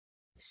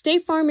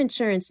State Farm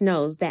Insurance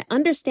knows that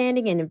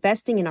understanding and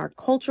investing in our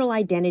cultural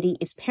identity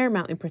is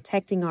paramount in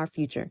protecting our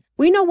future.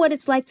 We know what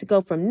it's like to go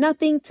from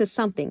nothing to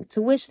something,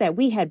 to wish that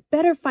we had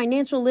better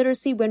financial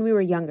literacy when we were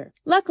younger.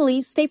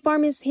 Luckily, State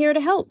Farm is here to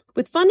help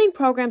with funding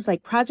programs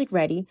like Project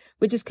Ready,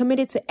 which is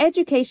committed to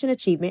education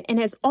achievement and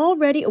has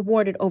already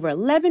awarded over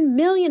 $11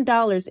 million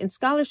in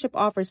scholarship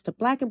offers to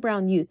Black and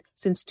brown youth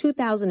since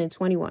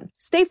 2021.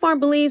 State Farm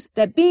believes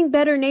that being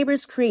better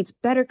neighbors creates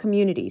better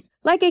communities.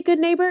 Like a good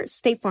neighbor,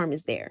 State Farm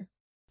is there.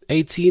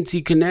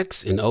 AT&T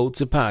connects an ode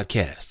to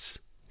podcasts.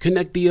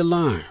 Connect the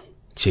alarm.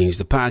 Change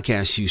the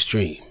podcast you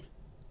stream.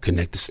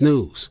 Connect the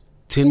snooze.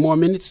 10 more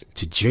minutes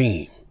to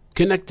dream.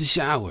 Connect the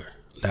shower.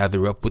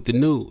 Lather up with the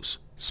news,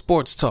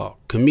 sports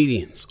talk,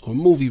 comedians, or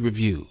movie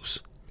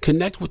reviews.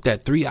 Connect with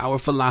that 3-hour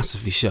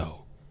philosophy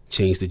show.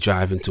 Change the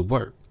drive into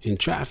work in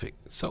traffic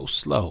so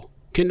slow.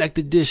 Connect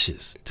the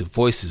dishes to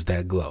voices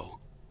that glow.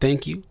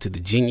 Thank you to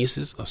the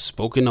geniuses of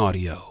spoken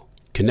audio.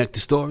 Connect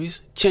the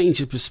stories. Change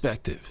your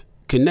perspective.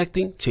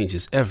 Connecting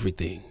changes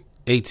everything.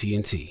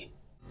 AT&T.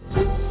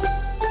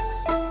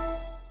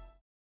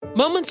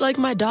 Moments like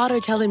my daughter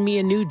telling me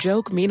a new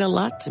joke mean a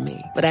lot to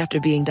me. But after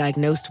being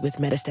diagnosed with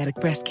metastatic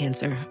breast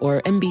cancer,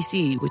 or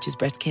MBC, which is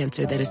breast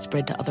cancer that is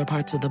spread to other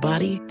parts of the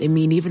body, they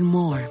mean even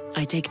more.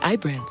 I take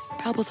Ibrance,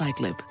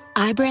 palbociclib.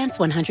 Ibrance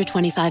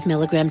 125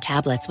 milligram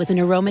tablets with an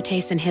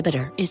aromatase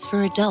inhibitor is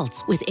for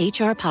adults with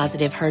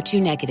HR-positive,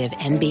 HER2-negative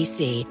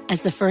MBC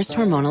as the first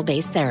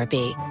hormonal-based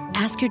therapy.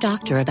 Ask your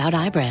doctor about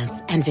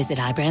Ibrance and visit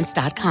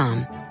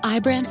Ibrance.com.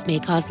 Ibrance may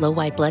cause low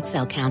white blood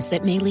cell counts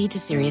that may lead to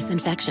serious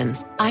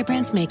infections.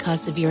 Ibrance may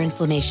cause severe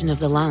inflammation of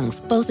the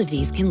lungs. Both of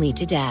these can lead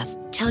to death.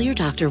 Tell your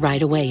doctor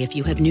right away if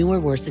you have new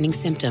or worsening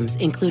symptoms,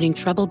 including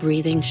trouble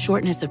breathing,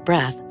 shortness of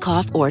breath,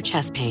 cough, or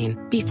chest pain.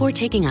 Before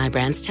taking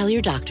Ibrance, tell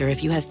your doctor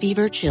if you have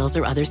fever, chills,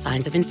 or other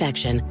signs of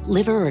infection,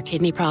 liver or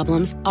kidney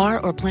problems, are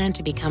or plan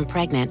to become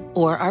pregnant,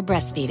 or are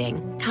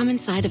breastfeeding. Common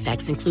side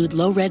effects include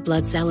low red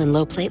blood cell and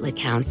low platelet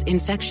counts,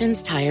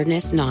 infections,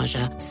 tiredness,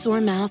 nausea,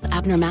 sore mouth,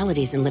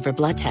 abnormalities in liver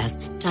blood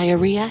tests,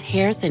 diarrhea,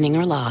 hair thinning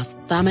or loss,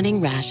 vomiting,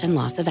 rash, and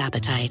loss of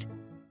appetite.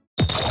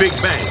 Big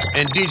Bang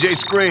and DJ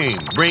Scream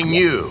bring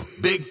you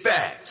Big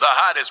Facts, the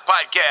hottest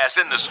podcast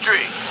in the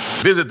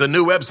streets. Visit the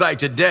new website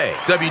today,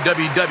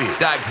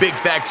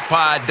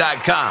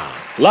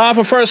 www.bigfactspod.com. Live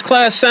from First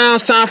Class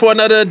Sounds, time for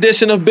another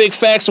edition of Big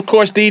Facts. Of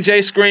course,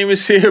 DJ Scream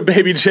is here,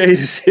 Baby Jade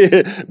is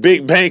here,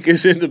 Big Bank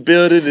is in the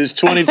building. It's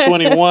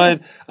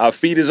 2021. Our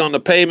feet is on the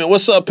pavement.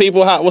 What's up,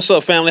 people? What's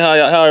up, family?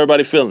 How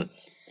everybody feeling?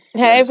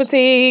 Hey,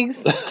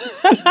 fatigues.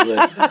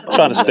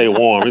 Trying to stay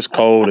warm. It's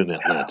cold in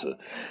Atlanta.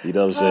 You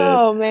know what I'm saying?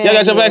 Oh, man. Y'all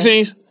got your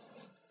vaccines?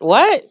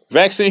 What?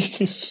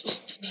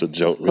 Vaccines? It's a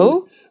joke, really.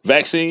 Who?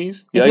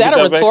 Vaccines? Is that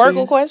a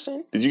rhetorical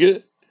question? Did you get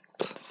it?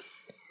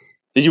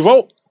 Did you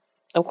vote?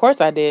 Of course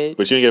I did.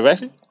 But you didn't get a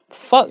vaccine?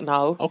 Fuck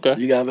no. Okay.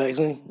 You got a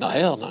vaccine? No,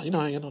 hell no. You know,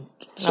 I ain't no.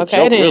 It's a Okay,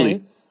 joke,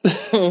 then.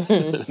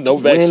 Really. No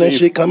vaccine. When that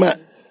shit come out?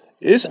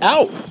 It's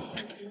out.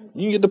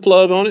 You can get the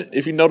plug on it.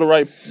 If you know the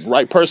right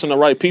person, the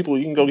right people,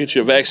 you can go get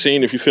your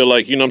vaccine if you feel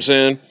like, you know what I'm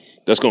saying,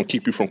 that's going to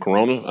keep you from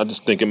corona. I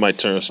just think it might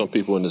turn some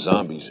people into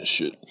zombies and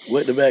shit.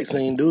 What the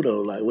vaccine do,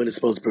 though? Like, what it's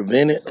supposed to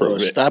prevent it or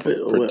stop it?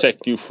 Or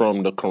protect you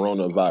from the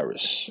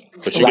coronavirus.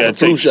 But you like got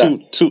to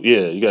take two.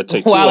 Yeah, you got to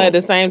take two. While at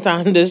the same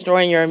time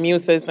destroying your immune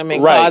system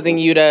and causing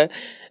you to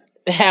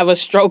have a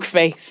stroke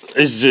face.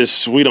 It's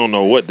just, we don't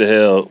know what the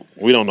hell.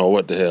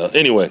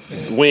 Anyway,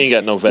 we ain't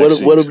got no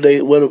vaccine.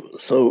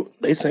 So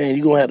they saying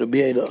you going to have to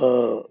be able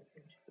to,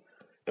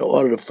 in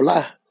order to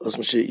fly or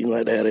some shit, you going to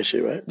have to have that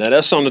shit, right? Now,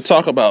 that's something to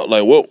talk about.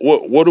 Like,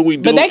 what do we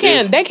do? But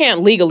they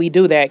can't legally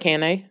do that,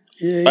 can they?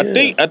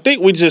 Yeah. I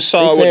think we just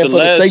saw they with the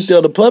last the safety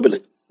of the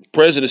public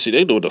presidency,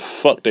 they do what the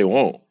fuck they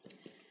want.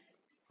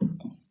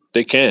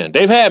 They can.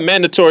 They've had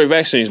mandatory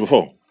vaccines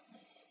before.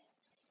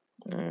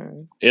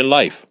 In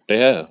life, they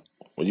have.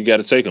 Well, you got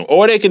to take them.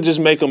 Or they can just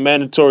make them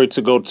mandatory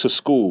to go to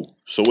school.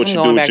 So what you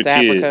do with your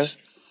kids. Africa.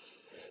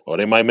 Or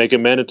they might make it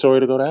mandatory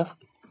to go to Africa.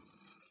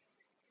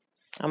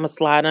 I'm going to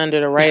slide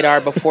under the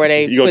radar before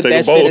they put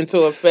that shit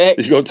into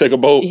effect. You going to take a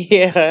boat?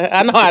 Yeah,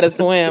 I know how to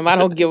swim. I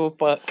don't give a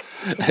fuck.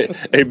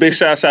 Hey, big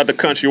shouts out to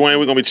Country Wayne.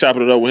 We're going to be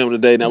chopping it up with him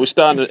today. Now, we're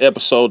starting the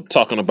episode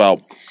talking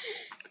about,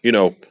 you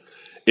know,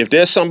 if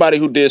there's somebody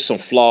who did some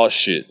flawed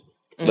shit,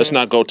 let's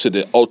not go to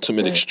the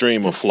ultimate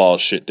extreme of flawed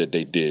shit that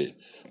they did.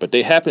 But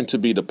they happen to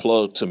be the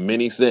plug to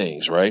many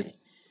things, right?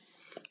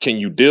 Can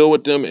you deal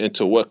with them, and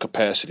to what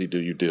capacity do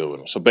you deal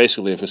with them? So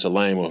basically, if it's a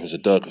lame or if it's a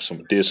duck or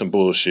someone did some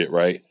bullshit,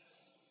 right?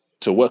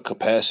 To what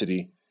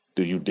capacity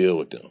do you deal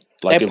with them?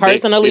 Like they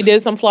personally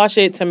did some flaw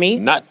shit to me?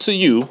 Not to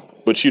you,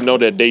 but you know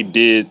that they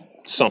did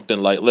something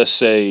like, let's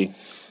say,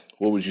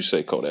 what would you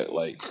say, Kodak?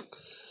 Like,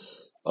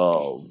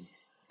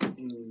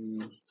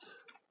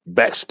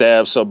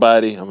 backstab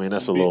somebody. I mean,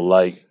 that's a little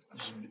light.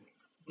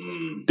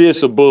 Did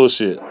some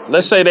bullshit.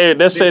 Let's say they're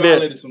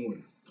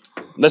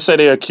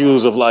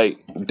accused of like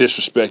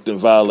disrespecting,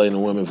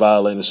 violating women,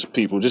 violating some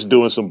people, just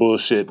doing some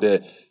bullshit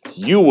that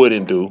you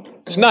wouldn't do.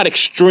 It's not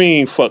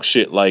extreme fuck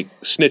shit like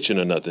snitching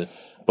or nothing,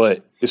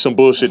 But it's some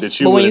bullshit that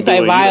you. But when you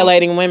say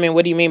violating women,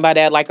 what do you mean by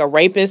that? Like a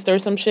rapist or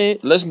some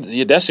shit?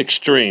 That's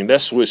extreme.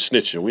 That's with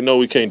snitching. We know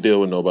we can't deal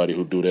with nobody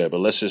who do that.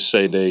 But let's just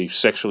say they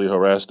sexually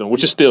harassed them,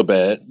 which is still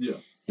bad. Yeah.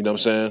 You know what I'm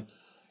saying?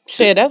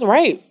 Shit, that's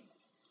rape.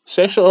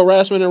 Sexual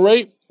harassment and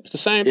rape, it's the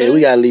same thing. Yeah,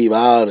 we gotta leave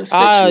all the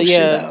sexual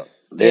shit out.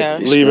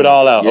 Leave it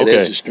all out. Yeah, okay.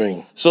 That's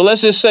extreme. So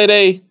let's just say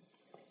they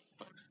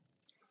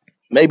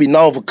maybe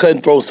known for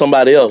cutting throat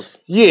somebody else.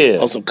 Yeah.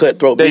 On some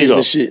cutthroat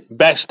business shit.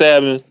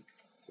 Backstabbing.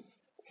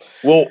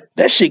 Well,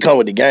 that shit come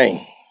with the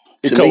game.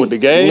 It come with the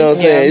game? You know what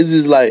I'm saying? It's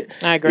just like,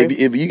 I agree.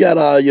 If you got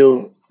all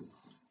your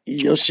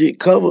shit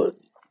covered,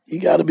 you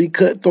got to be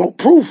cutthroat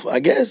proof,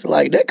 I guess.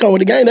 Like, that come with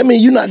the game. That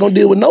means you're not going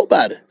to deal with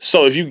nobody.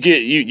 So if you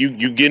get,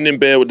 you getting in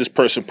bed with this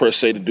person per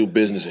se to do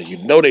business and you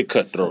know they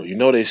cutthroat, you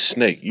know they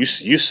snake, you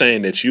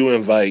saying that you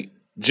invite,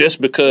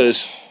 just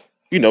because,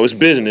 it's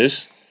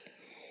business,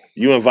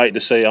 you invite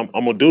to say, I'm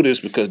going to do this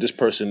because this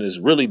person is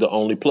really the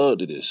only plug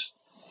to this.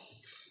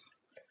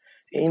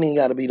 It ain't even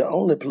got to be the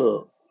only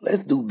plug.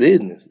 Let's do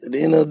business. At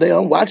the end of the day,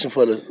 I'm watching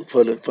for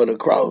the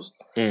cross.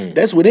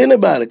 That's with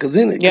anybody, because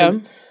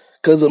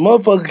a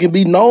motherfucker can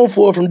be known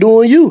for it from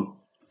doing you.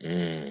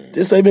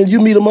 Just say,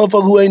 you meet a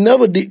motherfucker who ain't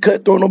never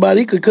cutthroat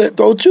nobody, he could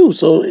cutthroat you.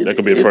 So that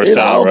could be the first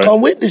time, all right?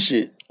 come with this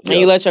shit. And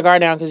you let your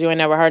guard down because you ain't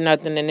never heard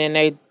nothing, and then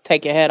they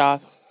take your head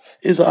off.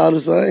 It's all the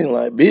same.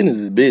 Like, business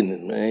is business,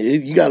 man.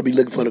 You got to be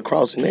looking for the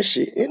cross in that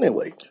shit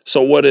anyway.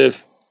 So what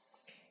if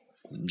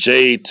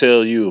Jay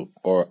tell you,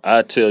 or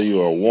I tell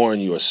you, or warn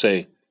you, or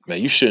say,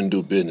 man, you shouldn't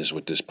do business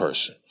with this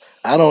person?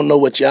 I don't know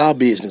what y'all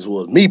business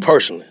was. Me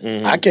personally,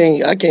 I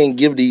can't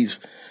give these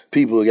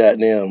people a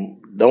goddamn.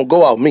 Don't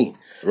go off me.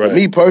 Right. But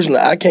me personally,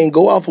 I can't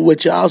go off of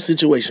what y'all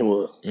situation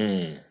was.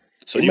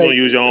 So you gonna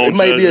use your own. It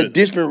may be a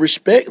different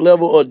respect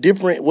level or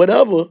different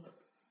whatever.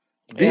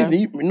 Yeah.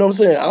 You know what I'm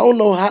saying? I don't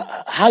know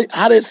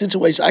how that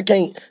situation. I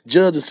can't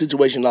judge the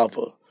situation off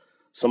of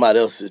somebody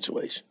else's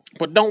situation.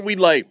 But don't we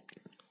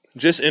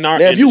just in our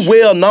now, if you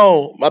well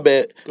known, my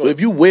bad. But if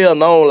you well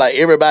known, like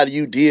everybody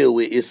you deal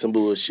with is some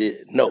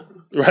bullshit. No,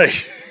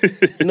 right?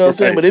 You know what I'm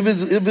saying? But if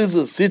it's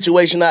a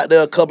situation out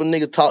there, a couple of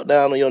niggas talk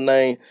down on your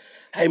name,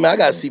 hey man, I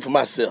gotta see for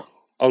myself.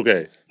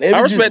 Okay, now, if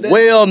I it's respect just that.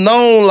 well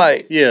known,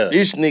 like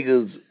this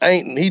niggas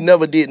he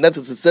never did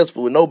nothing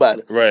successful with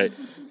nobody, right?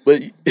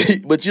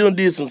 But you done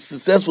did some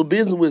successful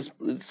business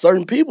with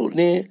certain people,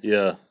 then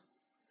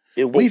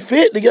if we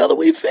fit together,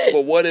 we fit.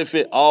 But what if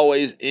it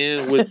always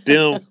ends with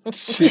them? You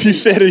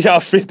said if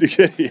y'all fit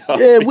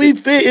together. We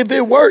fit. If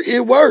it work, it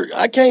work.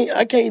 I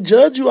can't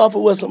judge you off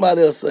of what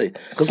somebody else say,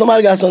 because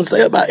somebody got something to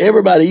say about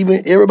everybody,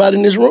 even everybody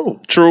in this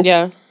room. True.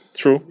 Yeah.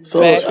 True.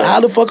 So how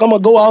the fuck I'm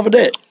gonna go off of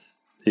that?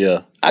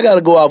 Yeah. I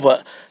gotta go off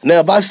of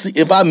now.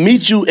 If I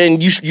meet you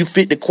and you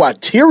fit the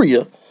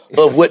criteria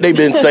of what they've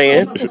been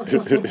saying,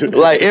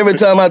 like every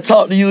time I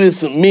talk to you,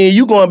 it's me and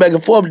you going back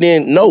and forth.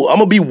 Then no, I'm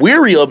gonna be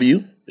weary of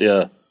you.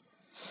 Yeah.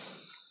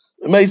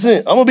 It makes sense.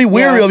 I'm gonna be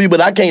weary of you,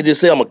 but I can't just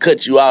say I'm gonna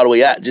cut you all the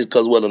way out just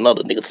because what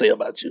another nigga say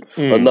about you,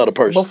 another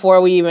person. Before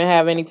we even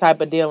have any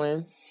type of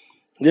dealings.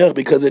 Yeah,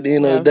 because at the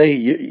end of the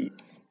day,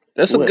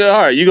 that's a good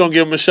heart. You gonna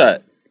give him a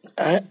shot.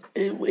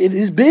 It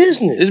is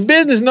business. It's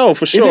business, no,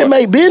 for sure. If it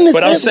make business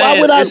but sense,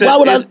 I'm saying, why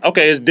would I?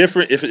 Okay, it's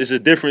different. If it's a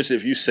difference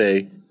if you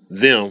say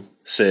them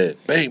said,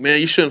 "Bang,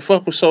 man, you shouldn't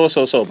fuck with so and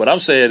so." But I'm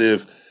saying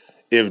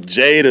if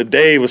Jade or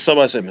Dave or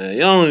somebody said, "Man,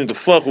 you don't need to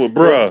fuck with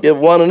bruh." If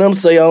one of them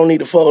say I don't need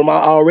to fuck with them,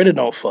 I already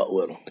don't fuck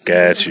with them.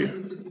 Got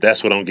you.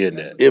 That's what I'm getting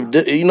at. You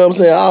know what I'm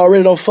saying? I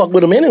already don't fuck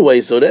with them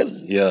anyway. So that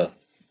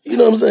you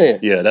know what I'm saying?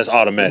 Yeah, that's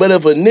automatic. But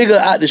if a nigga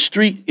out the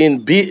street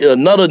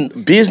another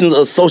business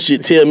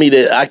associate tell me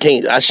that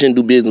I shouldn't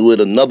do business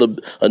with a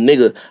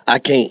nigga, I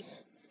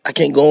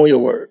can't go on your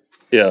word.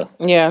 Yeah.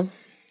 Yeah.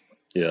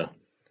 Yeah.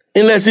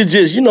 Unless it's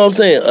just, you know what I'm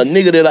saying, a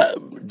nigga that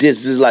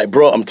this is like,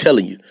 bro, I'm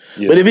telling you.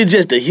 Yeah. But if it's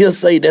just a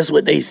hearsay, that's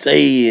what they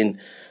say, and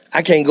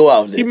I can't go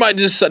out there. He might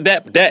just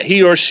that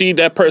he or she,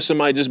 that person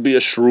might just be a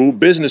shrewd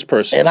business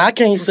person. And I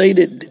can't say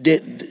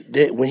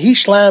that when he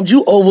slimed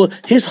you over,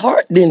 his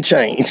heart didn't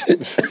change. You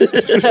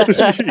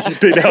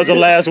think that was the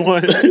last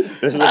one?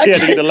 I had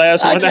to get the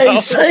last one out. I can't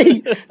say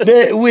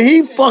that when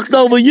he fucked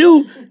over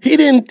you, he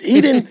didn't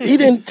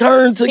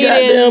turn to he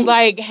goddamn. didn't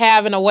like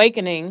have an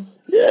awakening.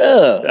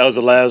 Yeah. That was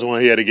the last one.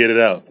 He had to get it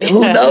out.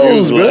 Who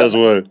knows, bro? Last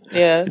one.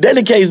 Yeah. If that's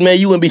the case, man,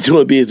 you wouldn't be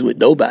doing business with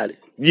nobody.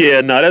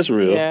 Yeah, no, that's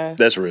real. Yeah.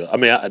 That's real. I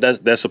mean,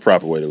 that's a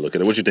proper way to look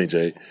at it. What you think,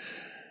 Jade?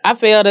 I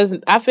feel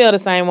the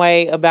same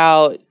way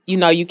about,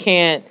 you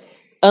can't,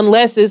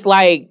 unless it's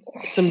like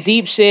some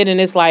deep shit and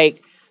it's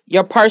like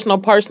your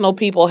personal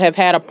people have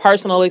had a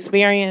personal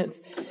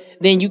experience,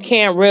 then you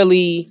can't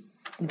really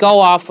go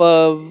off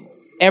of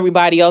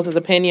everybody else's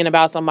opinion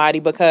about somebody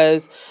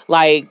because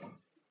like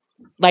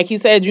he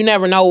said, you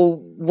never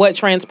know what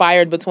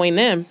transpired between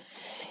them.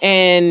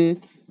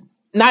 And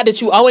not that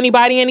you owe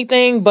anybody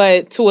anything,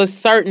 but to a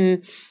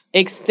certain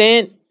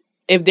extent,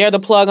 if they're the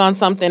plug on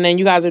something and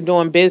you guys are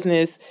doing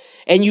business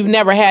and you've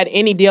never had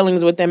any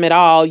dealings with them at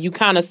all, you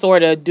kind of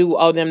sort of do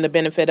owe them the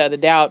benefit of the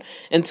doubt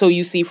until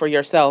you see for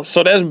yourself.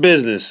 So that's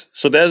business.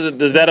 So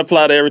does that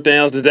apply to everything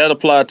else? Does that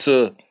apply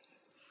to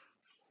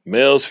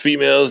males,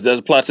 females? Does it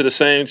apply to the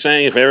same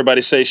thing? If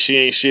everybody say she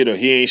ain't shit or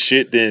he ain't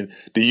shit, then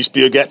do you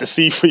still got to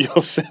see for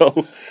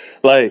yourself?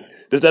 Like,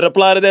 does that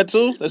apply to that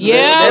too? In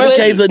that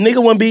case, a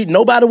nigga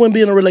nobody wouldn't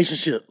be in a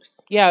relationship.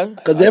 Yeah.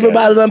 Because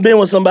everybody done been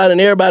with somebody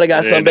and everybody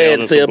got something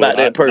bad to say about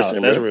that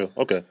person. That's real.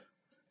 Okay.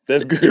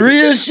 That's good.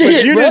 Real shit,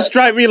 But you bro. didn't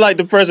strike me like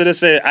the person that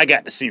said, I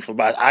got to see for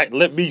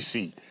let me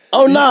see.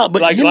 Oh, no,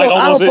 but like, you know,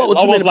 I don't fuck with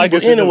too many like people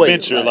it's an anyway.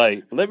 adventure.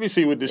 Like, let me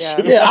see what this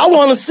shit Yeah, I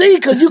want to see,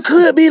 because you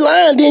could be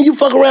lying. Then you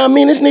fuck around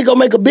me and this nigga gonna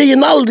make $1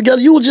 billion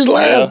together. You was just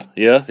lying.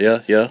 Yeah.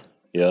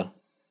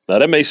 Now,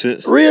 that makes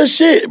sense. Real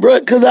shit, bro,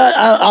 because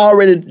I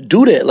already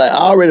do that. Like, I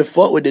already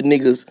fuck with the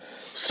niggas,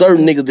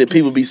 certain niggas that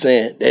people be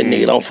saying, that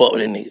nigga don't fuck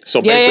with that nigga.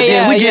 So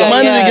basically, we get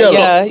money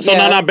together. So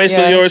now, based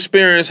on your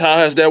experience, how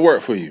has that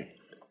worked for you?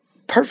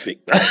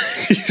 Perfect.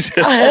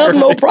 I have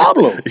no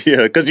problem.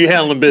 Yeah, because you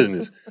handling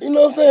business. You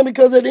know what I'm saying?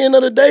 Because at the end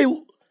of the day,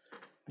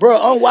 bro,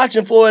 I'm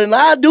watching for it and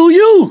I do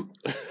you.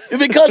 If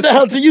it comes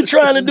down to you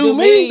trying to do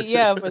me.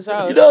 Yeah, for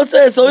sure. You know what I'm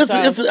saying? So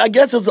it's I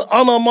guess it's an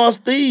honor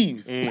amongst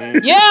thieves.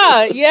 Mm-hmm.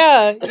 Yeah.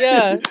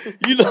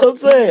 You know what I'm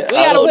saying? We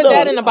gotta put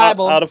that in the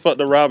Bible. How the fuck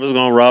the robber's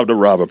gonna rob the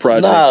robber?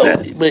 Project.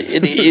 Nah, but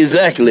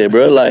exactly,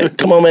 bro. Like,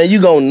 come on, man.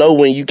 You gonna know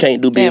when you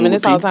can't do business Damn, and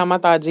with this whole people. time I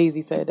thought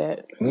Jeezy said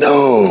that.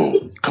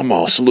 No. Come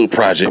on, salute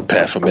Project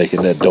Pat for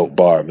making that dope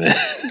bar, man.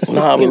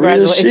 Nah, but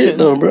real shit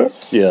though, bro.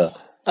 Yeah.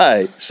 All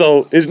right.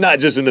 So it's not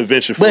just an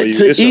adventure for But you.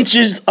 to It's each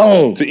his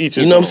own. To each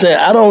his You know what I'm saying?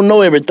 I don't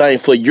know everything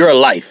for your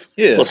life.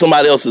 Yeah. For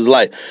somebody else's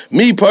life.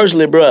 Me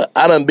personally, bro,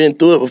 I done been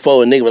through it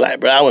before. And nigga was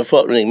like, bro, I went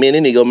fuck with nigga. Man,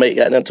 this nigga gonna make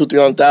goddamn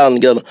 $200,000-$300,000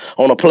 together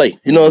on a play.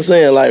 You know what I'm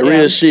saying? Like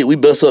real shit. We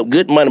bust up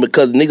good money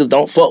because niggas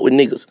don't fuck with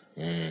niggas.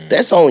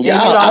 That's on y'all.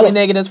 Yeah, you the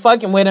only nigga that's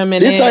fucking with him.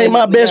 And This then, ain't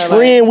my best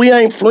friend. We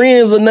ain't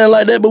friends or nothing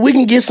like that. But we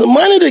can get some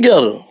money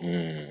together.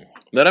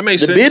 No, that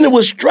makes The sense. business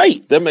was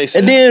straight. That makes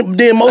sense. And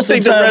then most I of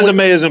think the time, the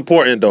resume is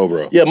important though,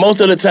 bro. yeah, most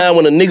of the time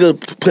when a nigga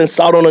putting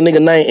salt on a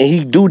nigga name and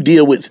he do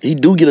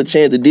get a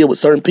chance to deal with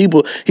certain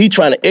people, he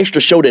trying to extra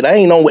show that I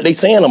ain't on what they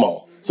saying I'm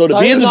on. So the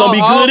business gonna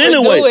be good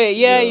anyway.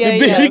 Yeah. The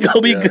business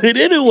gonna be good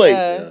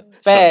anyway.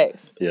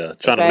 Facts. Yeah,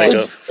 trying to make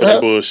up for that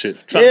bullshit.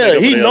 Yeah,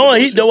 he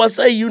knowing. Though I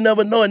say you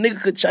never know, a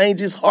nigga could change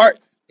his heart.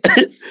 A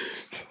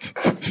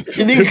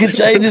nigga could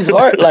change his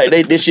heart. Like,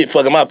 this shit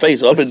fucking my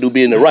face, so I'm finna do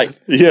business right.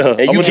 Yeah.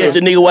 And you catch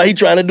a nigga while he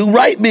trying to do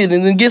right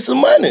business and get some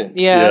money.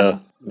 Yeah.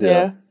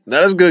 Now,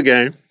 that's a good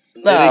game.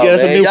 Nah, He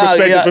gets man, a new y'all-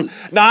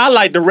 perspective. Nah, I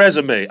like the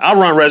resume. I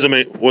run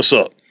resume. What's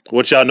up?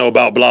 What y'all know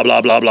about blah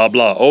blah blah blah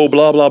blah? Oh,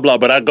 blah blah blah.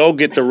 But I go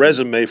get the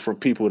resume from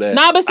people that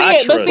Nah, but see,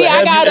 I trust.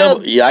 I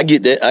gotta. Yeah, I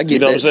get that. I get You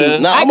know that what I'm too.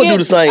 saying? Nah, I'm gonna do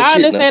the same shit. I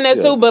understand now.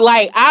 that too, but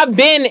like I've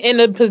been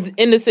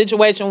in the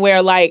situation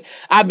where like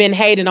I've been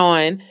hated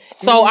on,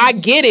 so I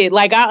get it.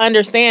 Like I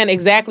understand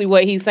exactly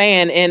what he's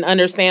saying and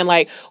understand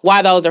like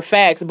why those are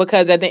facts.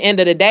 Because at the end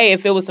of the day,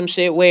 if it was some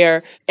shit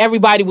where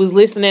everybody was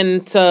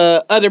listening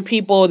to other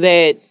people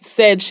that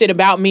said shit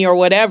about me or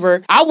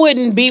whatever, I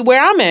wouldn't be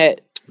where I'm at.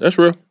 That's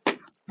real.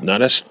 No,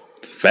 that's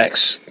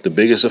facts. The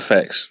biggest of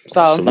facts.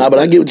 So Nah, but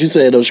I get what you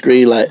saying though,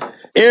 Screen. Like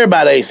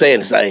everybody ain't saying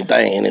the same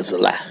thing, and it's a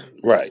lie.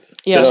 Right.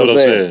 Yeah. That's what I'm You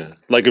know what I'm saying.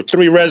 Like if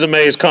 3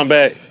 resumes come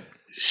back,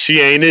 she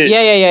ain't it.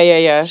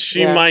 Yeah.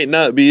 She might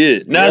not be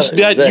it. Now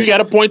exactly. you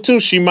got a point too.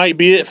 She might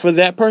be it for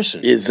that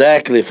person.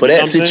 Exactly for You know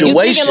that what I'm saying?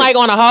 situation. You speaking like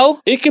on a hoe?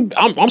 It could.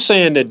 I'm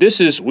saying that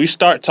this is. We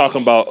start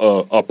talking about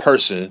a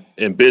person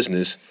in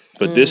business,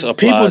 but this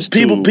applies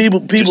to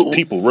just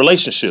people.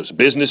 Relationships.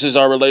 Businesses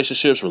are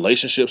relationships.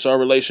 Relationships are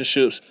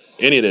relationships.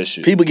 Any of that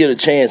shit. People get a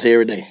chance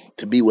every day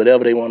to be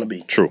whatever they want to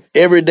be. True.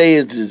 Every day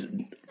is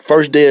the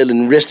first day of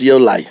the rest of your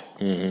life.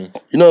 Mm-hmm.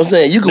 You know what I'm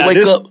saying? You can Now, wake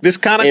up. This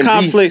kind of and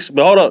conflicts.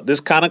 But hold up. This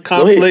kind of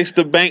conflicts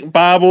the bank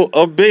Bible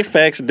of big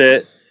facts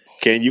that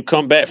can you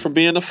come back from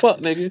being a fuck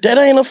nigga? That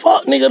ain't a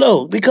fuck nigga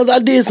though, because I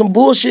did some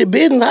bullshit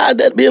business. How's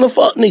that being a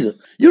fuck nigga?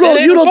 You That don't.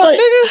 ain't You a don't fuck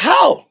think nigga?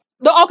 how?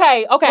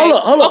 Okay. Hold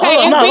on,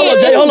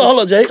 Jay. Hold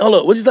on, Jay. Hold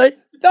on. What'd you say?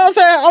 No, I'm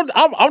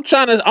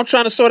saying I'm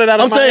trying to sort it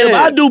out. I'm in my saying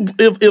head.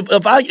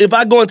 if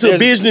I go into a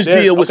business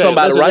deal with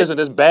somebody, right? Listen,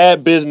 there's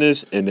bad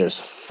business and there's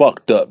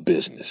fucked up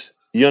business.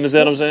 You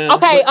understand what I'm saying?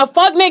 Okay, a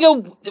fuck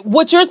nigga.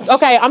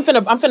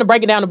 I'm finna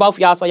break it down to both of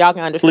y'all so y'all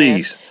can understand.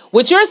 Please.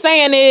 What you're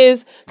saying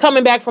is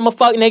coming back from a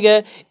fuck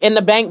nigga in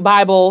the bank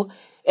Bible,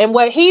 and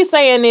what he's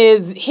saying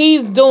is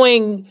he's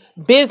doing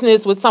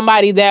business with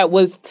somebody that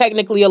was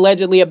technically,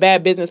 allegedly a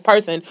bad business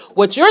person.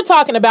 What you're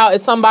talking about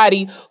is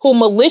somebody who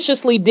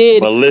maliciously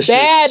did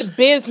bad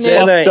business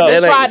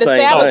and tried to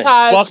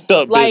sabotage fucked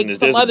up like business.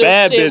 some There's other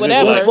bad shit, business.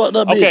 whatever. What's fucked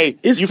up Okay,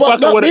 it's you fucked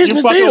fucking up with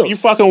business deals. you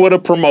fucking with a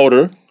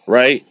promoter,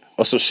 right?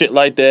 Or some shit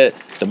like that.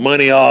 The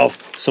money off.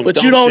 Some But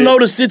dumb you don't shit. know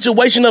the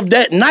situation of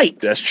that night.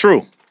 That's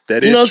true.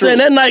 That you is know what I'm true. saying?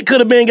 That night could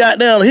have been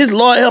goddamn his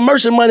Lord have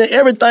mercy money,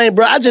 everything,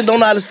 bro. I just don't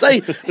know how to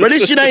say, bro.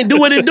 This shit ain't do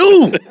what it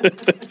do.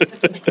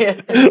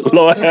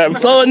 Lord have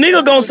mercy. So a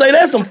nigga gonna say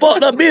that's some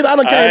fucked up bitch. I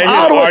done I came ain't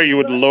all the gonna way. argue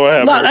with the Lord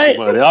have mercy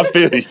money. I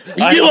feel you. You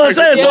get what I'm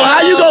saying? So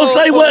how you gonna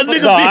say what a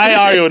nigga No, be? I ain't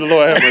arguing with the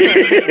Lord have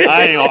mercy.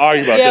 I ain't gonna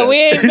argue about that. Yeah, we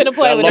ain't finna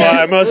play That with Lord that.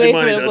 have mercy We ain't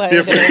money is finna a play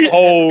with different that.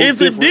 whole.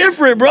 It's a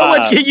different, bro.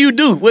 What vibe. can you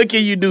do? What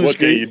can you do? What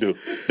can Street? you do?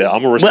 Yeah,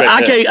 I'm gonna respect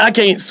But that. I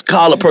can't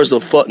call a person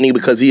a fuck nigga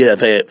because he have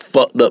had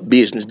fucked up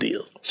business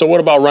deals. So what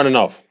about running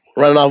off?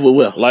 Running off with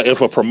what? Like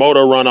if a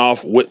promoter run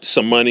off with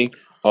some money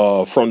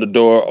from the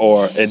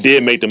door, and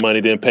did make the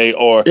money, didn't pay,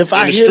 or If in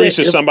I the hear streets,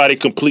 that- if somebody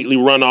completely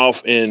run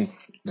off and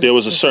there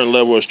was a certain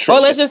level of trust.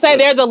 Or let's just say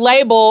there's a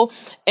label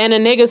and a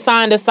nigga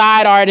signed a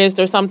side artist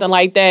or something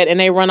like that, and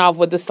they run off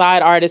with the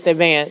side artist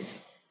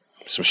advance.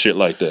 some shit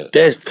like that.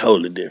 That's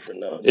totally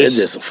different, though. That's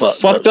just a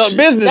fucked up shit.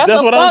 business.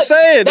 That's a what I'm fuck-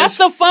 saying. That's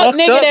the fuck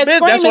nigga that Scream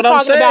That's is what I'm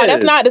talking about. That's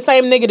saying. not the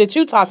same nigga that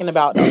you talking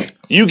about, though.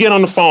 You get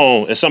on the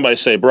phone and somebody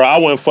say, "Bro, I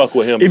wouldn't fuck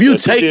with him." If you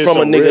because he take did from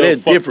a some nigga, real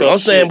that's fucked different. up I'm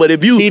saying, shit. but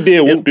if you he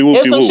did if- whoopty whoopty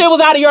If some whoop. shit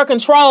was out of your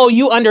control,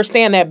 you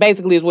understand that.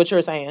 Basically, is what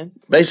you're saying.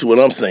 Basically,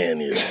 what I'm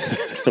saying is,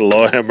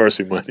 Lord have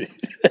mercy, money.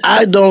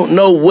 I don't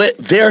know what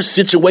their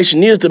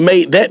situation is to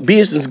make that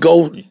business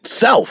go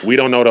south. We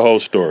don't know the whole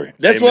story.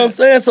 That's Amen. what I'm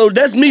saying. So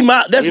that's me.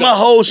 That's We my don't-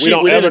 whole shit. We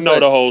don't with ever anything. know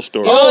the whole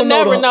story. I You'll don't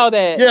never the- know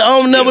that. Yeah, I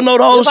don't never know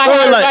the whole It's like story.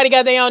 how everybody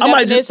got their own I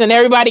might definition. just-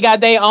 Everybody got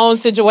their own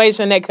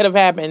situation that could have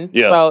happened.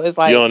 Yeah. So it's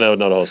like you don't ever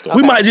know the whole story.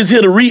 We might just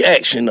hear the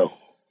reaction though.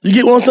 You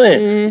get what I'm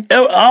saying?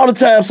 All the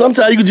time,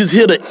 sometimes you can just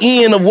hear the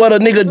end of what a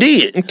nigga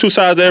did. Two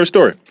sides to every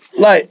story.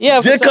 Like, Yeah,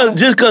 just for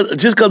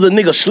cause a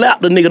nigga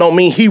slapped a nigga don't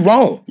mean he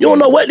wrong. You don't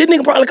know what? This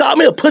nigga probably called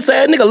me a pussy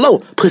ass nigga low.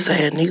 Pussy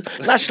ass nigga.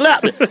 And I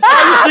slapped it.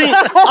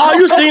 All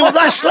you seen was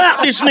I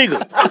slapped this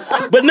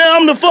nigga. But now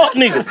I'm the fuck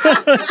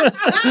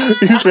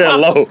nigga. You said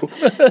low.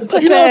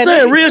 You know what I'm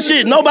saying? Real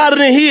shit. Nobody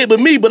done hear it but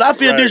me, but I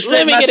feel Right. disrespect.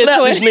 Let me I get a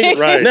slapped this 20. nigga.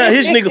 Right. Now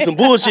his nigga some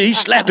bullshit. He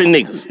slapping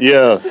niggas.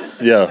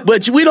 Yeah.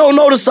 But we don't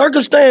know the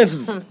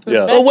circumstances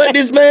Yeah. of what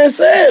this man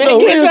said. Man, Though.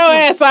 get Real your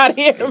shit. ass out of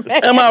here,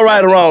 man. Am I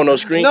right or wrong, no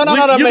Screen? No.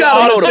 That You makes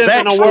gotta all know the the sense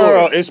in the backstory.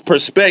 world. It's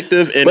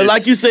perspective, and But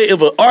like you say,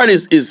 if an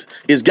artist is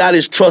got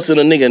his trust in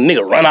a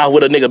nigga run out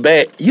with a nigga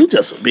back, you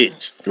just a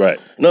bitch. right.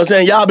 You know what I'm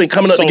saying? Y'all been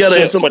coming up together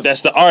and but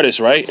that's the artist,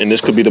 right? And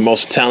this could be the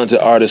most talented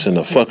artist in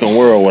the fucking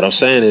world. What I'm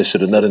saying is,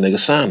 should another nigga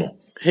sign him?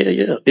 hell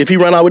yeah. If he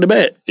run out with the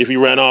bat. If he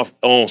ran off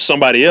on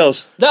somebody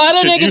else, The other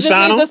should nigga you just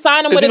sign needs him? to sign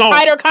him 'Cause with he a gonna-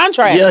 tighter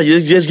contract. Yeah,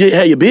 you just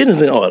have your business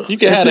in order. You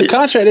can That's have the it.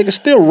 contract. They can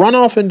still run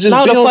off and just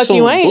No, be the on fuck some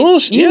you ain't.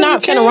 bullshit. You Yeah,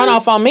 not can. finna run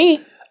off on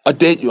me.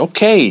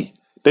 Okay.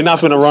 They're not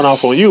finna run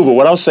off on you. But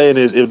what I'm saying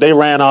is, if they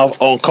ran off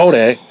on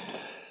Kodak,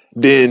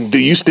 then do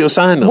you still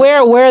sign them? Where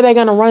are they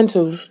gonna run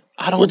to?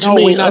 I don't What know. you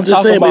mean? We're not I'm just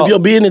talking saying, but about- if your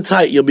business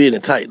tight, your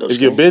business tight though. If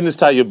your business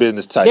tight, your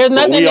business tight. There's But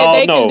nothing we that all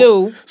they know can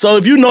do. So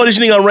if you know this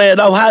nigga ran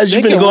out, how is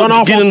you They finna can go run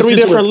off get in on the 3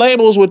 different situation?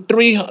 labels with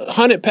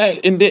 300 pack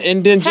and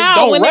then just How?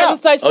 don't When rap.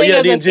 there's such Oh, thing yeah,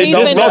 as then a just season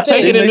don't Just rap. go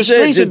take it in They the said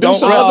streets just and do don't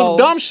some rap. other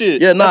dumb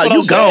shit. Yeah, nah, That's what you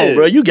I'm gone, saying.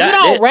 bro. You You got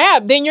don't that.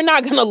 rap, then you're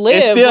not gonna live.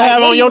 And still Like,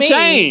 have what on do you your mean?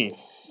 chain.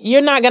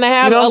 You're not gonna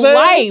have You know a what I'm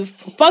saying? life.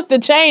 Fuck the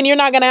chain. You're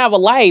not gonna have a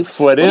life.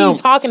 For them, what are you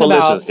talking but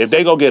about? listen, if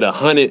they go get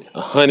 100,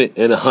 100,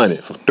 and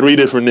 100 from 3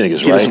 different niggas,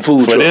 Give me right? some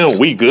food For trucks. them,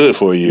 we good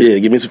for you. Yeah,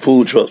 give me some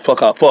food trucks.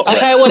 Fuck out, fuck.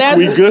 Okay, well that's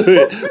We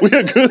good.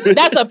 We're good.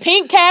 that's a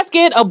pink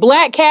casket, a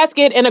black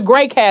casket, and a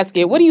gray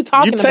casket. What are you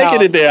talking You about?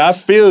 taking it there. I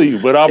feel you,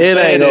 but I'm It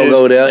saying ain't gonna is,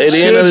 go there. At the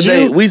end of the should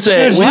day, you- we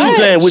saying should what you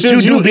saying. What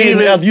should you do business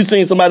even- after you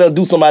seen somebody else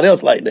do somebody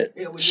else like that.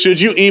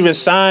 Should you even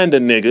sign the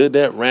nigga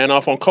that ran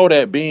off on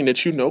Kodak, being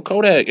that you know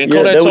Kodak, and Yeah,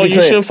 Kodak that's what told he you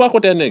saying. shouldn't fuck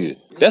with that nigga?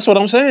 That's what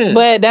I'm saying.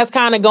 But that's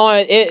kind of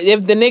going.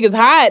 If the nigga's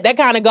hot, that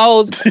kind of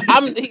goes.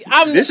 I'm.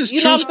 this is you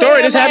true know what I'm story.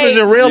 saying? This happens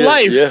in Like, real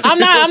life. yeah. I'm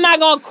not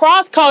gonna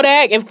cross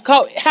Kodak.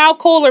 How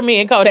cool are me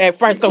and Kodak?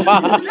 First of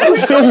all,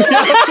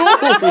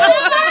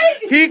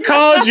 He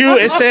called you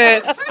and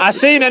said, "I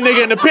seen that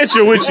nigga in the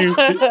picture with you.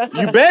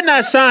 You better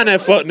not sign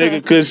that fuck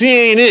nigga, cause he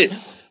ain't it."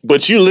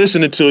 But you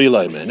listening to it, you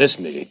like, man, this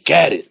nigga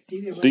got it.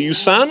 Do you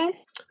sign him?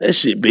 That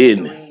shit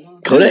business.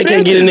 Kodak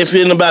can't get in there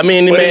feeling about me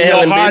and the But man in your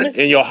handling heart,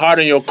 business. in your heart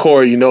and your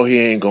core, you know he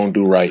ain't gonna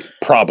do right,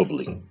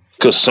 probably,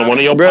 cause someone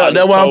of your Bro, partners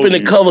that's why I'm told finna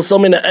you. cover so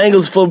many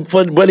angles for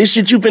but this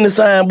shit you finna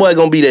sign, boy,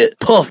 gonna be that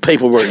puff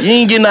paperwork. You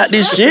ain't getting out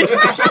this shit.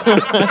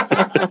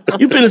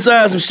 You finna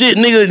sign some shit,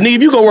 nigga.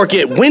 If you go work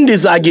at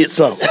Wendy's, I get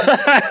something.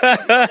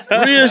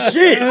 Real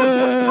shit.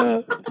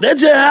 That's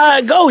just how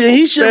it go. And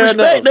he should Fair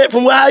respect enough. that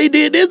from how he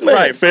did this, man.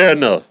 Right, fair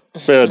enough.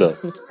 Fair enough.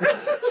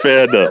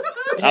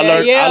 I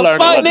learned. yeah, I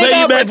learned. fuck a lot. Pay you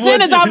nigga, a back for what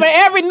percentage you- off of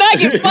every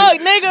nugget. Fuck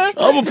nigga.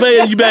 I'm gonna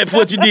pay you back for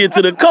what you did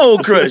to the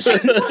Cold Crush.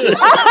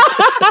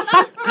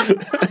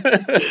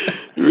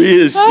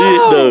 Real shit,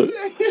 though.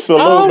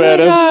 Salute, Oh, man.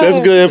 my That's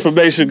God. good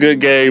information, good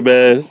game,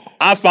 man.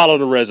 I follow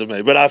the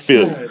resume, but I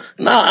feel you.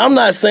 Nah, I'm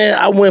not saying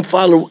I wouldn't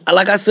follow.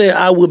 Like I said,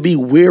 I would be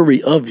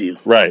weary of you.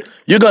 Right,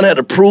 You're gonna have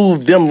to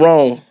prove them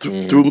wrong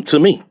through to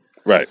me.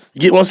 right.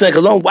 You get what I'm saying?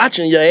 Because I'm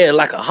watching your ass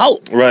like a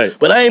hawk. Right.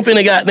 But I ain't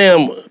finna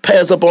goddamn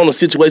pass up on the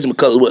situation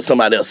because of what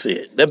somebody else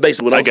said. That's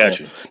basically what I I'm got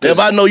saying. you. Now, if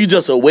I know you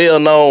just a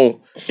well-known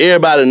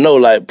everybody know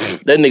like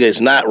that nigga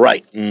is not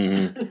right.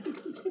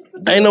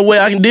 Ain't no way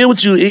I can deal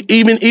with you,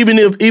 even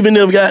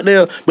if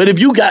goddamn. But if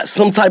you got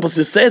some type of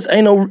success,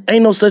 ain't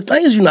no such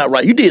thing as you not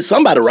right. You did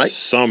somebody right.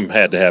 Some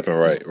had to happen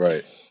right.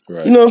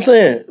 You know what I'm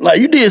saying? Like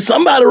you did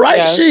somebody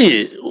right.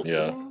 Shit.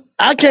 Yeah.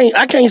 I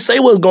can't say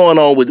what's going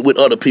on with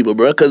other people,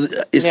 bro,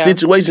 because it's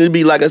situations. It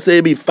be like I said,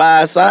 it be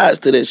 5 sides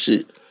to that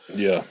shit.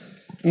 Yeah.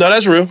 No,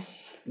 that's real.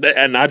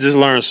 And I just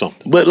learned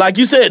something. But like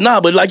you said, now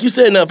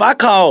if I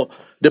call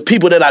the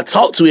people that I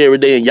talk to every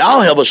day and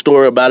y'all have a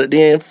story about it,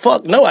 then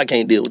fuck no, I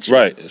can't deal with you.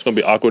 Right. It's going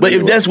to be awkward. But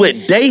if that's what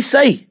they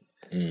say,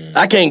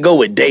 I can't go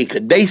with they,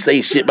 because they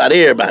say shit about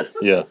everybody.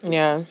 Yeah.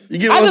 You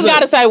get what I I'm just saying? got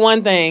to say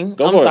one thing.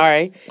 I'm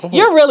sorry.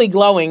 You're really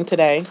glowing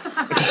today.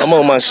 I'm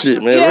on my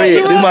shit, man. Yeah,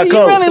 Red, this is my you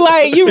color. really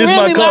like, This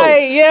my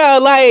color.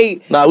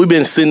 like. Nah, we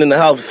been sitting in the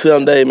house for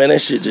 7 days, man.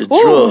 That shit just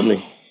drugged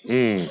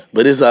me.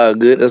 But it's all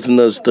good. That's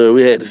another story.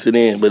 We had to sit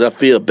in, but I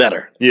feel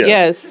better. Yeah.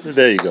 Yes.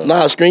 There you go.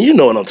 Nah, Screen, you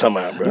know what I'm talking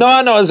about, bro. No,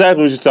 I know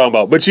exactly what you're talking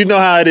about. But you know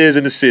how it is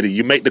in the city.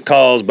 You make the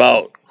calls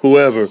about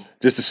whoever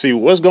just to see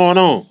what's going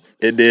on.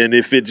 And then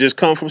if it just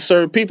come from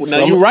certain people,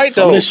 now you're right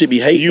though. Some of this shit be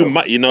hate. Some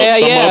of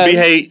it be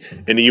hate,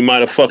 and then you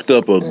might have fucked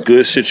up a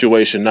good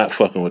situation not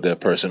fucking with that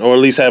person, or at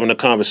least having a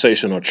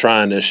conversation or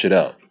trying that shit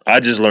out.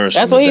 I just learned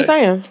something. That's what he's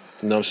saying.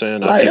 You know what I'm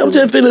saying? Like, I'm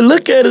just finna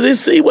look at it and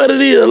see what it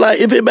is. Like,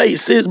 if it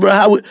makes sense, bro.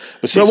 One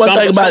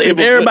thing about it, if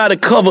everybody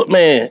covered,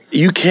 man,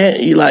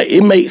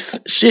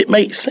 shit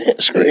makes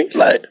sense, Screen.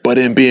 Like, but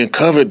in being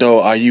covered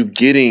though, are you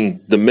getting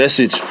the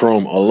message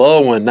from a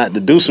loved one not to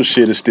do some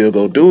shit and still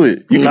go do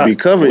it? You can be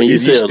covered when you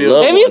say if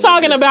you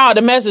talking about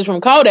the message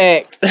from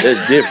Kodak,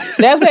 that's different.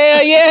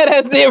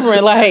 That's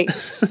different. Like,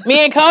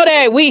 me and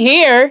Kodak, we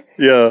here.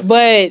 Yeah.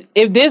 But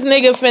if this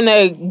nigga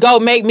finna go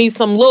make me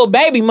some little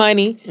baby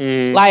money,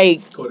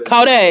 like Kodak,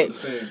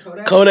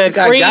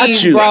 I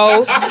got you,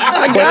 bro.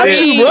 I got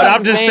you, bro. But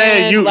I'm just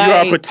saying, you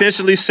are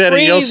potentially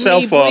setting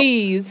yourself up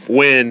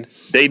when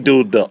they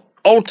do the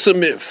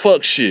ultimate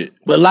fuck shit.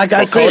 But like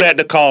I said, Kodak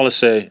to call and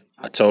say,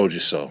 "I told you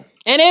so."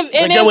 And if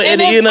I'm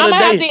gonna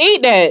have to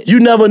eat that. You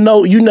never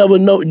know.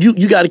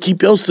 You got to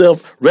keep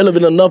yourself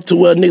relevant enough to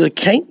where a nigga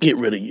can't get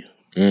rid of you.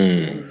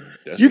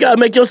 You gotta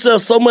make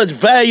yourself so much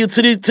value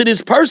to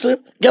this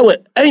person. Get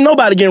what? Ain't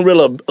nobody getting rid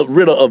of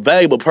a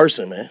valuable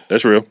person, man.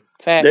 That's real.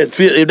 Facts.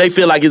 If they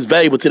feel like it's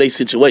valuable to their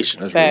situation.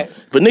 That's Facts.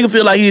 real. But nigga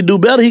feel like he do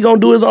better, he gonna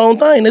do his own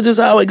thing. That's just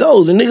how it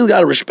goes, and niggas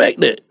gotta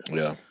respect that.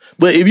 Yeah.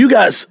 But if you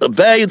got a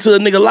value to a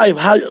nigga life,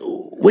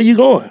 where you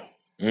going?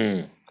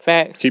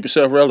 Facts. Keep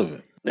yourself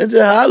relevant. That's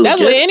just how I look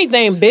That's at with it.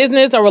 anything,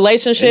 business or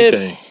relationship,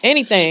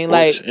 anything.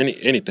 Sports, like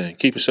anything.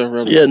 Keep yourself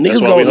relevant. Yeah,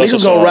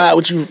 niggas gonna ride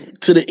with you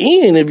to the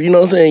end. If you know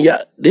what I'm saying.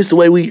 Yeah, this the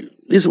way we.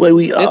 This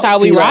how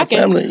we rocking.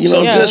 Family, you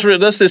know. So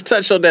let's just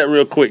touch on that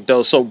real quick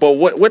though. So, but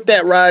with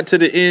that ride to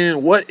the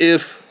end, what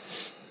if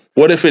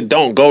it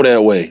don't go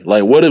that way?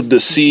 Like, what if the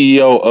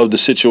CEO of the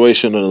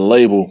situation or the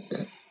label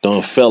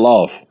done fell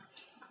off?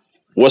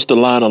 What's the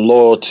line of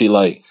loyalty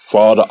like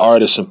for all the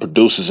artists and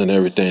producers and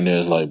everything?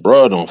 There's like,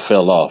 bro, don't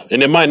fell off,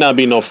 and it might not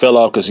be no fell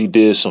off because he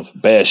did some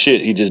bad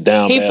shit. He just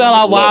down. He fell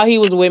off while he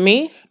was with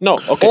me. No,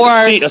 okay.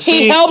 Or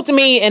he helped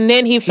me and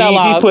then he fell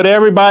off. He put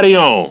everybody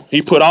on.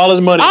 He put all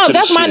his money. Oh,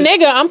 that's my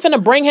nigga. I'm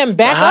finna bring him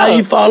back up. How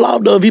he fall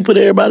off though if he put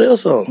everybody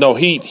else on? No,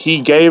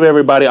 he gave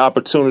everybody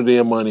opportunity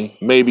and money.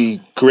 Maybe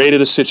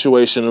created a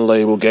situation and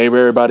label. Gave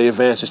everybody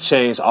advances,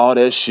 changed all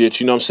that shit.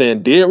 You know what I'm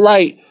saying? Did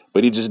right,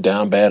 but he just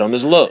down bad on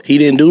his luck. He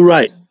didn't do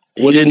right.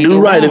 He didn't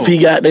do right. If he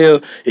got there,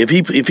 if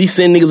he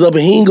send niggas up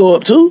and he ain't go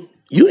up too,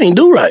 you ain't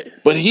do right.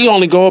 But he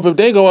only go up if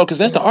they go up because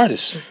that's the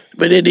artist.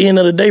 But at the end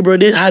of the day, bro,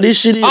 how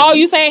this shit is. Oh,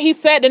 you saying he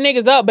set the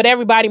niggas up, but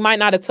everybody might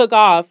not have took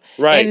off.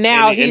 Right. And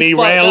now he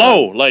ran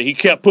low. Like, he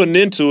kept putting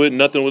into it.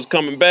 Nothing was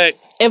coming back.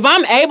 If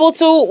I'm able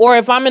to, or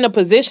if I'm in a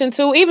position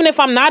to, even if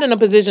I'm not in a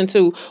position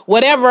to,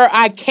 whatever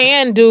I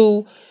can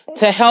do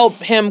to help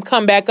him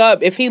come back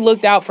up, if he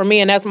looked out for me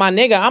and that's my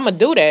nigga, I'm going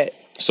to do that.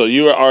 So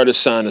you're an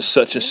artist signed to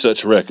such and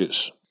such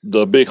records.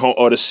 The big home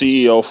or the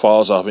CEO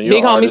falls off, and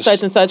big homie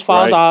such and such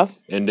falls off,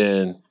 and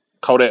then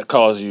Kodak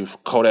calls you for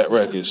Kodak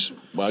Records.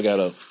 Well, I got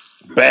a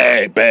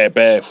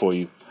bad for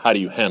you. How do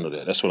you handle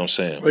that? That's what I'm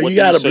saying. Bro, you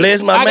gotta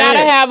bless my man. I gotta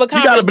have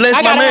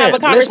a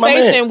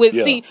conversation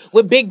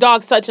with big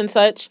dog such and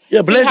such.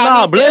 Yeah, bless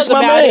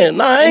my man.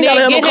 Nah, I ain't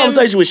gotta have no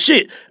conversation with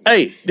shit.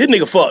 Hey, this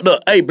nigga fucked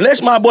up. Hey,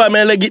 bless my boy,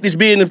 man. Let's get this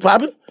business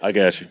popping. I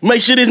got you.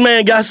 Make sure this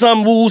man got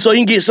something woo so he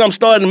can get something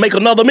started and make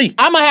another me.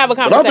 I'm gonna have a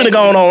conversation. But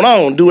I'm finna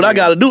go on, do what I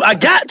gotta do. I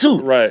got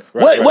to. Right.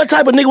 What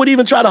type of nigga would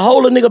even try to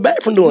hold a nigga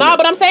back from doing that? No,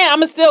 but I'm saying I'm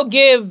gonna still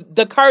give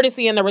the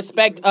courtesy and the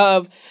respect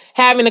of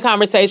having the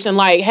conversation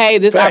like, hey,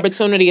 this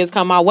opportunity has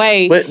come my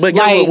way. But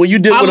like, when you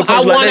deal with a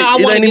person like that,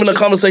 it ain't even a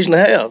conversation to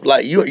have.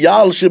 Like,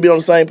 y'all should be on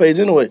the same page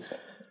anyway.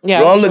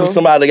 Yeah, I'm looking for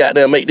somebody to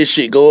goddamn make this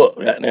shit go up.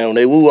 Goddamn,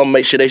 they woo, I'm gonna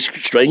make sure they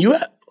straighten you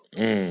out.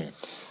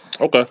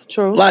 Okay.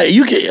 True. Like,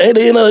 you can, at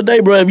the end of the day,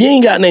 bro, if you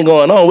ain't got nothing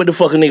going on, what the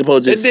fuck a nigga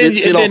supposed to just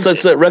sit on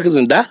such records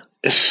and die?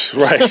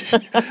 Right.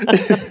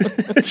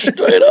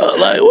 Straight up,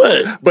 like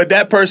what? But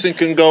that person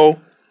can go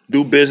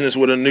do business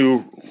with a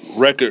new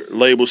record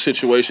label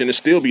situation and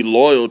still be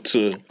loyal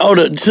to. Oh,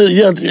 for sure.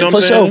 Yeah,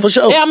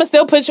 I'm gonna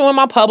still put you in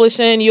my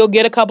publishing. You'll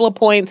get a couple of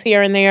points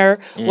here and there,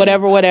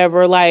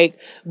 whatever. Like,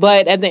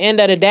 but at the end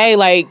of the day,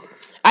 like,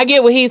 I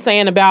get what he's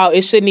saying about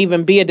it shouldn't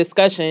even be a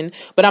discussion,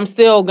 but I'm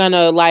still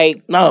gonna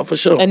for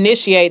sure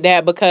initiate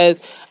that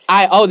because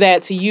I owe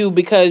that to you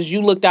because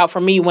you looked out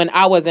for me when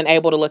I wasn't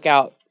able to look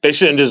out. They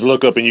shouldn't just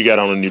look up and you got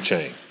on a new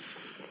chain.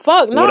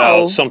 Fuck no.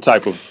 Without some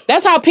type of.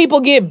 That's how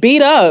people get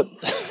beat up.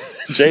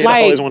 Jade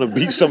always want to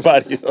beat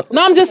somebody up.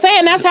 No, I'm just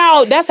saying that's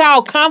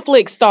how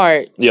conflicts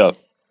start. Yeah.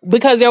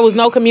 Because there was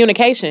no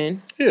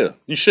communication. Yeah.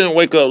 You shouldn't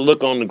wake up,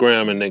 look on the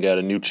gram, and they got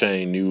a new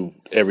chain, new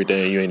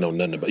everything, and you ain't know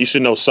nothing about it. You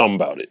should know something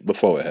about it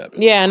before it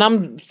happened. Yeah, and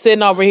I'm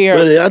sitting over here.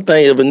 But I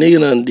think if a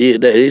nigga done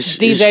did that,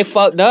 DJ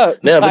fucked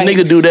up. Now, if a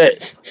nigga do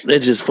that,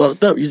 that's just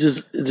fucked up. It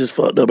just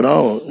fucked up. But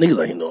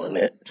niggas ain't doing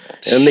that.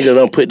 And a nigga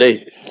don't put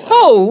they...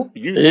 Who?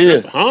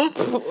 Yeah. Huh?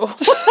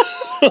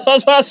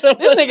 That's what I said.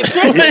 This nigga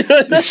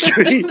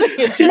tripping.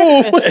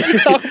 What you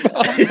talking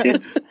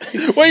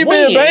about? Where you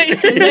been,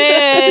 babe?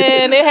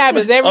 Man, it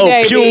happens every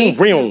day, B.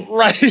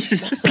 Right.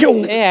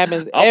 It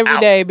happens every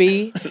day,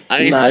 B.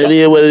 Nah, it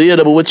is what it is,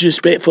 but what you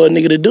expect for a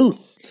nigga to do?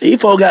 These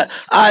folk got...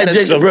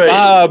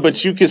 survive,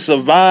 but you can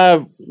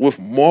survive with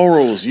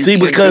morals. You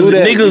because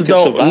niggas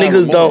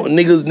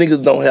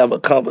don't have a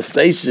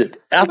conversation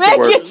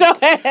afterwards. Man, get your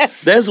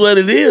ass. That's what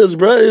it is,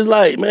 bro. It's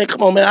like, man,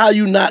 come on, man. How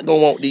you not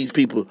gonna want these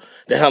people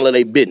to handle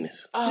their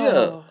business?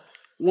 Yeah.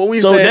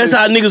 So that's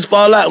how niggas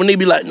fall out when they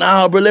be like,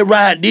 nah, bro, let's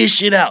ride this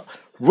shit out.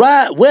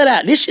 Ride wet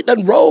out. This shit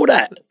done rolled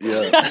out.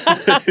 Yeah.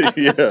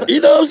 Yeah. You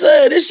know what I'm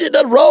saying? This shit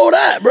done rolled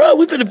out, bro.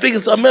 We finna figure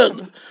something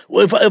else.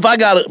 Well, if I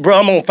got bro,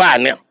 I'm on fire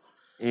now.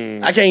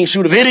 I can't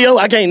shoot a video.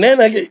 I can't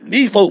nothing.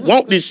 These folk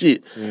want this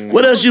shit.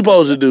 What else you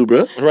supposed to do,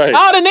 bro? Right.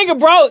 Oh, the nigga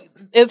broke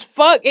as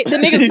fuck. The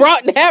nigga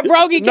broke.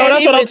 He can't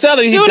that's what I'm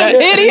telling you. Shoot a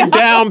video. He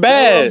down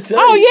bad.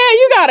 Oh, yeah,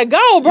 you gotta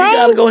go, bro. You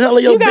gotta go handle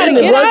your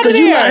business, bro, because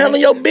you not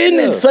handling your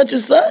business, such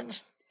and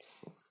such.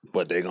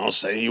 But they gonna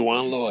say he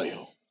wasn't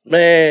loyal.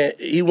 Man,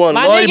 he wasn't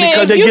My loyal nigga,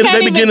 because they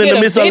be getting in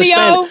a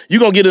misunderstanding. video- You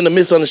gonna get in a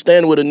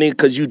misunderstanding with a nigga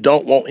because you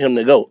don't want him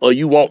to go or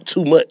you want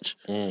too much.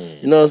 You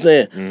know what I'm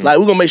saying? Like,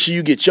 we're gonna make sure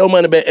you get your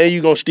money back and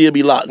you gonna still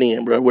be locked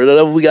in, bro.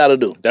 Whatever we gotta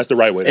do. That's the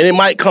right way. And it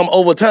might come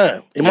over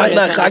time. It might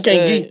not. I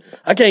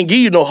can't give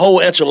you no whole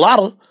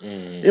enchilada.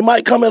 It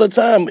might come at a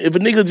time. If a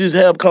nigga just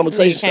have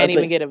conversations, You can't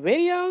even get a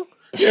video?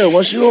 Yeah,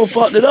 once you don't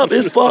fucked it up,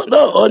 it's fucked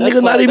up. Or a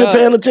nigga not even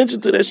paying attention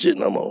to that shit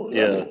no more.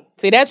 Yeah.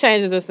 See, that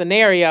changes the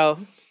scenario.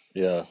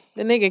 Yeah.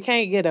 The nigga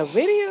can't get a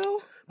video?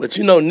 But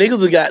you know,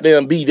 niggas will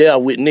goddamn be there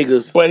with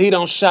niggas. But he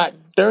don't shot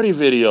 30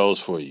 videos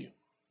for you.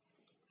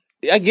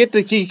 I get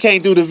that he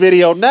can't do the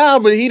video now,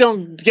 but he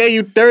don't gave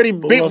you 30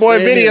 big boy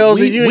videos.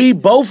 We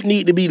both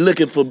need to be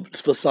looking for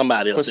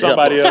somebody else. For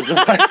somebody else.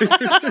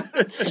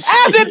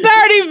 After 30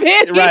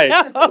 videos.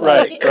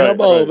 Right.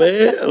 Come on,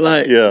 man.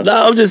 Like, Yeah.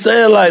 no, I'm just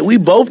saying, like, we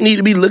both need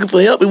to be looking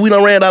for help if we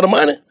done ran out of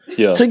money.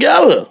 Yeah.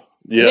 Together.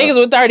 Yeah. Niggas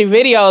with 30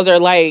 videos are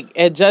like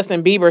at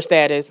Justin Bieber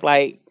status.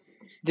 Like,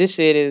 this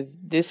shit is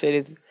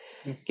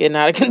getting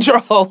out of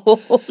control.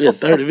 Yeah,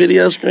 30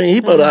 video screen.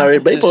 They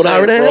supposed to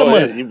already have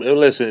money.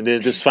 Listen,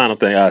 this final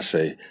thing I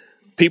say.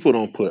 People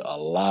don't put a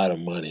lot of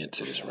money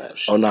into this rap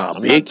shit. Oh, nah,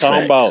 I'm big not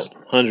talking facts.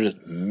 about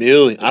 100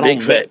 million. I don't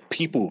Big vet fact.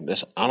 people.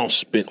 I don't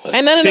spend a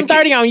Ain't none of them ticket.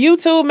 30 on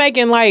YouTube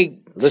making like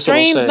Listen what I'm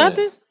streams, saying.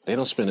 nothing? They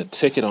don't spend a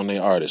ticket on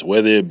their artists,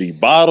 whether it be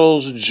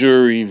bottles,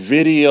 jewelry,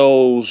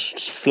 videos,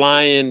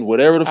 flying,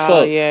 whatever the Oh,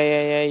 fuck.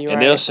 yeah, you're And right.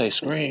 they'll say,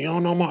 "Scream, you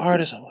don't know my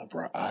artist." I'm like,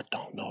 bro, I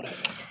don't know that.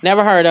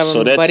 Never heard of him,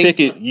 So that buddy.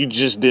 ticket, you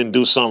just didn't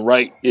do something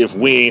right if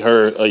we ain't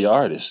heard of your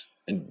artist.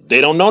 And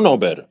they don't know no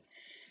better.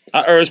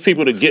 I urge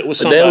people to get with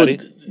somebody.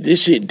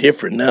 This shit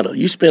different now, though.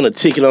 You spend a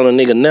ticket on a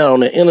nigga now on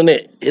the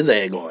internet, his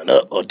ass going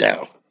up or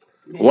down.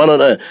 One of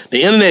the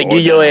internet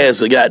give your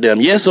ass a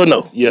goddamn yes or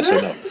no. Yes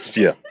or no.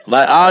 Yeah.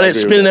 Like all that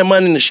spending that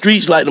money in the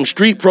streets, like them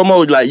street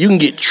promos, like you can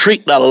get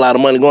tricked out a lot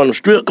of money going to the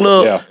strip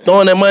club,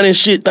 throwing that money and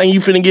shit, think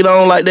you finna get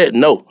on like that.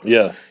 No.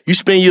 Yeah. You can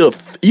spend your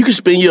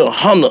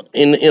 $100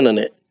 in the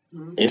internet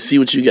and see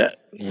what you got.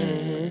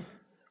 And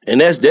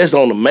that's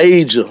on the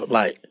major,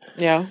 like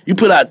Yeah. you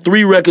put out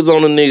 3 records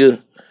on a nigga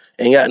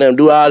and got them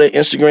do all that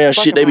Instagram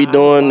shit they be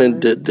doing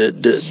and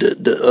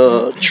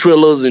the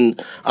Trillers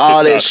and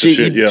all that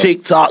shit. You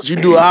TikToks, you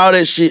do all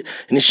that shit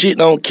and the shit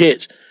don't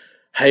catch.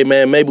 Hey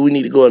man, maybe we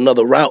need to go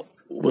another route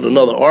with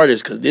another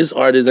artist because this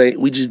artist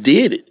we just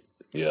did it.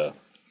 Yeah.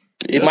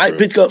 It might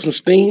pick up some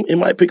steam.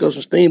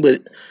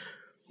 But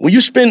when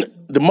you spend,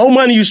 the more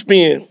money you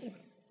spend,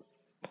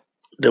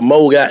 the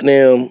more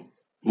goddamn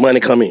money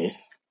come in.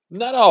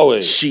 Not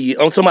always. Shit,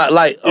 I'm talking about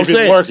like I'm If saying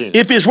it's working.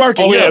 if it's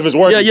working. Oh, yeah, if it's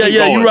working, Yeah, keep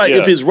you're going. right. Yeah.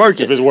 If it's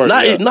working, If it's working,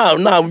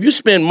 If you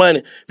spend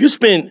money,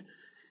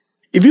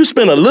 if you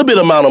spend a little bit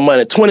amount of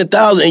money,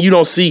 $20,000, and you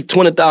don't see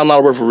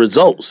 $20,000 worth of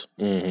results,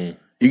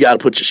 you got to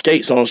put your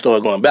skates on and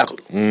start going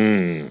backward.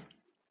 I'm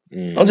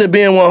just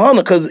being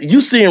 100 because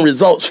you seeing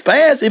results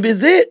fast. If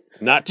it's it,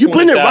 Not you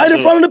putting it right in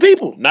front of the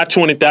people. Not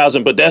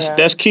 20,000, but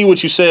that's key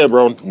what you said,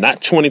 bro.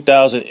 Not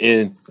 20,000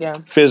 in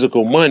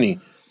physical money,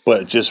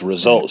 But just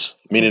results,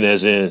 meaning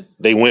as in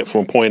they went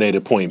from point A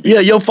to point B. Yeah,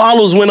 your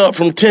followers went up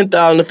from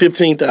 10,000 to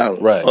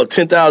 15,000. Right. Or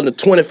 10,000 to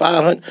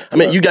 2,500. I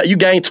mean, you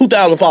gained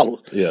 2,000 followers.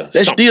 Yeah.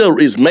 That still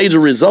is major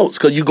results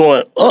because you're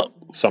going up.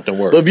 Something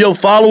worked. But if your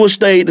followers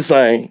stayed the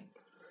same,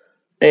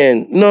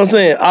 and you know what I'm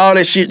saying, all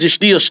that shit just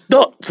still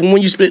stuck from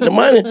when you split the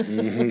money. No,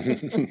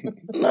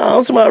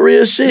 I'm talking about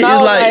real shit.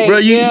 No, it's like, bro,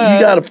 you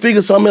got to figure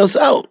something else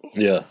out.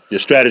 Yeah, your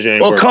strategy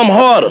ain't Or working. come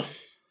harder.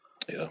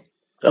 Yeah.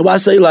 That's why I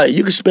say, like,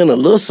 you can spend a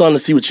little something to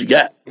see what you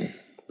got.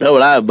 That's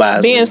what I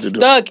advise. Being to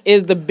stuck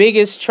is the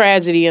biggest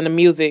tragedy in the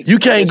music. You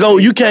can't go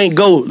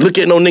look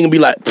at no nigga and be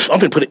like, I'm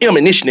finna put an M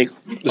in this nigga.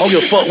 I don't give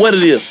a fuck what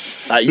it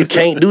is. Like, you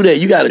can't do that.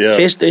 You gotta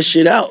test that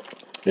shit out.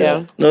 Yeah. You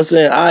know what I'm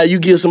saying? You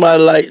give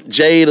somebody like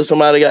Jade or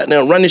somebody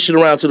goddamn run this shit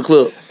around to the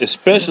club.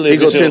 Especially he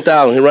if go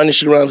 10,000. He run this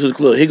shit around to the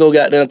club. He go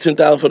goddamn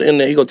 10,000 for the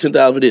internet. He go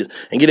 10,000 for this.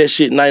 And get that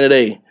shit 90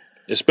 days.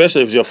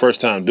 Especially if it's your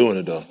first time doing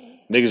it though.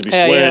 Niggas be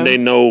swearing they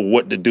know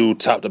what to do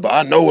top to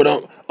bottom. I know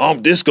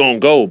what this gonna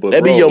go, but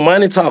that be your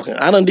money talking.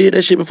 I done did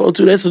that shit before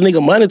too. That's a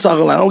nigga money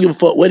talking. Like, I don't give a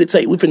fuck what it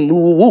take. We finna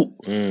woo woo.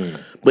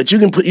 But you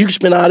can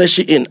spend all that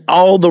shit in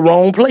all the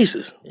wrong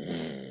places.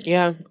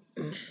 Yeah.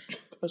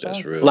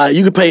 That's real. Like,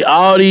 you can pay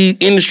all these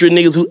industry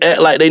niggas who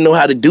act like they know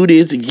how to do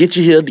this to get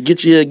you here, to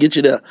get you here, get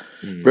you there.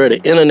 Bro, the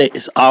internet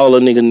is all a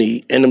nigga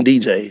need. And them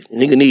DJs.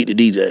 Nigga need the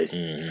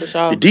DJ. For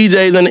sure. The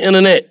DJs on the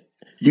internet,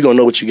 you gonna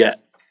know what you got.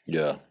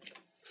 Yeah,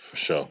 for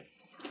sure.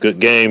 Good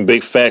game,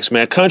 big facts,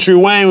 man. Country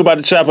Wayne, we about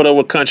to chop it up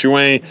with Country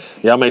Wayne.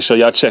 Y'all make sure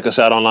y'all check us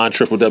out online,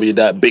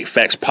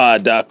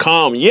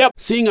 www.bigfactspod.com. Yep.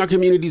 Seeing our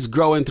communities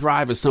grow and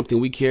thrive is something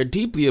we care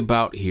deeply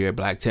about here at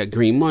Black Tech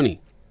Green Money.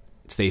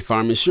 State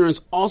Farm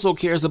Insurance also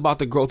cares about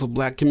the growth of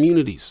Black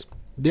communities.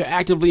 They're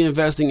actively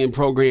investing in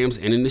programs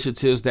and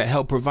initiatives that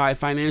help provide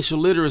financial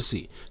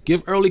literacy,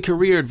 give early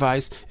career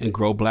advice, and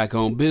grow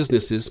Black-owned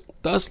businesses,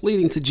 thus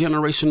leading to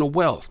generational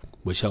wealth,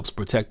 which helps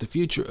protect the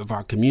future of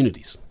our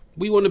communities.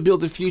 We want to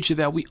build a future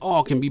that we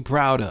all can be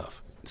proud of.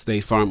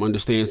 State Farm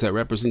understands that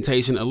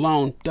representation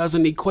alone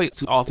doesn't equate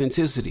to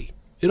authenticity.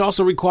 It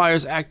also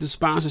requires active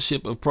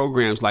sponsorship of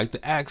programs like the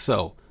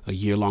AXO, a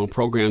year-long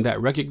program that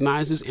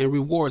recognizes and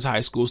rewards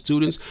high school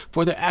students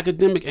for their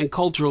academic and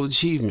cultural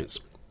achievements,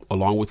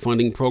 along with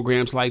funding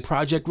programs like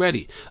Project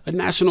Ready, a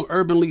National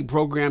Urban League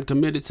program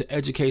committed to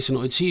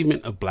educational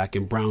achievement of Black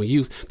and brown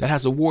youth that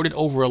has awarded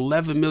over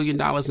 $11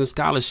 million in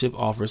scholarship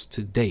offers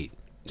to date.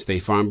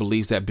 State Farm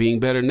believes that being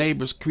better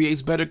neighbors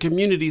creates better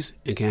communities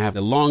and can have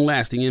a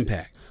long-lasting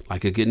impact.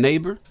 Like a good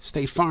neighbor,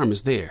 State Farm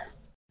is there.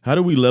 How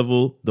do we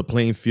level the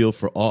playing field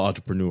for all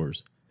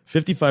entrepreneurs?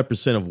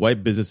 55% of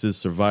white businesses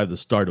survive the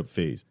startup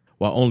phase,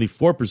 while only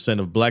 4%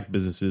 of Black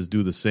businesses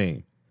do the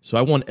same. So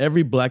I want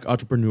every Black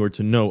entrepreneur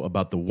to know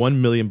about the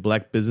 1 Million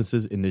Black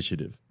Businesses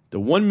Initiative. The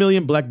 1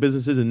 Million Black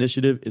Businesses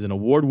Initiative is an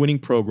award-winning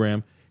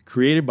program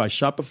created by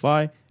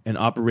Shopify and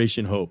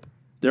Operation Hope.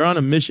 They're on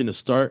a mission to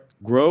start,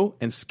 grow,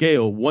 and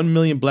scale 1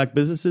 million Black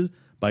businesses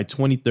by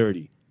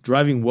 2030,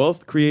 driving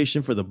wealth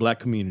creation for the Black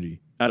community.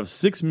 Out of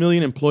 6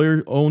 million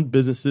employer-owned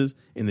businesses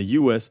in the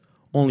U.S.,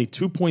 only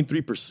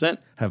 2.3%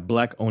 have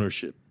Black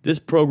ownership. This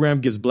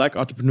program gives Black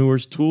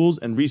entrepreneurs tools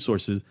and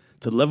resources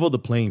to level the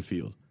playing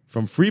field,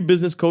 from free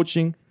business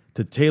coaching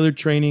to tailored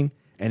training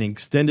and an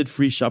extended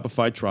free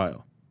Shopify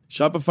trial.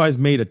 Shopify's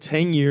made a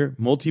 10-year,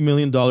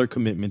 multi-million-dollar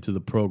commitment to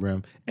the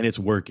program, and it's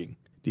working.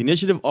 The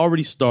initiative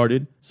already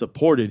started,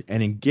 supported,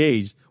 and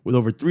engaged with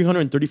over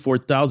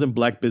 334,000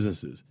 Black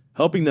businesses,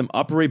 helping them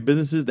operate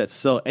businesses that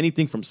sell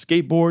anything from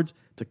skateboards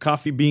to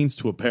coffee beans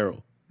to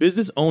apparel.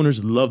 Business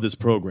owners love this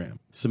program.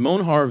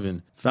 Simone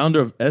Harvin, founder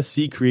of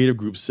SC Creative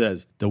Group,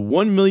 says, "The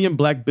 1 Million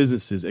Black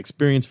Businesses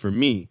experience for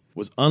me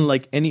was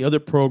unlike any other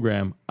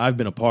program I've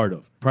been a part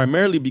of,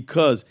 primarily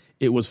because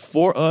it was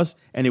for us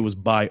and it was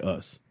by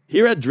us."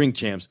 Here at Drink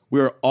Champs, we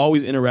are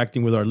always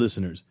interacting with our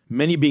listeners,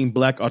 many being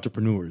Black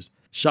entrepreneurs.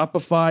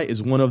 Shopify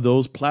is one of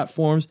those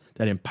platforms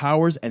that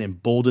empowers and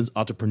emboldens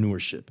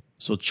entrepreneurship.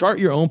 So chart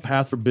your own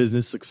path for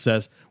business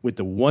success with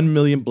the 1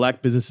 Million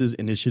Black Businesses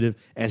Initiative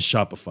and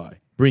Shopify.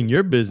 Bring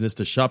your business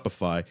to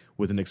Shopify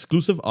with an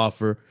exclusive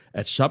offer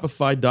at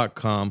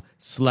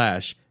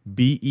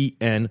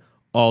shopify.com/BEN,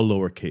 all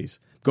lowercase.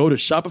 Go to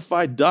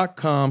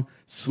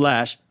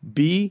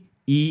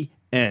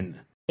shopify.com/BEN.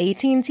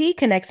 AT&T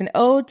connects an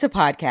ode to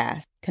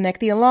podcast.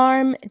 Connect the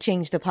alarm,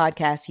 change the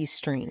podcast you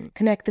stream.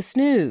 Connect the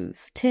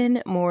snooze,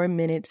 10 more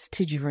minutes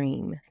to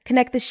dream.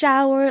 Connect the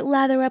shower,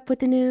 lather up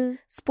with the news,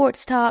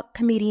 sports talk,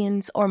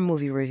 comedians, or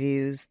movie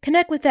reviews.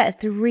 Connect with that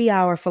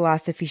 3-hour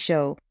philosophy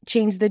show.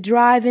 Change the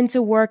drive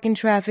into work and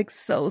traffic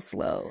so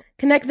slow.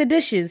 Connect the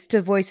dishes to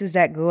voices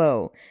that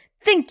glow.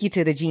 Thank you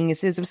to the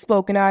geniuses of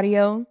spoken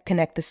audio.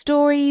 Connect the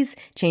stories,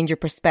 change your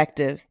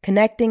perspective.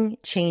 Connecting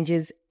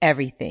changes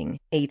everything.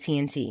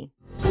 AT&T.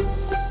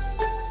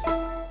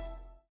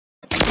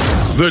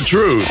 The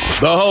truth,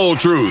 the whole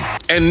truth,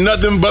 and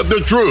nothing but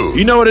the truth.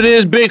 You know what it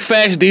is? Big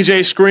Facts,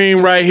 DJ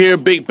Scream right here.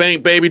 Big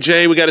Bank, Baby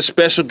J. We got a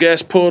special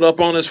guest pulled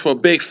up on us for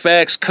Big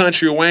Facts.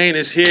 Country Wayne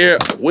is here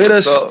with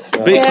us.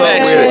 Big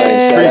Facts.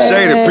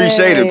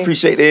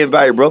 Appreciate the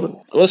invite, brother.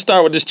 Let's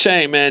start with this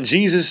chain, man.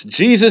 Jesus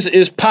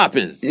is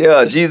popping.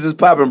 Yeah, Jesus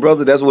popping,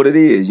 brother. That's what it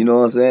is. You know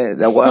what I'm saying?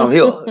 That's why I'm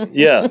here.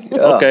 Yeah.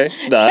 Okay.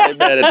 No, I ain't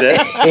mad at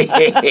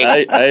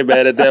that. I ain't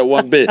mad at that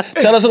one bit.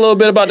 Tell us a little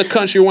bit about the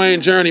Country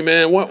Wayne journey,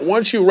 man.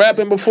 Weren't you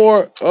rapping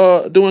before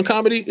doing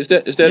comedy? Is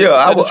that yeah,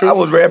 I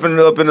was rapping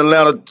up in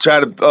Atlanta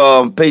trying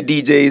to pay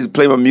DJs to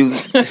play my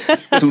music.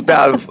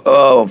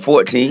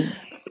 2014.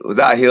 Was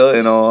out here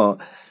and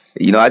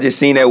I just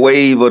seen that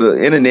wave of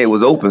the internet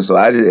was open. So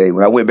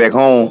when I went back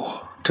home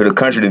to the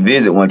country to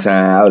visit one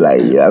time, I was like,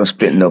 yeah, I'm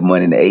spending enough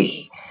money in the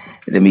A.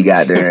 And then we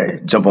got there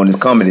and jump on this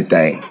comedy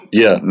thing.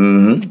 Yeah.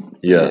 Mm-hmm.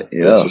 Yeah.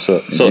 That's what's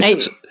up. So go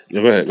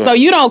ahead. So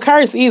you don't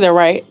curse either,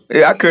 right?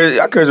 Yeah, I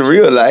curse in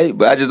real life,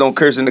 but I just don't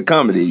curse in the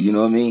comedy. You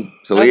know what I mean?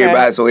 So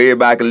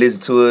everybody can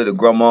listen to it, the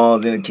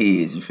grandmas and the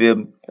kids. You feel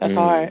me? That's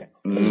hard.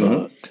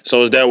 Mm-hmm.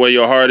 So is that where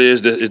your heart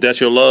is? Is that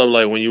your love?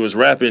 Like when you was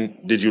rapping,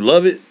 did you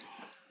love it?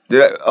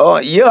 Yeah,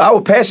 I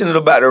was passionate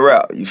about the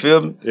rap. You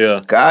feel me?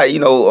 Yeah.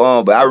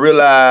 But I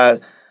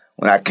realized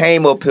when I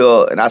came up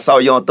here and I saw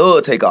Young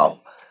Thug take off,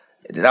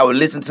 and then I would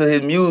listen to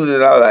his music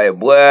and I was like,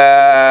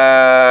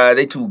 boy,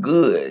 they too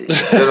good. You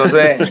know what I'm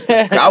saying?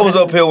 I was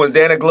up here when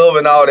Danny Glover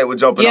and all that were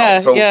jumping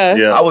off. So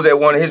I was at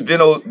one of his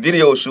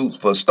video shoots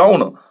for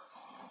Stoner.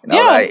 And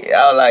I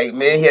was like,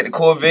 man, he had the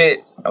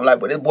Corvette. I'm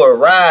like, but this boy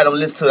ride, I'm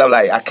listening to it. I'm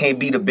like, I can't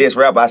be the best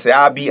rapper. I said,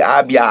 I'll be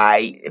all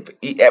right.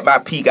 At my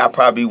peak, I'll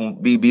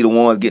probably be the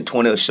ones get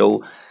 20 a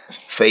show,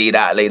 fade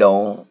out later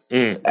on.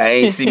 I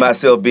ain't see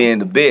myself being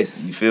the best.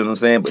 You feel what I'm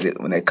saying?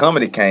 But when that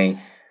comedy came,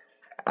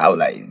 I was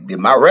like, did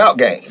my rap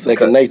game.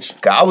 Second nature.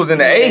 Cause I was in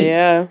the A.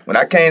 Yeah. When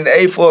I came to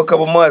A for a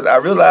couple months, I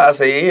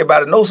realized,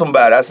 everybody knows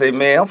somebody. I say,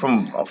 man, I'm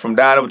from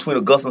down in between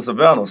Augusta and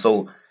Savannah.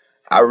 So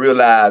I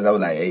realized, I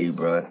was like, hey,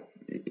 bro,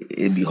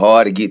 it'd be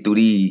hard to get through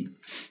these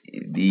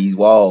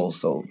walls.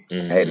 So I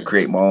had to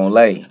create my own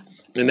lane.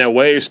 And that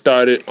wave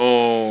started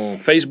on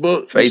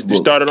Facebook? You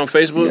started on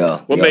Facebook? Yeah.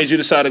 What made you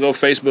decide to go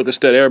Facebook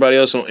instead of everybody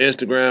else on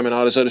Instagram and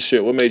all this other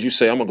shit? What made you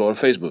say, I'm going to go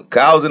to Facebook?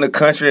 Cause I was in the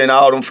country and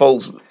all them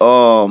folks,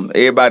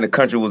 everybody in the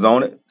country was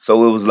on it.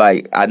 So it was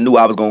like, I knew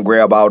I was going to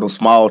grab all them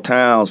small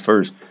towns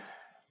first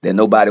that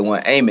nobody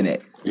wasn't aiming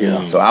at.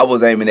 Yeah. So I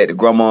was aiming at the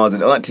grandmas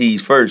and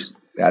aunties first.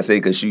 I say,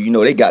 cause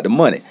they got the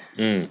money.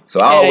 So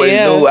I always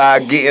knew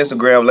I'd get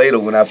Instagram later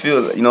when I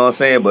feel it, you know what I'm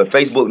saying? But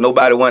Facebook,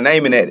 nobody wasn't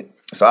aiming at it.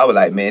 So I was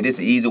like, man, this is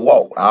an easy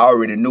walk. I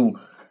already knew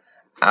what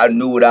I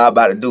was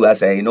about to do. I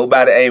said, ain't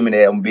nobody aiming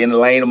at it. I'm being in the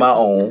lane of my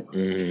own.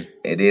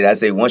 And then I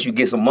say, once you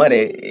get some money,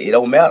 it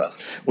don't matter.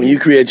 When you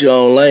create your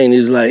own lane,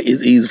 it's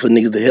easy for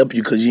niggas to help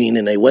you because you ain't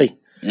in their way.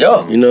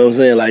 Yeah. You know what I'm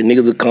saying? Like,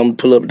 niggas will come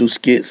pull up, do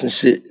skits and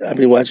shit. I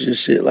been watching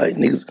this shit, like,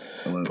 niggas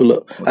pull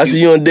up. I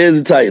see you on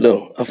Desi Tight,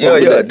 though.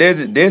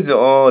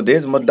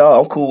 Desi my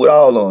dog. I'm cool with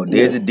all of them.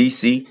 Desi,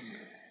 DC.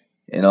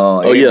 And,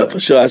 for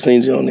sure. I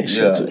seen you on that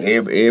shit, too.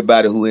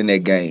 Everybody who in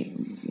that game.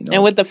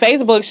 And with the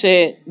Facebook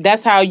shit,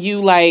 that's how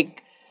you,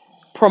 like,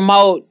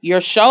 promote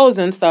your shows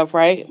and stuff,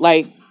 right?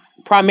 Like,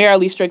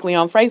 primarily strictly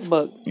on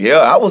Facebook. Yeah,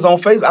 I was on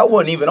Facebook. I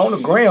wasn't even on the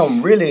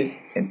gram, really,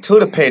 until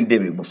the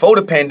pandemic. Before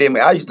the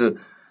pandemic, I used to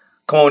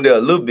come on there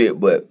a little bit,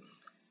 but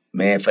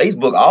man,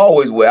 Facebook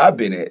always where I've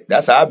been at.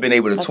 That's how I've been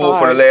able to tour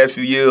for the last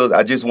few years.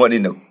 I just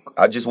wasn't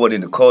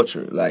in the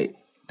culture. Like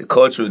the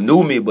culture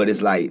knew me, but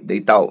it's like they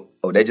thought,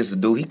 oh, that's just a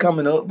dude. He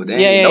coming up, but they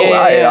didn't know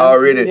I had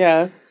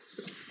already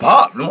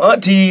popped them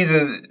aunties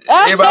and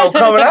everybody was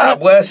coming out.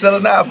 Boy,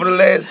 selling out for the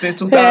last since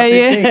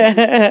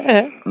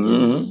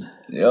 2016.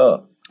 Yeah.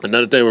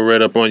 Another thing we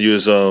read up on you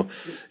is you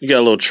got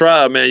a little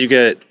tribe, man. You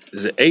got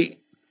 8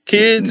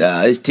 kids?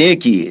 Nah, it's 10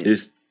 kids.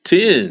 It's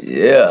 10.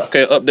 Yeah.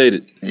 Okay,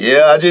 updated.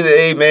 Yeah, I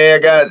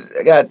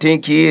got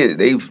 10 kids.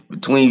 They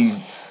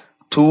between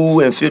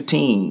 2 and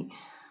 15.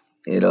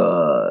 And 3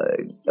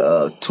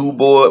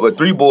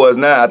 boys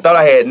now. I thought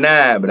I had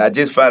 9, but I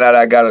just found out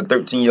I got a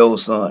 13-year-old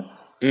son.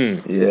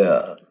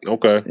 Yeah.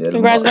 Okay. Yeah,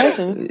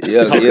 Congratulations.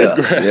 Yeah.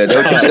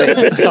 Don't you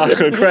say?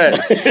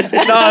 Congrats.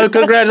 No,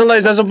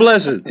 congratulations. That's a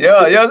blessing.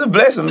 Yeah, it's a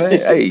blessing, man.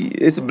 Hey,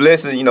 it's a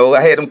blessing.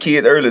 I had them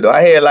kids early, though.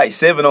 I had like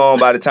 7 on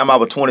by the time I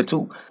was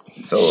 22.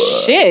 So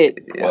shit.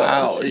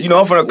 Wow.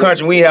 I'm from the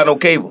country. We ain't have no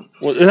cable.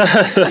 So,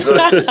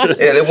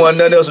 there wasn't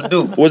nothing else to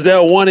do. Was that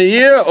one a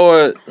year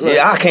or?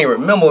 Yeah, I can't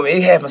remember.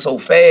 It happened so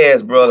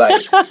fast, bro.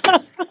 Like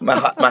my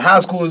high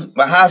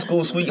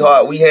school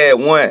sweetheart, we had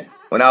one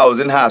when I was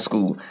in high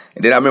school.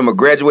 And then I remember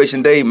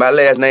graduation day, my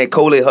last name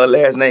Coley, her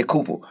last name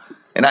Cooper.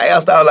 And I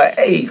asked her, I was like,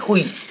 hey,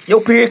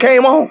 your period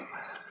came on?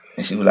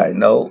 And she was like,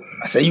 no.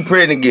 I said, you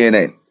pregnant again,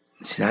 ain't it?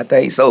 She said, I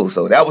think so.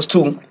 So that was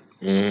 2.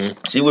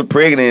 She was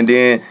pregnant, and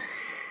then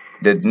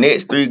the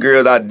next 3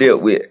 girls I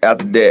dealt with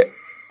after that,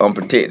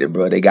 unprotected,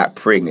 bro, they got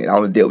pregnant. I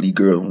only dealt with these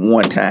girls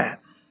one time.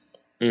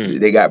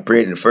 They got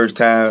pregnant the first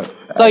time.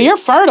 So you're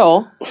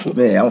fertile.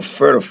 Man, I'm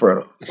fertile.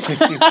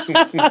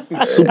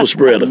 Super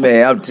spreader.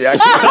 Man, I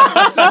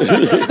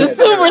can't. The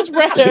super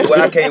spreader. Boy,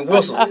 I can't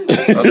whistle.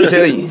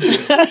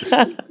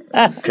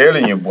 I'm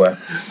telling you, boy.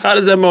 How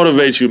does that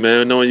motivate you,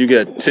 man? Knowing you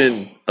got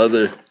 10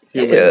 other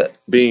human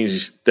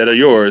beings that are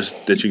yours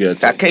that you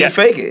got. I can't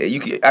fake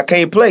it. I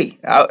can't play.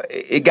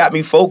 It got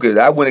me focused.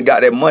 I went and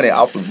got that money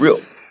off the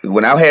rip.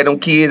 When I had them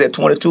kids at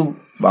 22,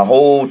 my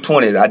whole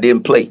 20s, I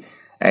didn't play.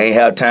 I ain't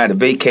have time to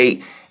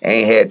vacate. I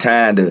ain't had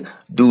time to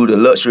do the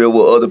luxury of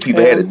what other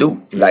people had to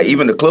do. Like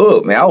even the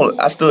club, man.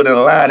 I stood in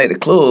a line at the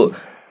club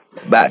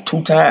about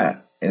 2 times.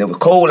 And it was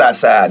cold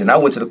outside. And I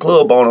went to the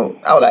club on them.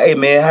 I was like, hey,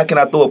 man, how can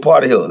I throw a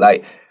party here?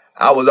 Like,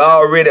 I was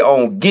already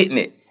on getting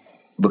it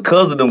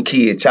because of them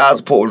kids. Child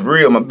support was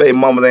real. My baby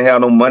mamas ain't have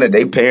no money.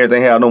 Their parents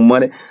ain't have no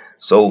money.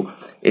 So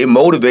it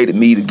motivated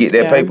me to get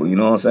that paper. You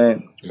know what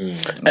I'm saying?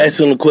 Ask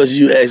him the question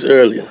you asked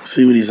earlier.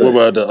 See what he said.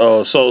 What about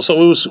the so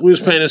we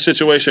was painting a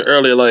situation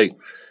earlier, like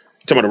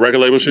talking about the record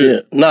label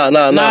shit? Yeah.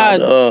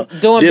 Nah.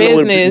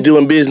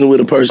 Doing business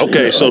with a person.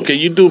 Okay, so can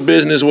you do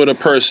business with a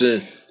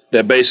person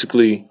that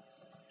basically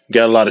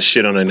got a lot of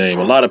shit on their name?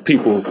 A lot of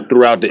people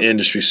throughout the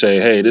industry say,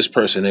 hey, this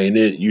person ain't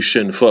it. You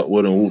shouldn't fuck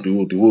with them,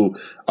 whoop-de-whoop-de-whoop.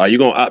 Are you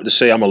going to opt to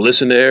say, I'm going to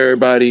listen to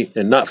everybody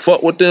and not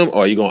fuck with them? Or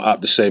are you going to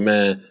opt to say,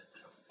 man,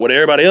 what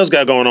everybody else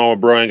got going on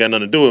with bro ain't got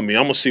nothing to do with me.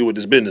 I'm going to see what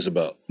this business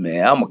about.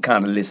 Man, I'm going to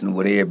kind of listen to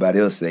what everybody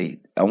else say.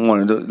 I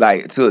want to,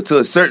 like, to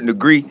a certain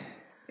degree,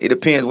 it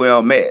depends where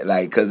I'm at.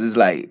 Like, because it's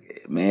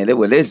like, man,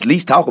 let's at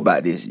least talk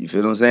about this. You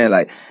feel what I'm saying?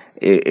 Like,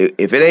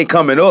 if it ain't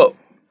coming up,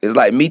 it's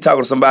like me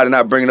talking to somebody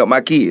not bringing up my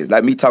kids.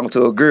 Like me talking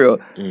to a girl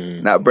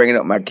not bringing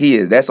up my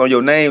kids. That's on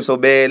your name so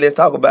bad, let's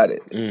talk about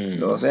it. You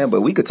know what I'm saying? But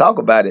we could talk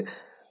about it.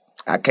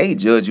 I can't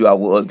judge you out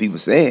what other people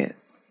saying.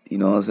 You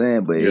know what I'm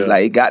saying? But it's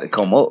like it got to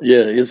come up.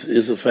 Yeah,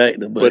 it's a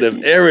factor. But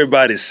if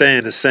everybody's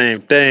saying the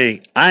same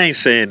thing, I ain't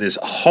saying this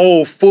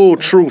whole full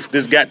truth.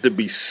 There's got to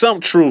be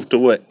some truth to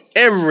what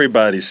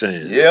everybody's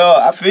saying. Yeah,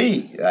 I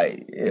feel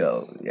like,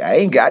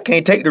 I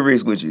can't take the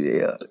risk with you.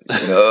 Yeah,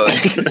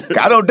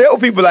 I don't deal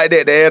with people like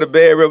that. They had a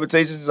bad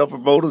reputation, some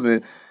promoters,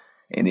 and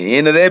in the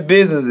end of that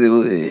business,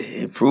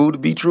 it proved to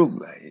be true.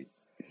 Like,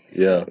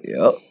 yeah.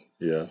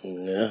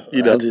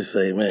 I just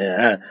say,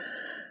 man,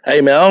 hey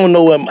man, I don't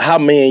know how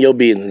man your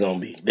business gonna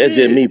be. That's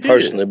just me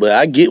personally, but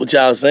I get what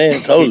y'all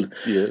saying totally.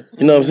 You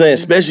know what I'm saying?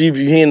 Especially if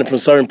you're hearing it from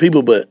certain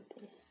people, but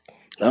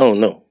I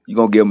don't know. You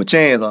gonna give them a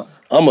chance, huh?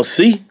 I'm gonna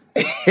see.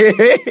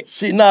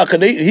 Shit,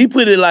 cause he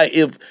put it like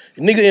if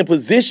nigga in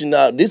position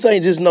now. This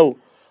ain't just no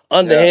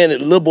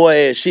underhanded little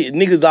boy ass shit.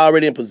 Niggas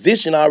already in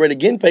position, already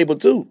getting paper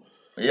too.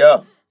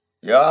 Yeah,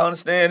 I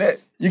understand that.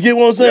 You get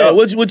what I'm saying? Yeah.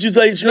 What you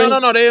say?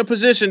 No. They in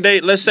position.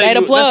 Let's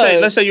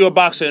say you a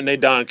boxer and they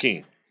Don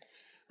King,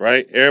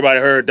 right? Everybody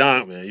heard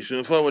Don, man. You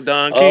shouldn't fuck with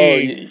Don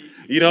King.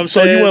 You know what I'm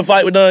saying? So you wouldn't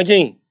fight with Don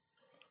King?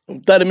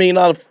 $30 million,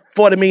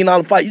 $40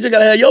 million fight. You just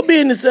gotta have your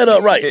business set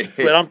up right.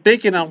 But I'm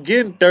thinking I'm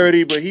getting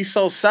 30, but he's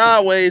so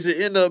sideways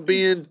it end up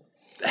being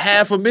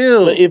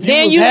 $500,000. But if you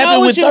was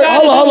happy with 30,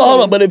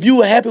 hold on. But if you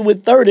were happy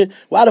with 30,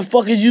 why the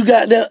fuck is you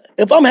got that?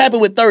 If I'm happy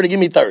with 30, give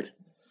me 30.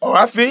 Oh,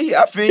 I feel you.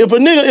 If a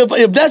nigga,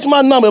 if that's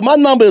my number, if my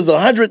number is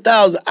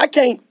 100,000, I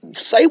can't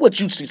say what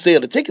you sell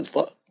the tickets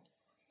for.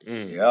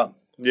 Yeah.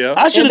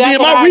 I should have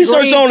did my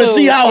research on and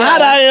see how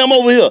hot I am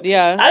over here.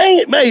 Yeah. I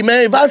ain't,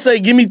 man, if I say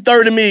give me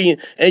 30 million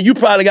and you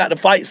probably got the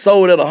fight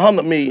sold at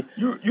 100 million.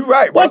 You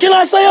right, bro. What can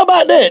I say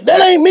about that?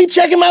 That ain't me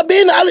checking my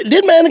business.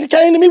 This man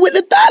came to me with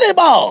the 30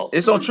 ball.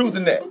 It's on truth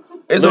in that.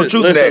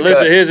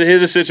 Listen, here's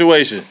a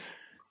situation.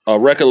 A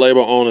record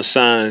label owner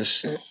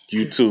signs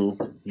you to,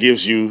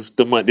 gives you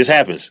the money. This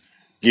happens.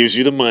 Gives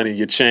you the money,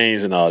 your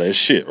chains and all that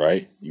shit,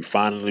 right? You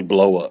finally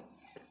blow up.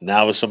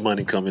 Now there's some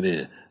money coming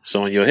in.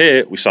 So in your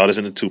head, we saw this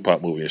in the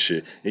Tupac movie and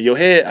shit. In your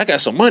head, I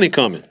got some money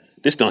coming.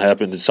 This don't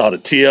happen. You saw the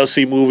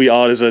TLC movie,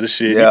 all this other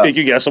shit. Yeah. You think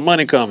you got some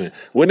money coming.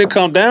 When it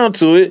come down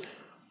to it,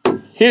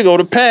 here go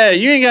the pad.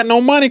 You ain't got no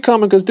money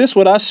coming because this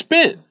what I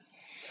spent.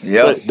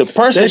 Yeah. But the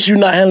person... That's you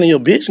not handling your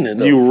business,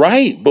 though. You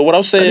right. But what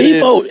I'm saying these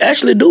folks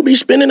actually do be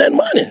spending that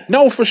money.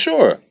 No, for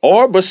sure.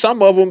 But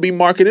some of them be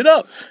marketed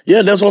up.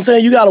 Yeah, that's what I'm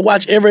saying. You got to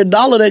watch every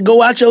dollar that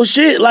go out your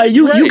shit. Like,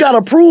 you got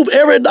to prove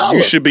every dollar.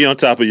 You should be on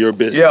top of your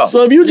business. Yeah.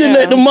 So if you just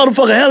let the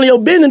motherfucker handle your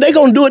business, they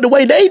going to do it the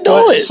way they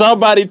do it.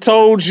 Somebody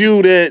told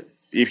you that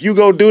if you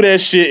go do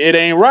that shit, it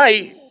ain't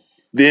right.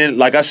 Then,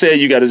 like I said,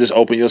 you got to just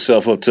open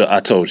yourself up to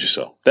I told you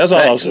so. That's all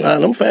I'm saying. Nah,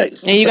 them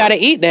facts. And you got to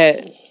eat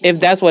that if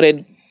that's what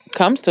it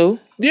comes to.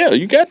 Yeah,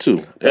 you got to.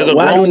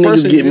 Why do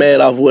niggas get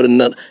mad off with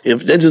another?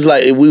 If that's just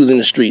like if we was in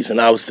the streets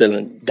and I was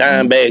selling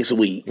dime bags of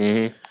weed,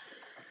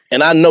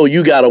 and I know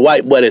you got a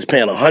white boy that's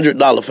paying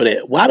 $100 for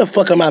that. Why the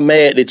fuck am I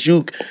mad that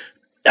you?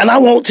 And I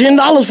want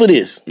 $10 for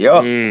this. Yeah,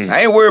 I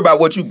ain't worried about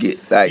what you get.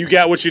 Like you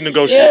got what you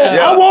negotiated.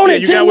 Yeah, I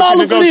wanted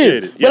 $10 for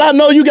this. But I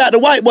know you got the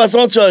white boy,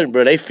 so I'm telling you,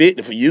 bro, they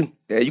 50 for you.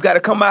 Yeah, you got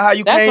to come out how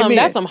you came in.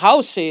 That's some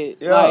house shit.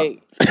 Yeah.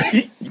 Like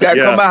you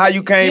gotta come out how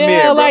you came in,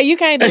 Yeah, bro. like you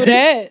can't do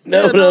that.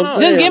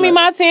 Just give me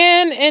my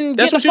 10 and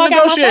get the fuck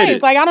out of my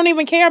face. Like I don't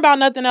even care about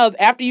nothing else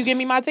after you give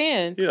me my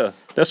 10. Yeah,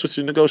 that's what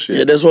you negotiate.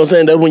 Yeah, that's what I'm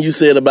saying. That's when you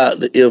said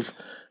about if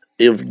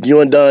you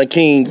and Don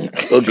King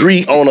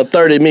agree on a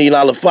 $30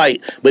 million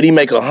fight, but he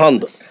make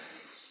 $100.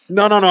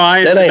 No.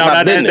 That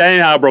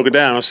ain't how I broke it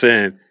down. I'm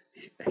saying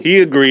he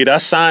agreed. I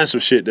signed some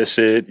shit that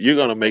said you're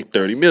gonna make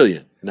 $30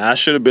 million. Now I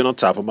should have been on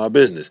top of my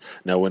business.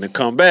 Now when it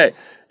come back,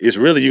 it's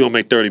really you're gonna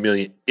make $30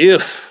 million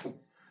if.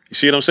 You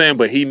see what I'm saying?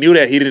 But he knew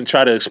that. He didn't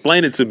try to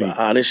explain it to me.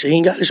 This shit he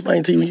ain't got to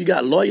explain to you. You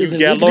got lawyers. You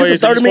got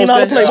lawyers. This is a $30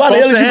 million play. Why the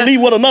hell did you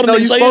leave with another nigga?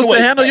 You're supposed to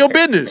handle your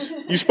business.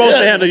 You're supposed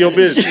to handle your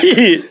business.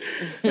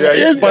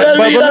 Yeah, but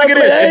look at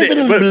this. I ain't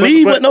finna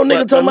believe what no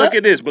nigga talking about.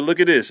 But look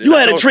at this. You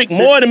had to trick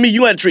more than me.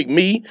 You had to trick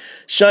me,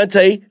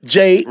 Shantae,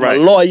 Jay, my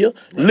lawyer,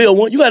 Lil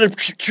One. You had to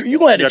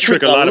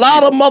trick a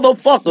lot of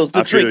motherfuckers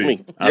to trick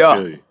me.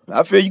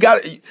 I feel you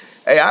got to.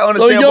 Hey, I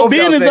understand. So your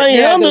business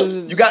ain't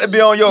handled. You got to be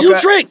on your. You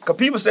trick. Because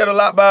people said a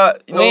lot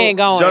about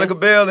Johnny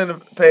Cabell in the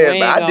past,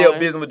 but I dealt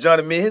business with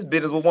Johnny. Me, his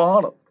business was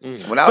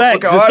 100. When I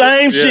Facts, was the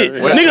same shit.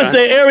 Niggas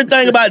said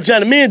everything about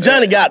Johnny. Me and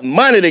Johnny got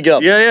money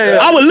together. Yeah.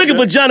 I was looking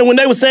for Johnny when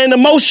they were saying the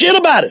most shit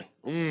about it.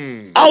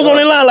 I was on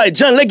the line like,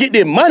 Johnny, let's get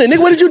this money. Nigga,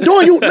 what did you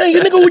doing?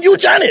 Nigga, you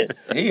Johnny.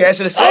 He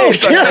actually said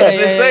something.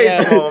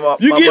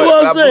 You get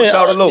what I'm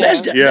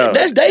saying?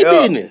 That's their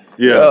business.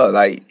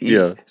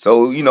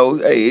 So, you know,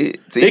 hey.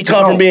 They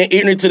come from being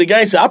ignorant to the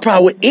game. So I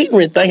probably was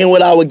ignorant thinking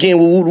what I was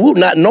getting with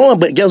not knowing,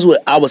 but guess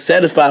what? I was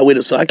satisfied with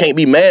it. So I can't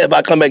be mad if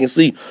I come back and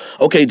see,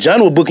 okay,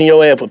 Johnny was booking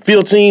your ass for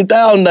 $15,000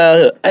 down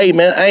here. Hey,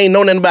 man, I ain't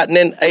know nothing about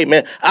nothing. Hey,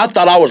 man, I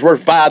thought I was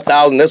worth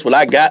 $5,000. That's what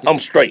I got. I'm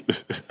straight.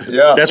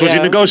 That's what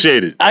you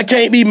negotiated. I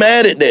can't be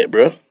mad at that,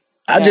 bro.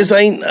 I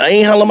ain't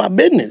handling my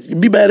business. You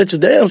be mad at your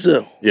damn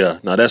self. Yeah,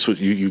 no, that's what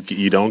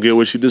you don't get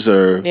what you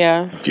deserve.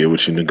 Yeah, you get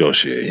what you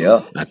negotiate.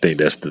 Yeah, I think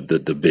that's the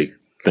big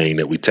thing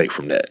that we take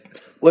from that.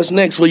 What's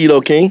next for you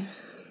though, King?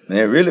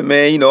 Man, really,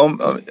 man. You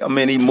know, I'm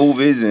in these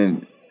movies,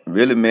 and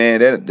really, man,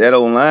 that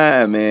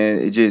online, man,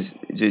 it just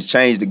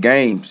changed the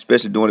game,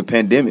 especially during the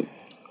pandemic.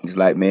 It's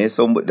like, man,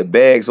 the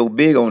bag's so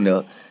big on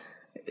there.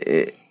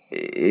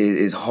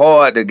 It's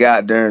hard to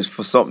goddamn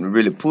for something to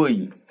really pull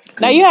you.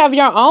 Now you have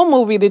your own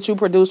movie that you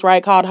produced,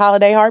 right? Called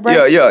Holiday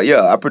Heartbreak.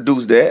 Yeah. I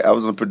produced that. I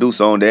was a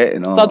producer on that.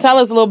 And so tell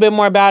us a little bit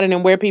more about it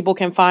and where people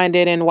can find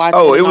it and watch it.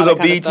 Oh, it was on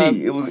BET.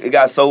 It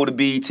got sold to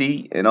BET,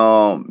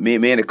 and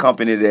me and the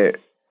company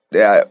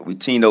that we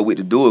teamed up with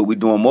to do it, we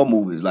doing more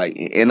movies like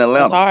in Atlanta.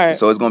 That's hard.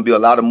 So it's gonna be a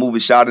lot of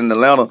movies shot in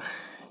Atlanta,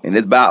 and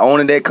it's about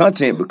owning that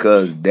content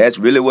because that's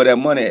really where that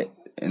money at.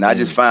 And I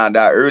just found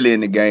out early in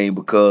the game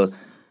because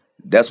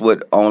that's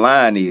what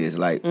online is.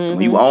 Like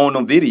when you own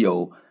them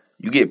video,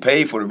 you get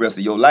paid for the rest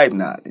of your life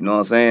now. You know what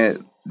I'm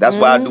saying? That's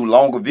why I do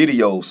longer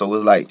videos. So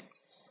it's like,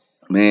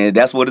 man,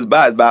 that's what it's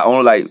about. It's about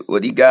only like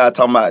what these guys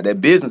talking about, that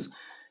business.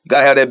 You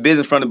gotta have that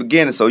business from the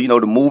beginning. So, you know,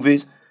 the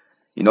movies,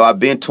 you know, I've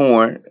been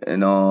touring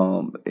and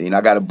I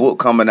got a book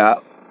coming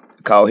out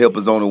called Help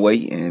Is On The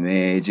Way. And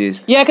man, it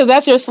just because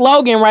that's your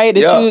slogan, right?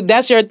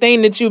 That's your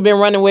thing that you've been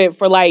running with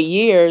for like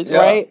years,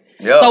 right?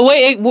 Yeah.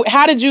 So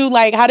how did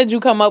you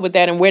come up with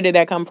that and where did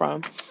that come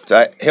from?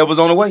 So Help Is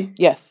On The Way?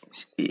 Yes.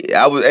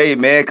 I was,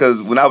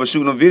 because when I was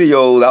shooting the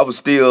videos, I was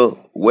still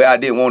where I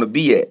didn't want to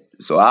be at.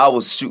 So I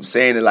was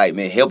saying it like,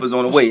 man, help is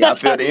on the way. I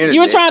felt the energy.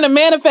 You were trying to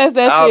manifest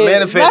that shit. I was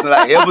manifesting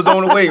like, help is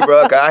on the way,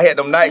 bro. Cause I had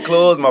them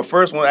nightclubs. My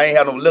first one, I ain't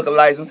had no liquor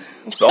license.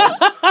 So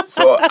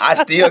I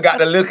still got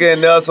the liquor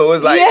in there. So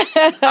it's like,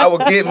 I was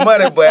getting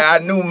money, but I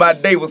knew my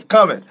day was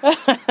coming.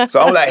 So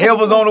I'm like,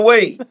 help is on the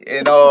way.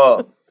 And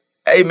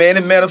hey, man,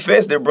 it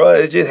manifested, bro.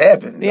 It just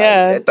happened.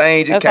 Yeah. Like, that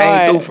thing just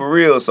came through for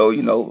real. So,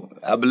 you know,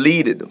 I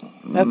believed it.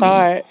 That's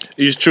hard.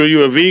 Is it true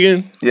you a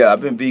vegan? Yeah,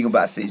 I've been vegan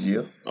about 6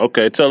 years.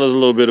 Okay, tell us a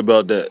little bit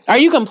about that. Are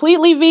you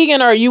completely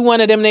vegan or are you one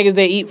of them niggas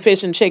that eat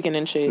fish and chicken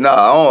and shit? No,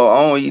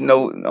 I don't eat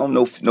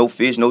no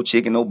fish, no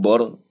chicken, no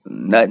butter,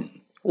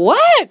 nothing.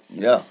 What?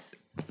 Yeah.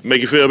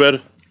 Make you feel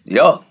better?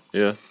 Yeah.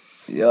 Yeah.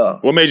 Yeah.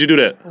 What made you do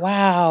that?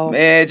 Wow.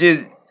 Man,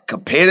 just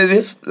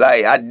competitive.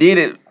 Like, I did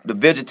it, the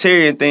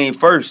vegetarian thing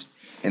first,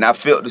 and I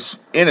felt this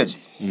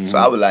energy. Mm-hmm. So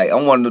I was like,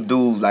 I'm one of the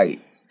dudes, like,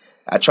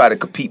 I try to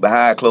compete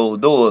behind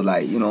closed doors,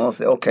 like, you know, I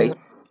said, okay.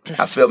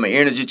 I felt my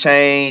energy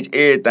change,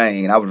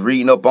 everything, and I was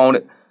reading up on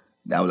it.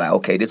 And I was like,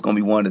 okay, this is going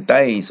to be one of the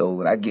things. So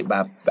when I get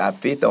by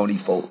fifth on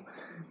these folks,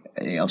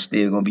 I'm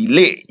still going to be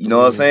lit, you know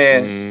what I'm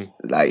saying?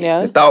 Mm-hmm. Like,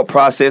 the thought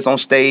process on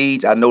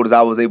stage, I noticed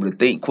I was able to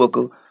think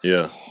quicker.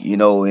 Yeah. You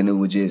know, and it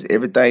was just,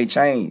 everything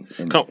changed.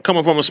 And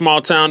coming from a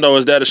small town, though,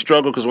 is that a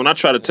struggle? Because when I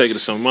try to take it to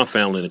some of my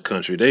family in the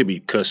country, they be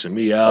cussing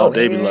me out.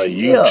 They be like,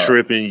 you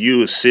tripping,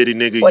 you a city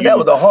nigga. Well, that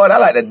was the hard. I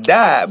like to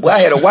die. Boy, I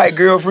had a white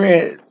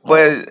girlfriend,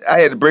 but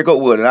I had to break up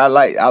with her, and I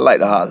like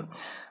to holler.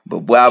 But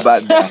boy, I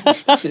about to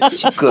die.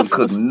 She couldn't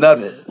cook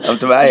nothing. I'm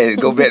talking about I had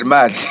to go back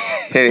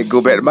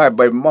to my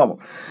baby mama.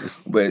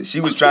 But she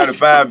was trying to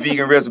find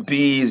vegan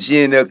recipes.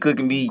 She in there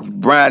cooking me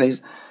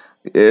brownies.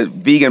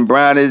 Vegan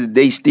brownies,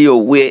 they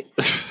still wet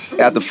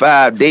after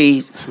 5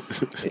 days.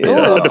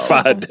 After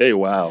 5 days,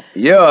 wow.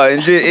 Yeah,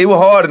 and it was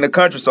hard in the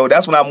country, so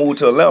that's when I moved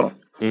to Atlanta.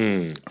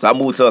 So I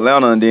moved to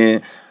Atlanta, and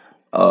then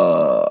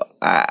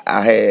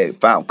I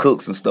had found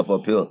cooks and stuff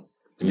up here.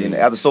 And then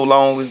after so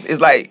long, it's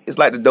like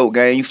the dope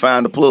game. You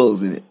find the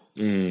plugs in it.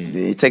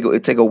 It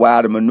take a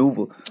while to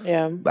maneuver.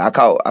 Yeah, but I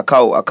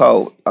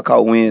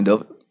caught wind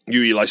of it.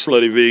 You eat like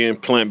Slutty Vegan,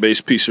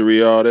 plant-based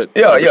pizzeria, all that?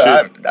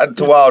 Yeah. I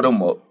tore all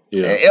them up.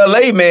 Yeah. And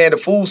LA, man, the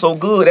food so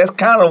good. That's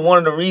kind of one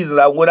of the reasons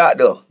I went out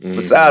there,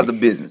 besides the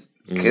business.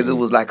 Because it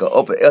was like an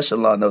upper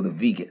echelon of the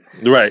vegan.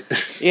 Right.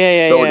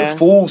 Yeah. So the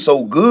food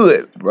so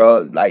good,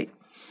 bro. Like,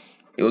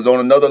 it was on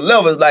another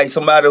level. It's like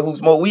somebody who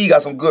smoke weed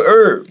got some good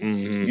herb.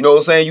 You know what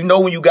I'm saying? You know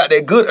when you got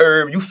that good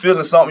herb, you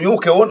feeling something. You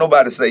don't care what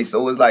nobody say.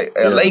 So it's like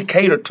LA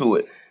catered to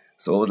it.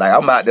 So it's like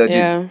I'm out there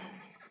just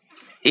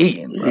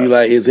eating. Bro. You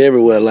like it's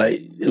everywhere. Like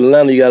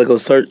Atlanta, you gotta go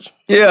search.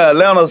 Yeah,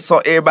 Atlanta. So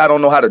everybody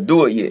don't know how to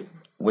do it yet.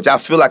 Which I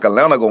feel like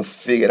Atlanta gonna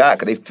figure it out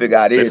because they figure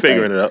out everything.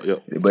 They're figuring it out.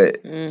 Yep.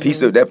 But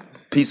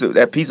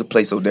that pizza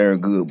place so darn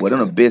good. Boy, them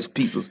the best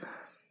pizzas.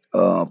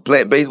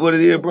 Plant-based, what it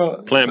is,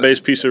 bro?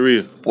 Plant-based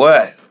pizzeria.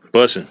 What?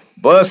 Bussin'.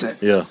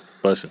 Yeah,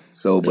 bussin'.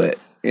 So, but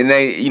it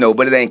ain't,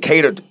 but it ain't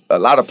catered. A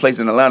lot of places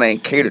in Atlanta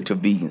ain't catered to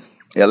vegans.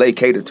 LA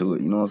catered to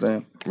it. You know what I'm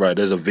saying? Right.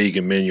 There's a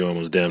vegan menu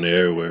almost damn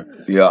near everywhere.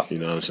 Yeah. You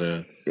know what I'm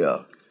saying?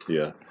 Yeah.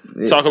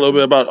 Talk a little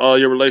bit about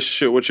your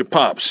relationship with your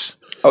pops.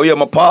 Oh yeah,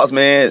 my pops,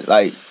 man.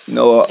 Like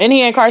and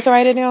he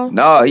incarcerated now?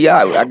 Nah,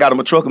 I got him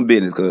a trucking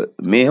business because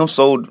me and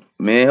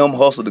him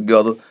hustled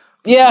together.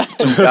 Yeah.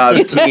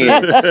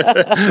 2010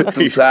 to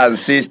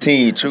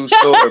 2016, true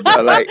story,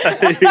 bro. Like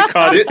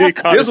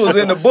this was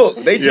in the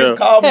book. They just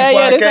called me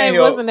before I came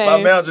here.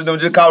 My manager them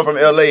just called me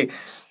from LA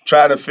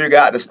trying to figure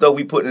out the stuff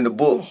we put in the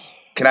book.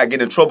 Can I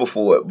get in trouble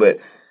for it? But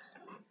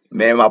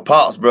man, my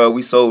pops, bro,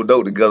 we sold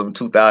dope together from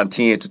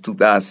 2010 to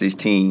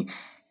 2016.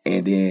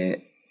 And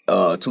then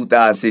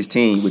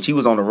 2016, which he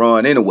was on the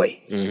run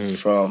anyway.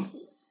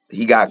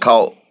 He got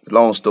caught.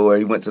 Long story.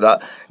 He went to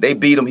they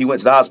beat him. He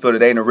went to the hospital.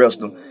 They didn't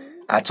arrest him.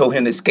 I told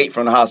him to escape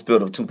from the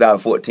hospital in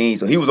 2014.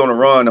 So he was on the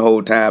run the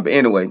whole time. But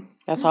anyway.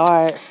 That's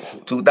hard.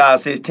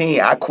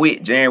 2016, I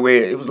quit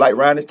January. It was like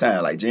around this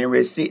time, like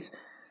January 6th.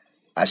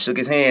 I shook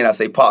his hand. I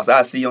say, Pops,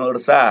 I'll see you on the other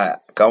side.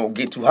 Cause I'm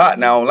getting too hot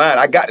now online.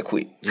 I got to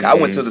quit. I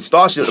went to the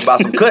Starship to buy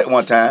some cut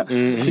one time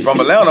from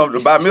Atlanta to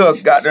buy me a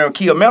goddamn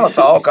key of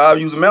mannitol. Cause I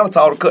was using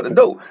mannitol to cut the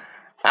dope.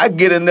 I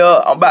get in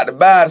there. I'm about to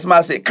buy it.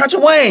 Somebody said, Country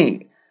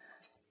Wayne.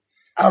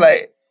 I was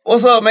like,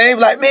 what's up, man? He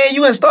was like, man,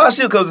 you in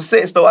Starship because it's a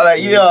sex store. I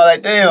like, yeah. I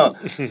like, damn.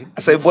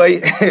 I say,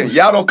 boy,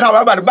 y'all don't come.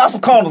 I'm about to buy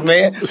some condoms,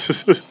 man.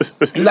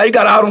 He like, you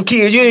got all them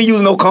kids. You ain't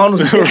using no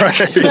condoms.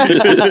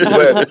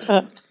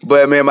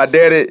 but man, my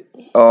daddy,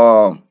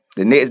 the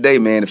next day,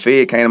 man, the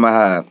Fed came to my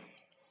house.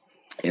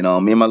 And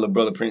me and my little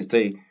brother, Prince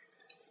Tay,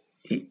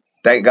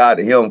 thank God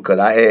to him because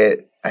I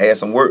had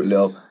some work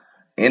left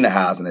in the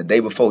house. And the day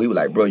before, he was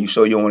like, bro, you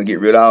sure you don't want to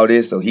get rid of all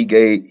this? So he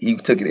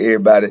took it to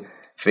everybody.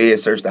 Fed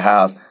searched the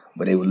house.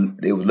 But they were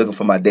looking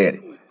for my daddy.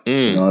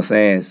 You know what I'm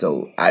saying?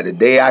 So the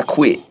day I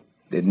quit,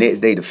 the next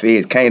day the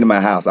feds came to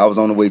my house. I was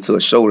on the way to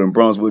a show in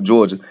Brunswick,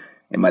 Georgia.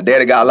 And my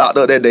daddy got locked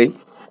up that day.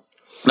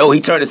 No, he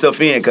turned himself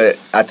in because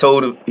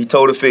he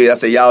told the feds, I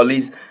said, y'all at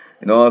least,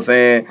 you know what I'm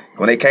saying?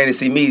 When they came to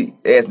see me,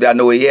 they asked me I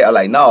know where he at. I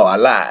like, no, I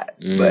lied.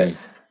 But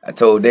I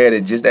told daddy,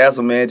 just ask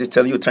him, man, just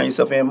tell him you'll turn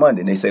yourself in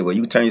Monday. And they say, well,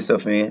 you turn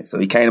yourself in. So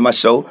he came to my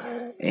show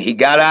and he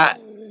got out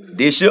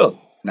this year.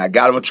 And I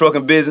got him a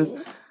trucking business.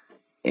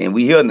 And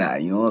we here now,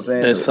 you know what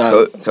I'm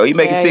saying? So he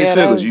making 6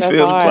 figures, you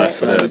feel me?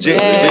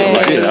 Legit.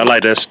 I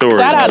like that story.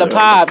 Shout out to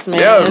Pops, man.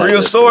 Yeah,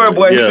 real story,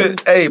 boy. Yeah.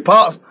 Hey,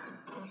 Pops,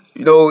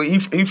 you know,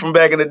 he from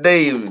back in the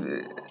day,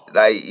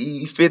 like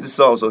he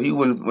 50-something, so he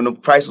when the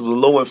prices were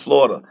low in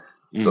Florida.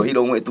 So he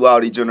done went through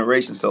all these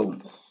generations. So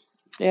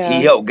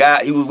he helped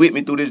guide, he was with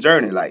me through this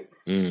journey, like,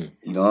 you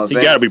know what I'm saying?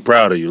 He gotta be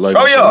proud of you. Like,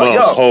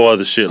 whole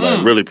other shit,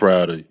 like, really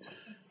proud of you.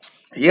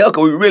 Yeah,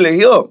 because we really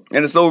here.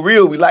 And it's so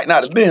real, we like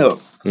not to be here.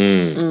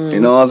 You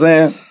know what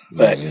I'm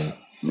saying?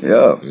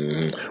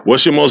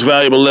 What's your most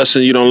valuable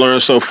lesson you done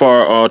learned so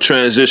far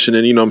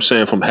transitioning, you know what I'm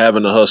saying, from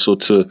having to hustle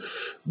to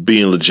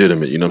being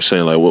legitimate? You know what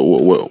I'm saying? Like,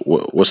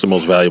 what's the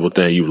most valuable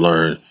thing you've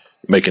learned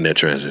making that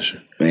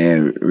transition?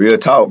 Man, real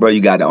talk, bro,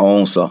 you got to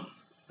own something.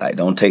 Like,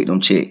 don't take them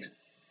checks.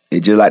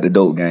 It's just like the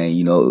dope game,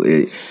 you know.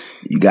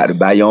 You got to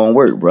buy your own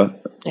work, bro.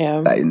 Yeah.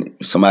 Like,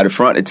 somebody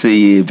fronted to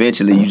you,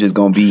 eventually you just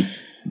going to be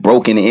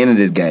broke in the end of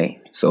this game.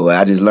 So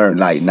I just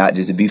learned, like, not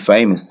just to be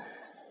famous.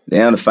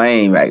 Down the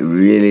fame, like,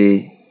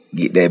 really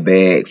get that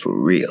bag for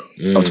real.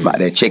 I'm talking about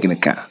that checking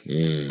account.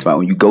 Talking about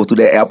when you go through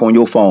that app on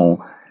your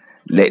phone,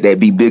 let that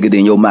be bigger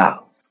than your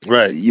mouth.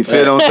 Right. You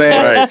feel what I'm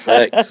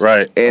saying?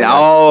 Right. And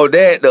all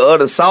that, the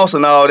other sauce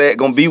and all that,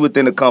 gonna be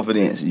within the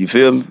confidence. You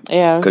feel me?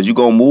 Yeah. Because you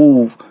gonna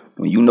move,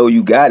 when you know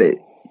you got it,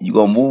 you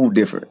gonna move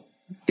different.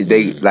 If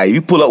they, like,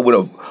 you pull up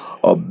with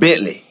a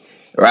Bentley,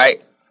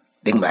 right?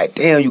 They gonna be like,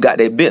 damn, you got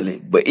that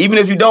Bentley. But even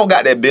if you don't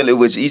got that Bentley,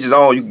 which each is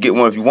own, you can get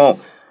one if you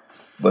want.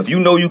 But if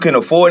you know you can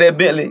afford that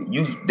Bentley,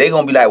 they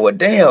gonna be like, well,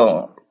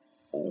 damn,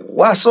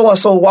 why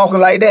so-and-so walking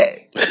like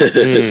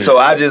that? So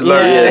I just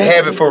learned to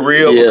have it for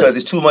real because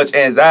it's too much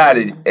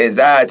anxiety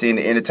in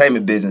the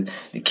entertainment business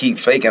to keep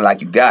faking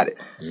like you got it.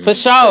 For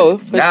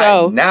sure.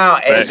 Now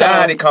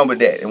anxiety come with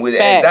that. And with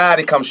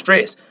anxiety comes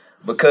stress.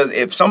 Because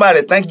if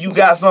somebody think you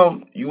got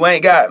something you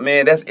ain't got,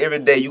 man, that's every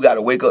day you got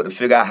to wake up to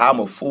figure out how I'm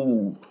going to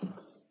fool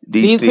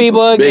these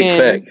people again.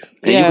 Big facts.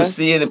 And you can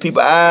see it in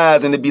people's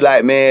eyes and they be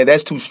like, man,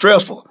 that's too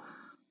stressful.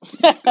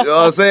 You know what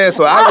I'm saying?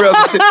 So I'm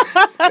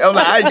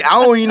like,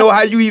 I don't even know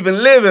how you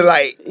even living.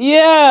 Like,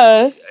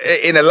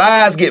 and the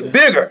lies get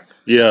bigger.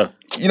 Yeah.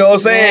 You know what I'm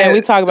saying? Man,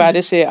 we talk about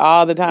this shit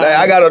all the time. Like,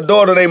 I got a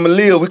daughter named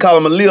Malia. We call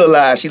her Malia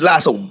lie. She lie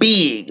so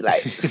big.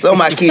 Like, some of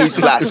my kids,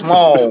 she lie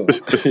small.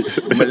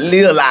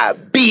 Malia lie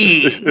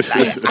big.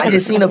 Like, I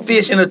just seen a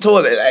fish in the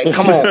toilet. Like,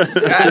 come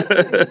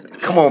on.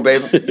 Come on,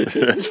 baby.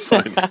 That's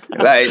funny.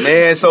 Like,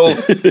 man, so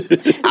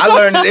I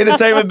learned this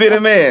entertainment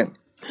business, man.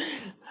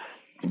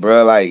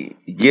 Bro, like,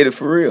 get it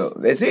for real.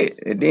 That's it.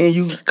 And then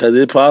you... Because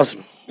it's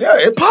possible. Yeah,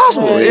 it's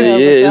possible.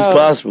 It's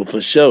possible,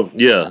 for sure.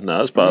 Yeah,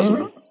 no, it's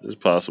possible. It's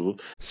possible.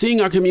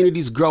 Seeing our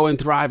communities grow and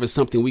thrive is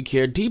something we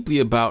care deeply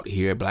about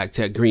here at Black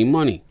Tech Green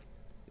Money.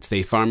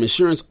 State Farm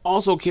Insurance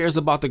also cares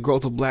about the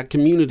growth of Black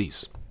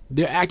communities.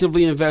 They're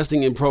actively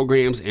investing in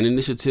programs and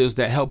initiatives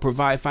that help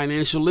provide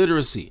financial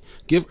literacy,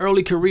 give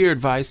early career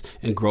advice,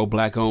 and grow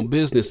Black-owned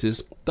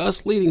businesses,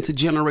 thus leading to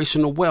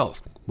generational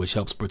wealth, which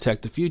helps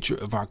protect the future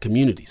of our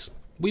communities.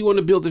 We want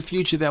to build a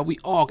future that we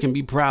all can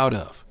be proud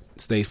of.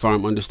 State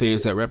Farm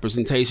understands that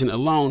representation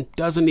alone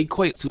doesn't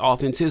equate to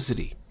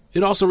authenticity.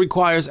 It also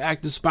requires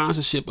active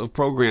sponsorship of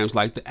programs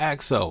like the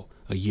AXO,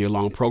 a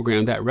year-long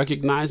program that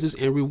recognizes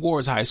and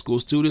rewards high school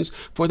students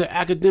for their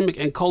academic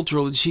and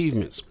cultural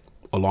achievements,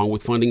 along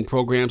with funding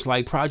programs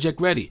like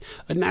Project Ready,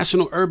 a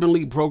National Urban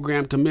League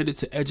program committed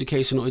to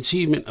educational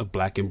achievement of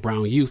Black and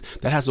brown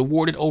youth that has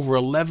awarded over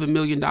 $11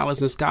 million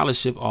in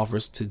scholarship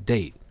offers to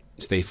date.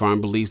 State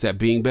Farm believes that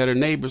being better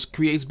neighbors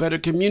creates better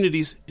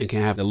communities and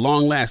can have a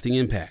long-lasting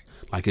impact.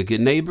 Like a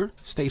good neighbor,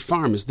 State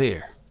Farm is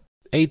there.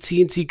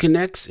 AT&T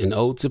connects an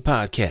ode to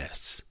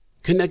podcasts.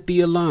 Connect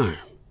the alarm.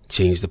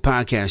 Change the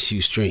podcast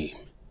you stream.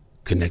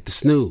 Connect the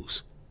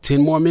snooze.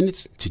 10 more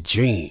minutes to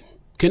dream.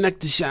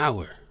 Connect the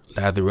shower.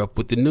 Lather up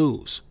with the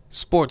news,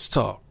 sports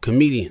talk,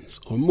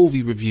 comedians, or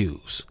movie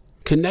reviews.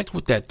 Connect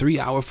with that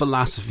 3-hour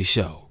philosophy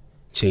show.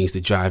 Change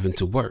the drive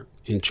into work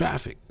in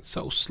traffic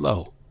so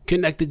slow.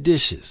 Connect the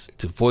dishes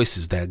to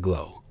voices that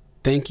glow.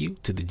 Thank you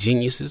to the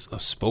geniuses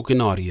of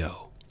spoken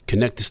audio.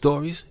 Connect the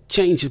stories,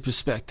 change your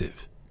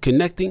perspective.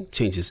 Connecting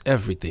changes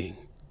everything.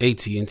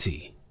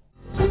 AT&T.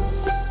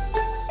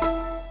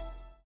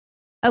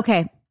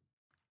 Okay.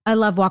 I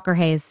love Walker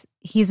Hayes.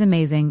 He's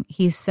amazing.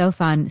 He's so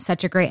fun,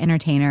 such a great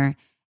entertainer.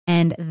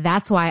 And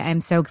that's why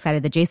I'm so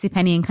excited that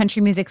JCPenney and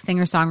country music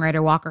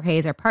singer-songwriter Walker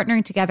Hayes are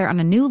partnering together on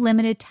a new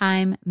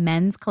limited-time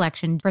men's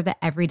collection for the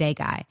everyday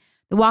guy.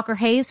 The Walker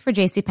Hayes for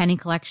JCPenney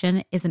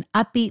collection is an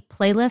upbeat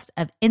playlist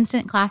of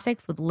instant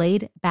classics with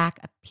laid-back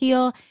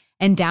appeal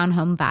and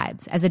down-home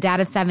vibes. As a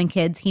dad of 7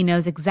 kids, he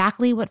knows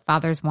exactly what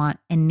fathers want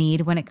and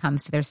need when it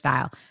comes to their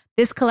style.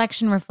 This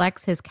collection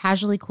reflects his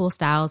casually cool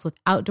styles with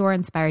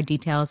outdoor-inspired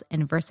details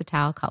and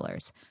versatile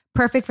colors.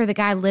 Perfect for the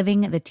guy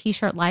living the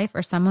t-shirt life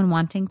or someone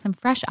wanting some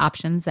fresh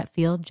options that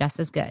feel just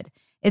as good.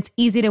 It's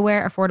easy to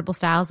wear, affordable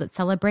styles that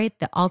celebrate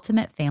the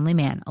ultimate family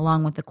man,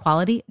 along with the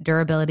quality,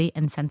 durability,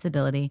 and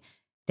sensibility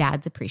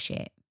dads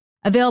appreciate.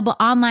 Available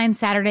online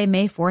Saturday,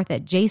 May 4th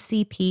at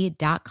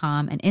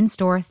jcp.com and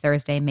in-store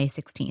Thursday, May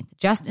 16th,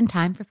 just in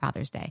time for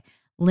Father's Day.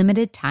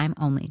 Limited time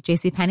only.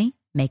 JCPenney,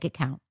 make it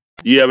count.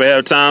 You ever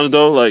have times,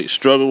 though, like,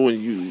 struggle when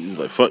you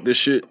like, fuck this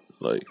shit?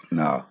 Like,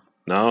 No.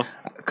 No?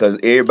 Because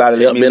everybody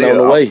let me been on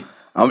the way.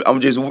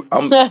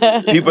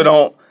 I'm people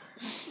don't.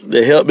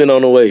 The help been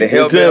on the way. The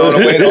help been on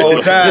the way the whole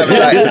time.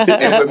 Like,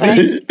 and for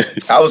me,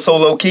 I was so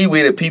low key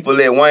with it. People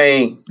let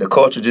Wayne, the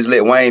culture just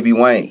let Wayne be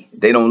Wayne.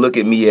 They don't look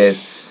at me as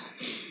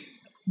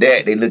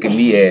that. They look at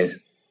me as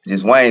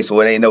just Wayne.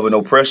 So it ain't never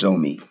no pressure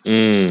on me.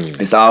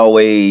 It's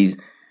always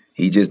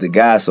he just the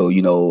guy. So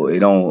you know it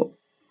don't.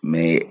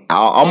 Man,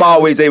 I'm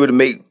always able to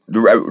make the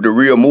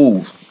real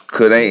move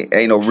because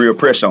ain't no real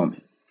pressure on me.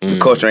 The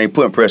culture ain't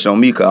putting pressure on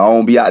me because I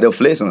don't be out there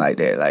flexing like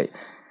that. Like,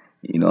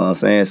 you know what I'm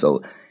saying?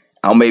 So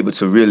I'm able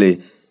to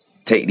really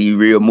take these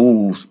real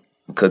moves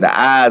because the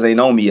eyes ain't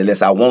on me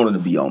unless I want them to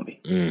be on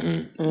me.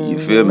 You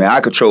feel me? I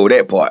control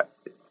that part.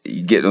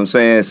 You get what I'm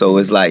saying? So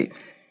it's like,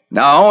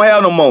 no, I don't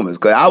have no moments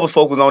because I was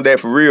focused on that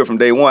for real from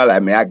day one.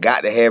 Like, man, I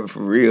got to have it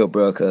for real,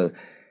 bro, because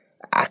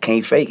I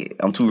can't fake it.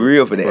 I'm too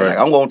real for that. Right. Like,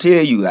 I'm going to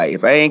ttell you, like,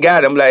 if I ain't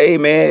got it, I'm like, hey,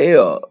 man,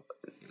 hell.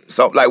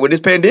 So, like, when this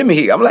pandemic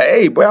hit, I'm like,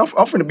 hey, bro, I'm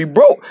finna be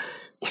broke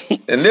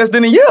in less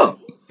than a year.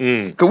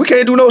 Because we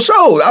can't do no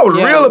shows. I was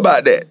real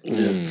about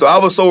that. So I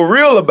was so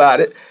real about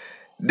it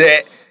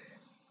that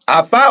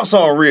I found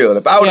something real.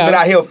 If I would have been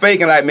out here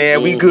faking like,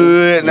 man, we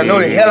good, and I know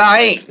the hell I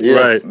ain't.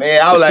 Right.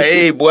 Man, I was like,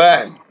 hey,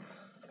 boy.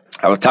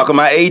 I was talking to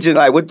my agent,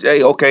 like, what?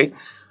 Hey, okay.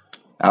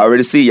 I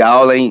already see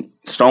y'all ain't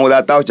strong as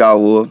I thought y'all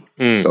would.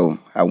 So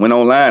I went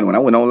online. When I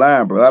went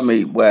online, bro,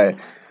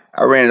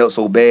 I ran it up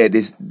so bad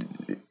this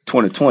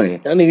 2020.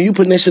 That nigga, you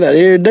putting that shit out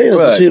every day or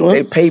Bruh, some shit, man.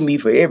 they pay me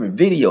for every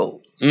video.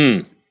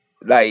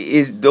 Like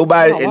it's Oh,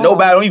 nobody and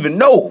nobody don't even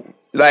know.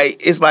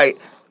 Like it's like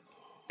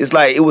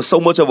it was so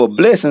much of a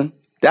blessing.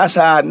 That's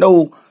how I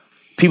know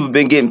people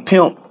been getting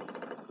pimped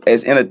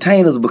as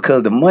entertainers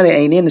because the money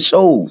ain't in the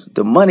shows.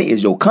 The money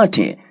is your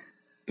content.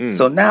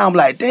 So now I'm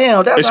like,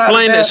 damn, that's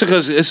explain that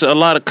because it's a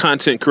lot of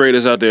content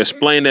creators out there.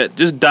 Explain that.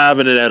 Just dive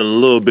into that a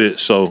little bit.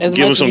 So As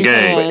give them much some as you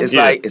game. can.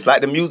 It's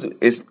like the music.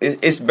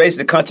 It's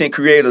basically content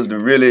creators.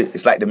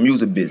 It's like the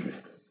music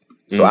business.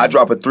 So I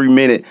drop a 3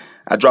 minute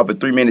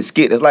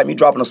skit. That's like me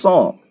dropping a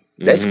song.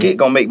 That skit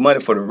gonna make money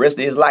for the rest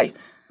of his life.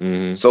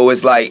 So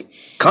it's like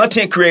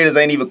content creators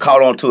ain't even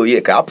caught on to it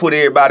yet. Cause I put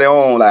everybody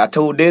on. Like I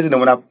told Desi, and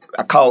when I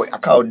called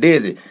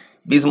Desi,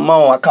 B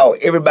Simone, I called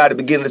everybody at the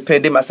beginning of this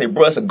pandemic. I say,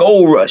 bro, it's a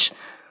gold rush.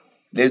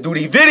 Let's do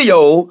these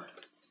video,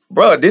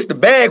 bro. This the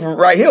bag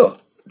right here.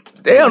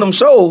 They on them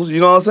shows, you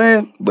know what I'm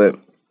saying? But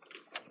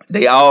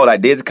they all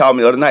like Desi called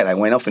me the other night, like,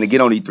 Wayne, I'm finna get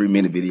on these 3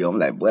 minute video. I'm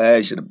like, boy,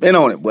 I should have been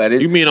on it, boy.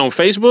 You mean on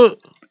Facebook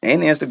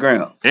and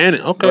Instagram?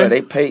 And okay, bro,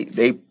 they pay.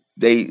 They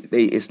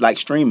it's like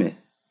streaming,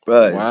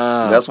 bro.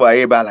 Wow. So that's why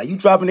everybody like you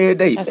dropping every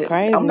day. That's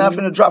crazy. I'm not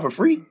finna drop for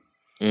free.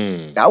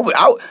 I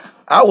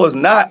was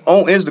not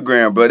on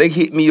Instagram, bro. They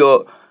hit me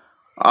up.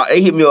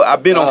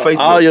 I've been on Facebook.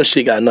 All your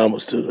shit got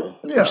numbers too, though.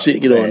 Yeah,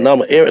 shit get on a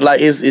number.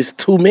 Like it's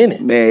 2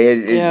 minutes.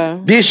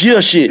 Man, this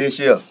year shit. This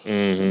year.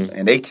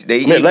 And they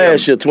Man,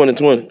 last year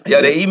 2020.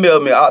 Yeah, they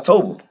emailed me in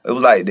October. It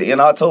was like the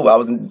end of October. I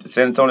was in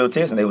San Antonio,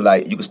 Texas, and they were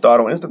like, you can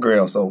start on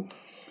Instagram. So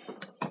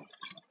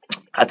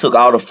I took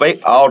all the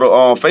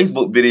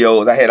Facebook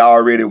videos I had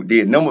already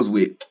did numbers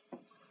with.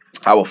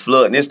 I was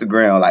flooding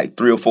Instagram like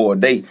 3 or 4 a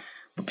day.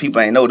 But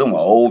people ain't know them were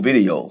old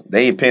videos.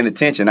 They ain't paying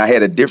attention. I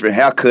had a different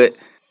haircut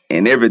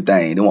and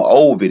everything. They were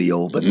old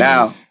videos. But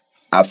now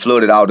I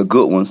flooded all the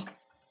good ones.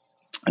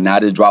 And now I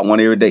just drop one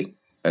every day.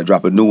 I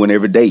drop a new one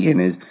every day.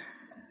 And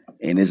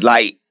it's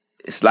like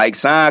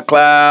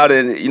SoundCloud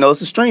and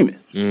it's a streaming.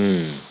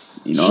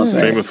 You know what I'm saying?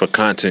 Streaming for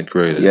content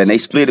creators. Yeah, and they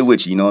split it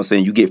with you. You know what I'm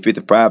saying? You get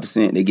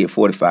 55%, they get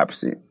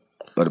 45%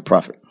 of the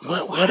profit.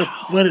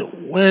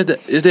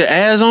 Is there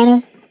ads on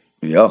them?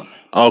 Yeah.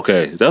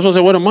 Okay, that's what I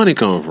said. Where the money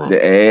coming from?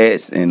 The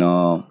ads and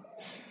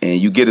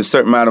you get a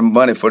certain amount of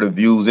money for the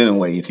views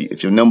anyway.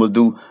 If your numbers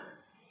do,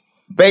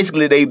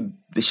 basically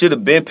they should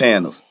have been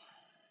paying us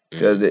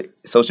because the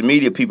social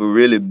media people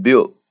really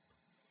built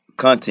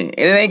content,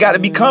 and it ain't got to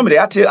be comedy.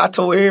 I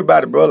told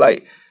everybody, bro,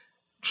 like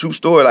true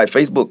story. Like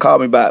Facebook called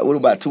me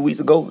about 2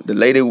 weeks ago. The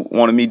lady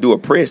wanted me to do a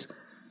press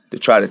to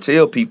try to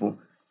tell people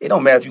it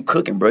don't matter if you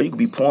cooking, bro. You could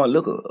be pouring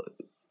liquor.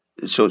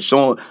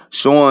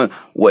 Showing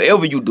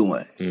whatever you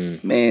doing,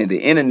 man. The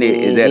internet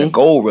is at a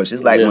gold rush.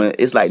 It's like when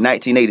it's like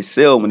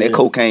 1987 when that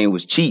cocaine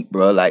was cheap,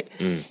 bro. Like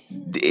I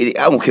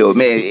don't care,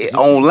 man.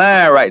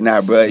 Online right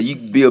now, bro. You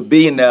can be a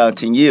billionaire in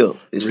 10 years.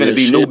 It's finna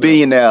be no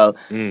billionaire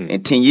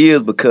in 10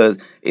 years because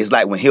it's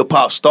like when hip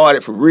hop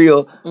started for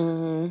real.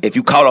 If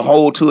you caught a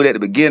hold to it at the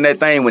beginning of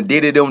that thing when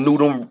Diddy them knew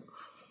them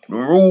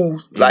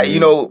rules, like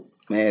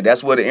man,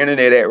 that's where the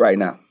internet at right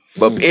now.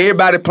 But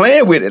everybody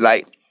playing with it,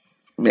 like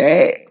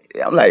man.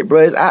 I'm like,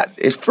 bro,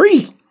 it's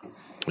free.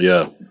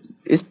 Yeah.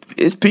 It's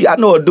I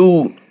know a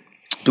dude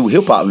do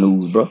hip hop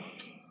news, bro.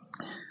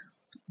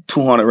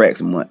 200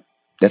 racks a month.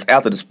 That's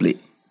after the split.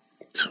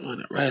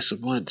 200 racks a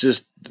month,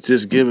 just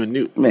giving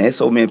you. Man, it's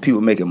so many people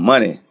making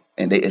money,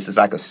 and it's just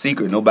like a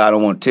secret. Nobody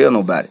don't want to tell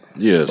nobody.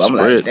 Yeah, but I'm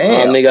like,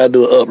 damn. All nigga gotta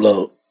do an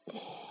upload.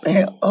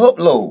 Man,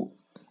 upload.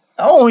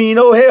 I don't even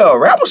know. Hell,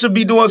 rappers should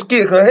be doing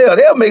skits because hell,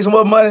 they'll make some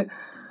more money.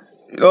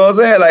 You know what I'm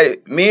saying?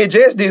 Like, me and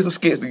Jess did some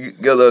skits together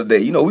the other day.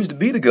 We used to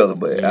be together,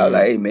 but I was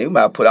like, hey, man, we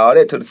might put all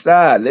that to the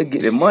side. Let's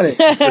get that money.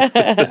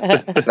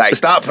 Like,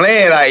 stop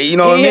playing. Like, you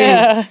know what I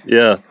mean?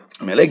 Yeah.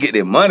 Man, let's get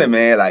that money,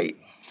 man. Like.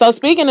 So,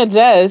 speaking of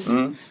Jess,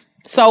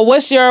 so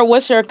what's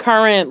your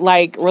current,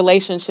 like,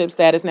 relationship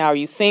status now? Are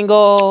you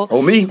single?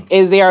 Oh, me?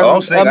 Is there a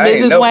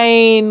Mrs.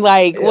 Wayne?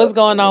 Like, what's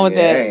going on with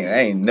that? I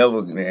ain't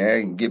never, man. I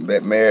ain't getting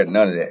back married,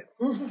 none of that.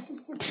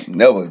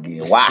 Never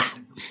again. Why?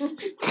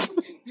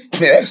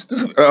 Man, that's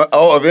stupid.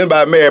 If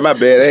anybody married, my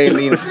bad. I ain't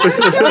mean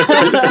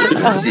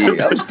shit,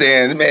 I'm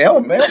staying, man.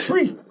 I'm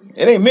free.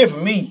 It ain't meant for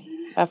me.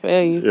 I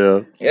feel you.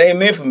 Yeah. It ain't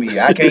meant for me.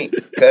 I can't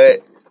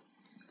cut.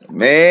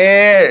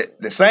 Man,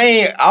 the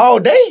same all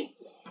day.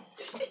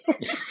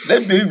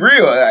 Let's be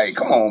real. Like,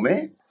 come on,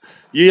 man.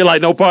 You ain't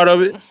like no part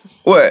of it?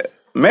 What?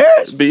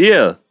 Marriage? But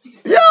yeah.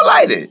 Yeah, I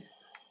liked it.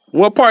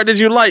 What part did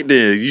you like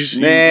then?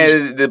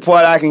 The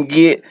part I can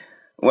get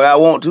when I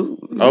want to.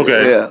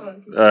 Okay. Yeah.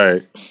 All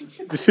right.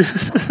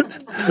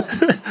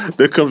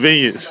 The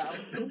convenience.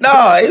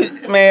 No,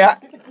 man,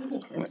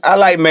 I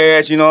like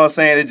marriage, you know what I'm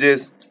saying?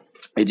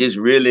 It just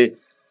really,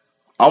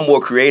 I'm more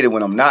creative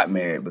when I'm not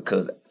married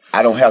because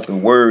I don't have to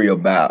worry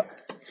about,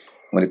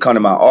 when it comes to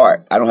my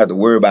art, I don't have to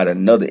worry about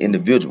another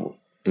individual.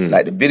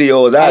 Like the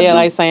videos I do.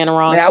 Like saying the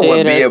wrong shit I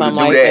wouldn't be or able to something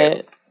do like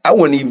that. I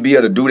wouldn't even be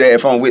able to do that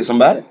if I'm with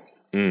somebody.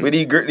 With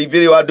these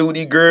videos I do with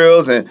these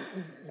girls, and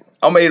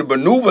I'm able to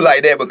maneuver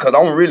like that because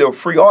I'm really a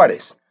free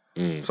artist.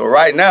 So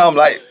right now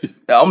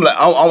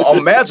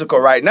I'm magical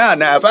right now.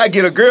 Now if I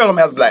get a girl, I'm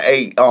gonna have to be like,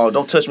 hey,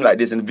 don't touch me like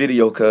this in the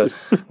video, cause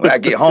when I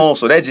get home,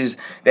 so that's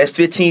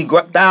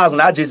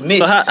 15,000 I just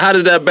missed. So how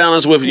does that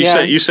balance with you?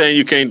 You saying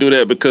you can't do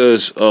that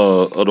because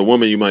of the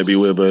woman you might be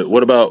with, but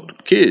what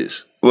about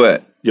kids?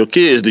 What? Your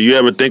kids? Do you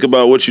ever think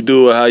about what you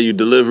do or how you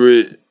deliver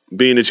it?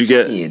 Being that you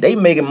get, yeah, they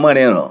making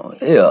money on.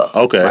 Yeah.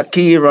 Okay. My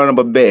kid running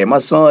my bag. My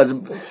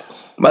son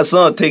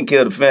taking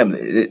care of the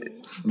family.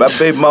 My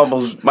baby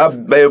mama's my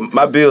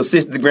bill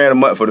 $60,000 a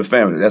month for the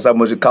family. That's how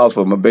much it costs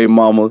for my baby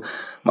mama,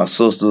 my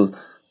sister,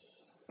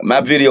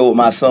 my video with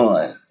my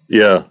son.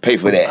 Yeah, pay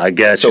for that. I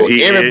got so you.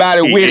 So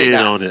everybody with it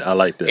now. On it. I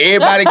like that.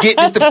 Everybody get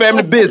this the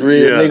family business.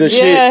 Real nigga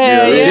shit.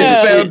 This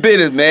the family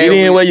business, man. Get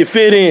in where you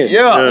fit in.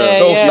 Yeah.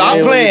 So stop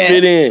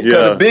playing. Because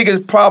Yeah. the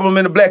biggest problem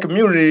in the black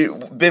community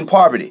been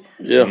poverty.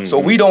 Yeah. So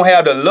we don't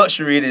have the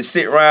luxury to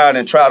sit around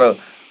and try to,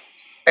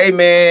 hey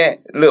man,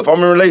 look, if I'm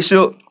in a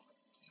relationship,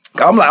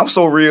 I'm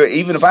so real,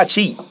 even if I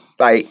cheat,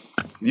 like,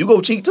 you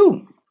go cheat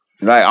too.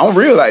 Like, I'm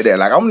real like that.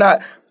 Like, I'm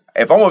not,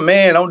 if I'm a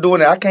man, I'm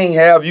doing it, I can't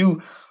have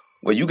you,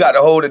 well, you got to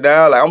hold it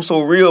down. Like, I'm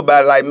so real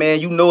about it. Like,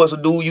 man, you know it's a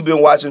dude you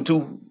been watching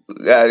too.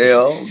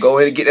 Goddamn, go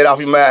ahead and get that off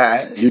your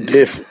mind. You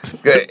different.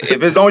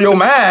 If it's on your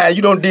mind,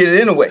 you don't did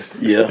it anyway.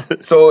 Yeah.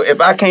 So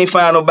if I can't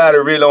find nobody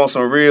really on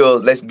some real,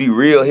 let's be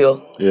real here.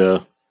 Yeah.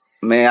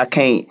 Man, I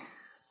can't,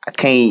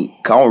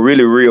 cause I'm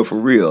really real for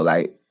real.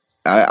 Like,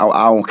 I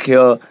don't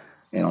care,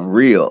 and I'm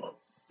real.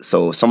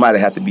 So somebody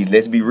have to be,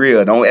 let's be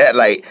real. Don't act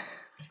like,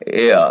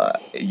 yeah,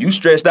 you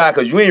stressed out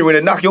because you ain't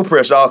really knock your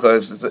pressure off.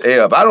 Cause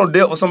if I don't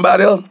deal with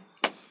somebody else,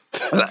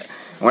 like,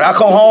 when I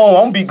come home,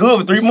 I'm gonna be good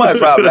for 3 months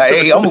probably. Like,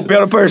 hey, I'm a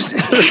better person.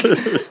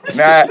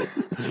 Now,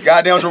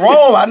 goddamn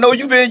Jerome, I know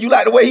you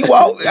like the way he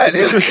walk. Go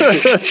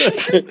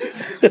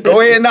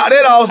ahead and knock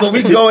that off so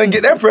we can go and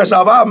get that pressure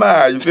off our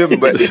mind. You feel me?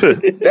 But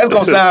that's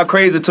gonna sound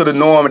crazy to the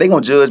norm, and they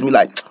gonna judge me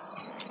like,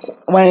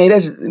 Wayne,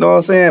 that's, you know what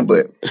I'm saying?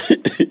 But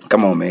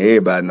come on, man,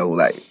 everybody know,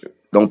 like,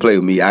 don't play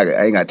with me.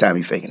 I ain't got time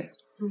to be faking it.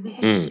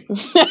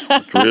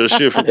 Real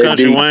shit from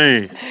Country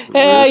Wayne.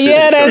 Hell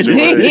yeah, that's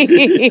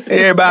deep.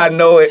 Everybody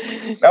know it.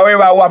 Now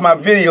everybody watch my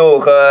video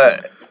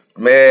because,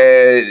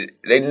 man,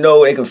 they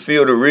know they can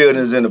feel the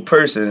realness in the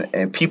person,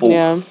 and people,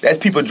 that's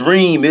people's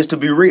dream is to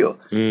be real.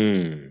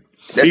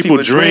 That's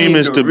people's dream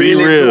is to be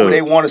really real. do what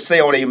they want to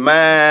say on their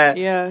mind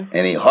and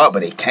their heart,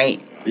 but they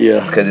can't.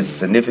 Yeah. Because it's a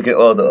significant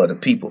other of the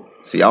people.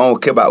 See, I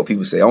don't care about what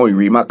people say. I only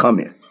read my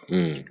comment.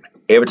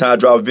 Every time I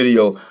drop a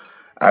video,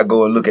 I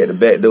go and look at the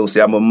back door, see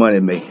how much money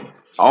it make.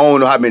 I don't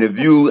know how many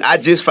views. I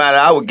just found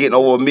out I was getting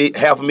over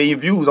 500,000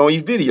 views on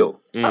each video.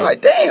 I'm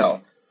like,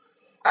 damn.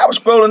 I was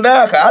scrolling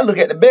down because I look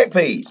at the back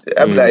page.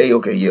 I be like, hey,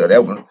 okay, yeah,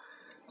 that one.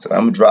 So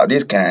I'm going to drop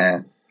this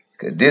kind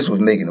because this was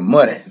making the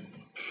money.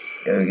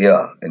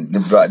 Yeah, and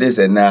drop this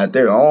at 9:30.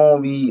 I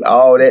don't be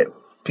all that.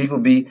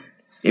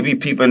 It be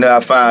people that I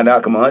find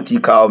out because my auntie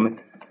called me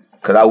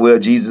because I wear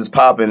Jesus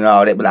popping and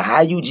all that. But like,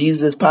 how you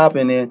Jesus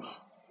popping and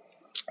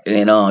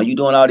you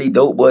doing all these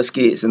dope boy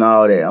skits and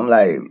all that? I'm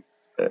like,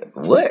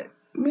 what?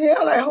 Man,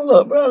 I'm like, hold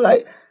up, bro.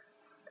 Like,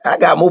 I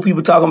got more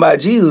people talking about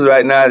Jesus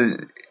right now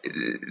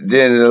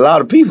than a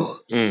lot of people.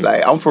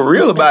 Like, I'm for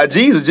real about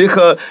Jesus just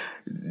because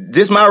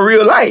this my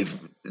real life.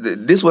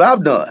 This what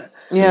I've done.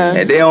 Yeah.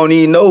 And they don't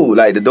even know,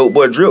 like, the dope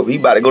boy Drip, he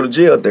about to go to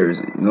jail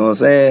Thursday. You know what I'm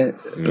saying?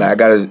 Like, I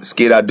got a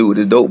skit I do with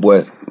this dope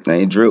boy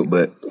named Drip,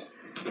 but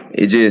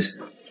it just,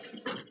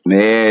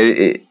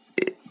 man,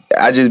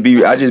 I just be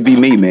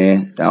me,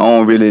 man. I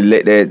don't really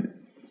let that,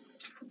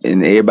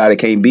 and everybody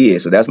can't be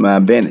it, so that's my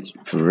advantage,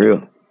 for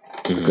real.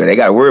 Because they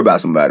got to worry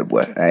about somebody,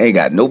 boy. I ain't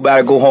got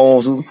nobody to go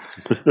home to.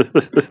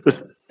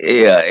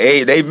 Yeah,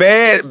 hey, they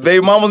mad.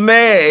 Baby mama's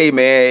mad. Hey,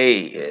 man,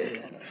 hey.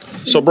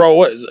 So, bro,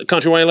 what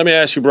Country Wayne? Let me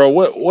ask you, bro.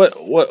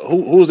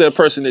 Who's that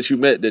person that you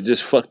met that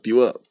just fucked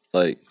you up?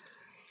 Like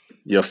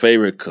your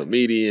favorite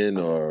comedian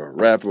or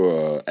rapper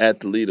or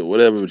athlete or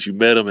whatever, but you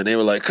met them and they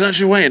were like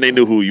Country Wayne. They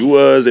knew who you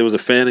was. They was a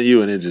fan of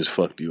you, and it just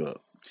fucked you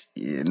up.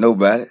 Yeah,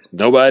 nobody.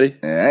 Nobody?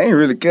 Yeah, I ain't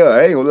really care.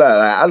 I ain't gonna lie.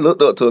 Like, I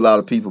looked up to a lot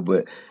of people,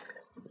 but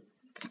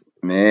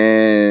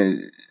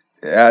man,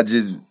 I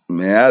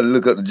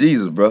look up to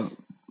Jesus, bro.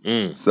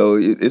 So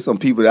it's some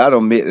people that I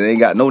don't met that ain't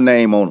got no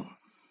name on them.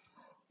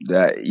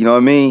 That, you know what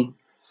I mean?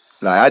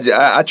 Like,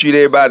 I treat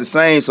everybody the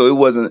same, so it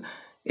wasn't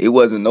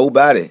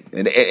nobody,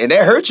 and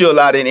that hurt you a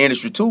lot in the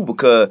industry too,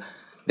 because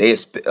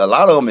a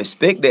lot of them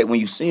expect that when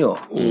you see them.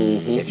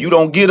 If you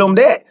don't get them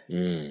that,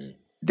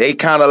 they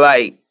kind of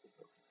like,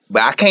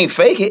 but I can't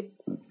fake it.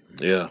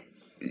 Yeah,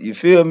 you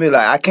feel me?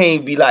 Like, I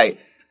can't be like,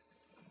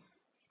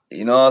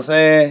 you know what I'm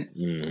saying?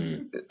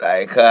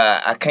 Like,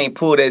 I can't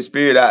pull that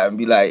spirit out and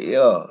be like,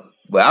 yeah.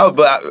 But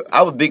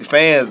I was big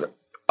fans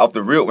off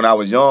the rip when I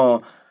was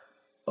young.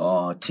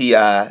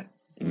 T.I.,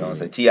 you know what I'm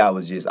saying? T.I.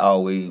 was just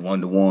always one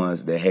of the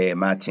ones that had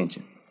my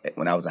attention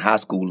when I was in high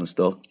school and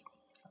stuff.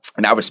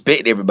 And I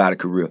respect everybody's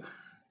career,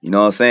 you know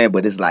what I'm saying?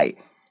 But it's like,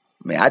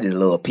 man, I just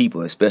love people,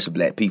 especially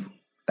black people.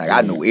 Like,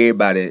 I know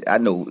everybody, I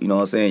know, you know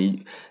what I'm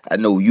saying? I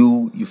know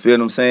you feel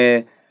what I'm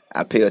saying?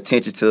 I pay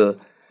attention to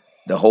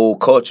the whole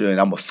culture, and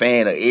I'm a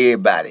fan of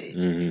everybody.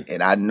 Mm-hmm.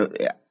 And I know,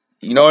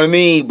 you know what I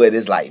mean? But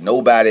it's like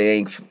nobody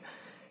ain't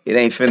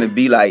finna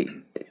be like,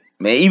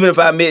 man, even if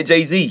I met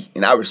Jay-Z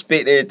and I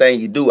respect everything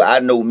he do, I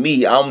know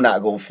me, I'm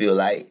not gonna feel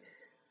like,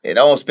 and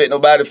I don't expect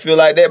nobody to feel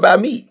like that by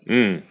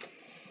me.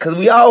 Cause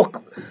we all,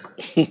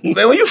 man,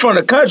 when you from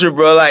the country,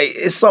 bro, like,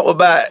 it's something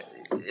about,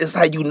 it's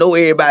like you know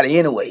everybody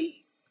anyway.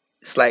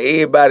 It's like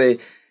everybody,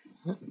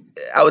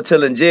 I was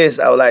telling Jess,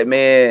 I was like,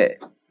 man,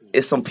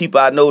 it's some people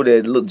I know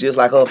that look just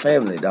like her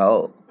family,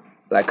 dog.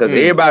 Like, cause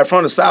everybody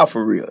from the South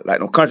for real, like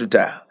no country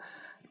town.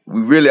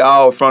 We really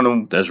all from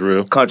them. That's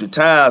real. Country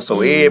town,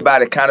 so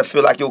everybody kind of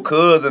feel like your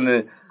cousin.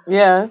 And,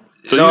 yeah.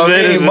 So you know what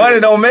I mean? Money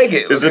don't make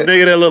it. It's a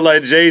nigga that look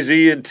like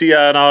Jay-Z and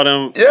T.I. and all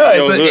them. Yeah, I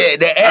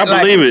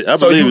believe it. I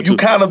believe it. You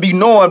kind of be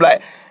knowing,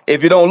 like,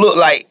 if you don't look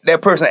like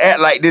that person,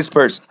 act like this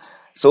person.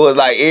 So it's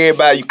like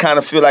everybody, you kind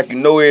of feel like you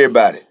know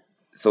everybody.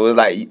 So it's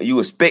like you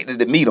expected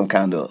to meet them,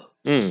 kind of.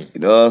 You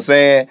know what I'm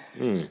saying?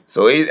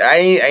 So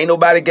ain't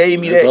nobody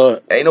gave me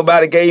that. Ain't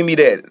nobody gave me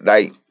that.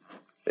 Like,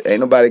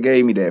 ain't nobody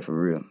gave me that for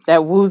real.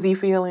 That woozy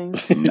feeling.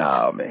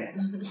 Nah,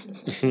 man.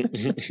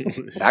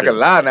 I can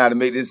lie now to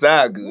make this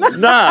sound good.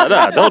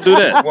 Nah, don't do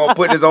that. I won't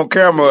put this on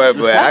camera,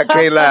 but I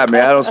can't lie,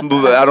 man. I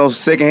don't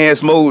secondhand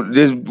smoke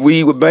this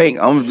weed with bank.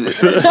 I'm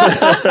just,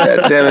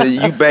 God damn it,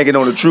 you banking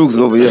on the truth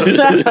over here.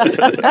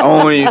 I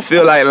don't even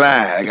feel like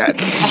lying.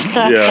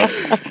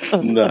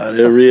 Nah,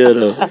 they're real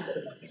though.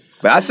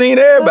 But I seen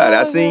everybody.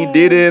 I seen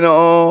Diddy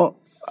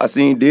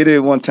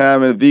one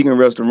time in a vegan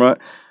restaurant.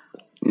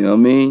 You know what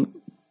I mean?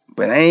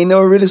 But I ain't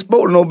never really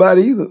spoke to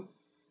nobody either.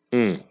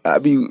 I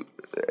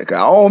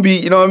don't be,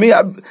 you know what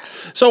I mean?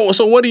 So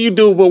what do you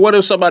do? But what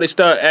if somebody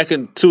start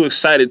acting too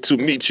excited to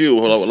meet you?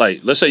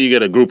 Like, let's say you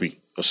get a groupie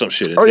or some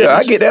shit. Oh yeah,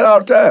 I get that all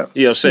the time.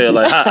 You know what I'm saying?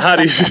 Like, how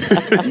do you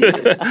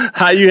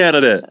how you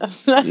handle that?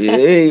 Yeah,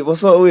 hey,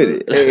 what's up with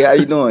it? Hey, how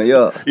you doing?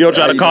 Yo, you don't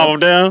try to calm them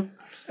down?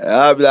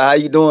 I'll be like, how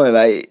you doing?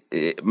 Like,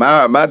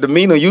 my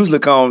demeanor usually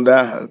calm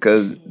down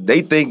because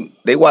they think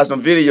they watch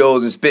them videos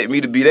and expect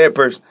me to be that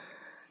person.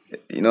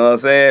 You know what I'm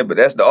saying? But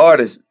that's the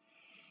artist.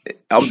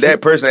 I'm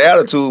that person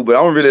attitude, but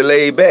I'm really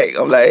laid back.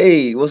 I'm like,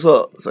 hey, what's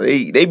up? So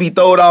they be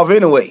thrown off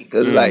anyway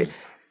because like,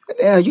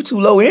 damn, you too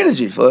low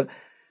energy for.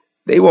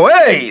 They want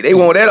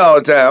that all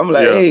the time. I'm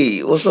like,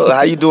 hey, what's up?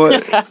 How you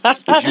doing?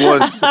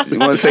 If you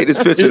want to take this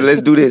picture,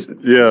 let's do this.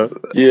 Yeah.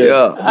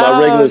 My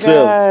regular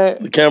self.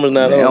 The camera's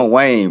not on. I'm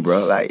Wayne,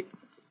 bro. Like,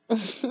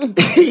 I'm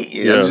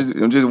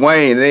just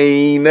Wayne. It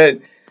ain't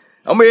nothing.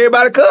 I'm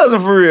everybody's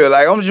cousin for real.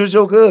 Like, I'm just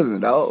your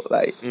cousin, dog.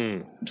 Like,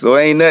 so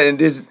ain't nothing.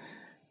 This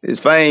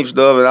fame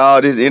stuff and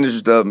all this industry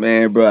stuff,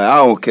 man, bro. I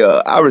don't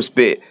care. I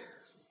respect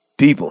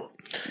people.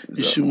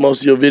 You shoot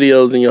most of your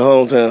videos in your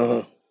hometown,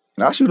 huh?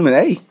 No, I shoot them in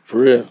A. For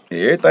real.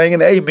 Everything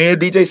in A. Man,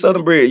 DJ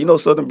Southern Bread. You know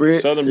Southern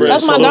Bread? Southern Bread.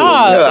 That's my dog.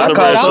 Yeah, I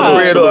call Southern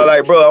Bread up.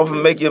 Like, bro, I'm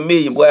gonna make you a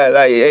million, boy.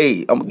 Like,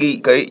 hey, I'm gonna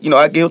get, cause, you know,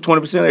 I give him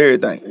 20% of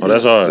everything. Oh,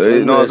 that's hard. So,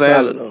 you know what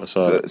I'm saying? That's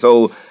hard.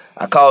 So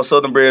I called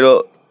Southern Bread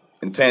up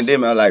in the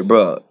pandemic. I was like,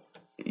 bro,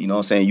 you know what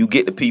I'm saying? You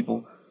get the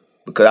people.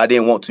 Because I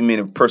didn't want too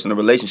many personal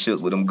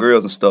relationships with them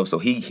girls and stuff. So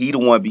he the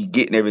one be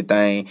getting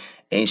everything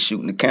and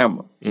shooting the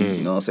camera. You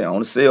know what I'm saying? On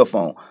the cell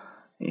phone.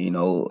 You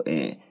know,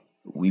 and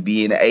we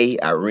be in the A.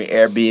 I rent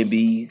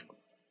Airbnb.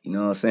 You know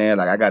what I'm saying?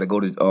 Like, I got to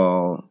go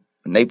to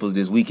Naples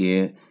this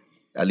weekend.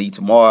 I leave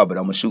tomorrow, but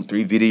I'm going to shoot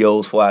 3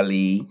 videos before I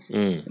leave.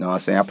 You know what I'm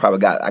saying? I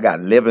got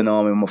 11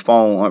 of them in my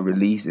phone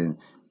unreleased. And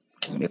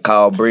I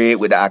call Bread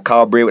with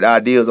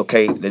ideas.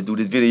 Okay, let's do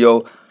this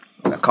video.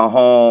 When I come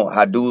home,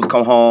 how dudes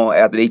come home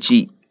after they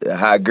cheat.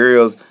 How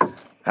girls,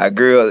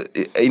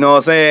 you know what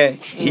I'm saying?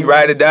 He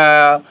write it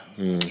down.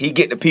 He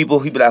get the people.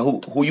 He be like,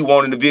 who you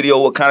want in the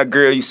video? What kind of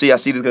girl you see? I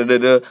see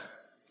this.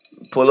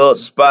 Pull up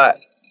the spot.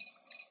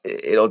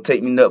 It don't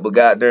take me nothing but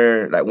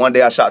goddamn. Like, one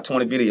day I shot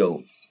 20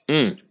 videos.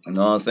 You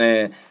know what I'm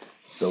saying?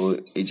 So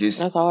it just,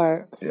 that's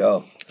hard.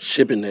 Yeah,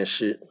 shipping that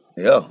shit.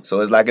 Yeah.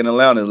 So it's like in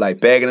Atlanta, it's like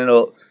bagging it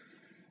up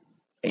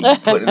and you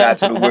put it out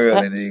to the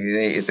world, and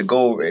it's the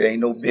goal. It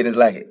ain't no business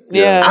like it.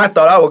 Yeah. I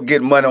thought I would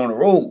get money on the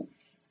road.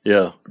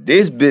 Yeah.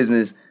 This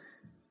business,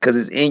 because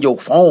it's in your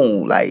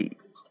phone, like,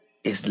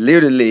 it's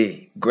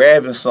literally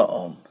grabbing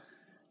something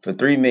for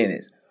 3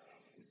 minutes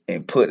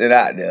and putting it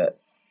out there,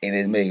 and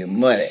it's making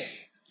money.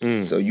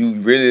 So you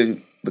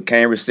really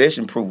became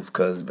recession proof,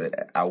 because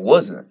I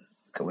wasn't.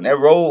 Because when that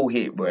road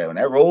hit, boy, when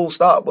that road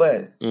stopped,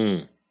 boy,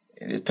 and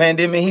this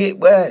pandemic hit,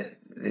 boy,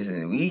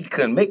 listen, we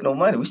couldn't make no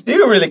money. We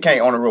still really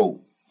can't on the road.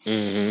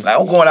 Like,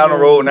 I'm going out on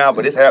the road now,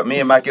 but me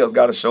and Mike else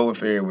got a show in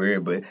February,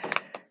 but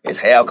it's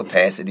half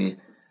capacity.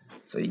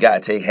 So you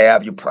got to take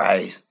half your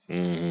price.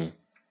 You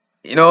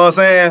know what I'm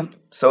saying?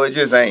 So it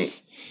just ain't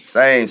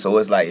same. So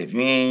it's like, if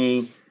you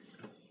ain't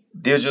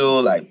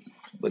digital, like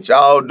what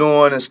y'all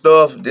doing and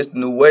stuff, this the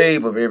new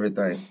wave of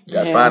everything. You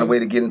got to find a way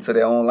to get into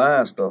that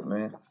online stuff,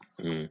 man.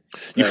 You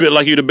feel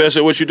like you the best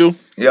at what you do?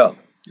 Yeah.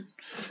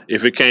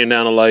 If it came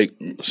down to like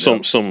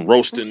some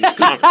roasting, I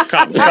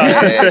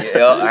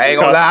ain't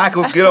gonna lie, I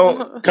could get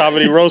on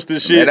comedy roasting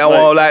shit. And I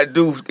won't like to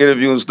do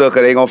interviews and stuff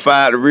because they gonna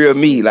find the real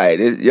me. Like,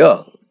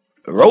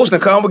 roasting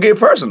come get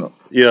personal.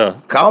 Yeah.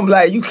 Come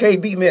like, you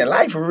can't beat me in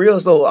life for real.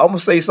 So I'm gonna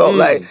say something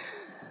like,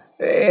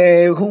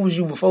 hey, who was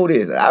you before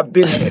this? I've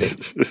been at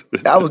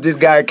it. I was this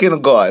guy in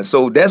kindergarten.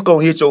 So that's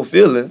gonna hit your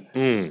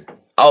feelings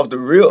off the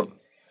rip.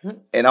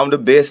 And I'm the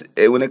best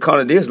when it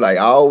comes to this. Like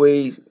I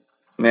always,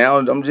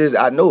 man,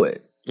 I know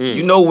it.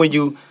 You know when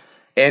you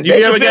and you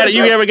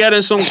ever got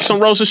in some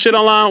roasting shit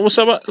online? What's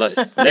up? Like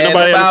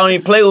nobody don't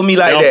even play with me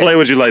like that. They don't play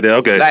with you like that.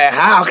 Okay. Like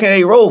how can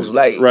they roast?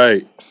 Like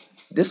right.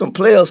 This some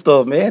player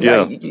stuff, man.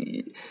 Yeah. Like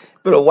you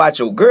better watch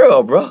your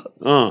girl,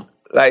 bro.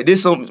 Like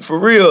this some for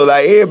real.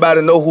 Like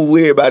everybody know who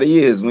everybody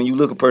is when you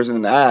look a person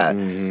in the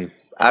eye.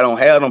 I don't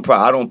have them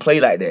problems. I don't play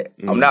like that.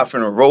 I'm not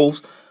finna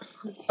roast.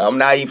 I'm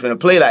not even finna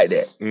play like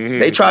that.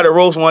 They tried to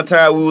roast one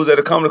time. We was at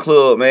a comedy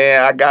club,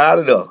 man. I got out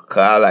of there. Cause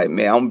I like,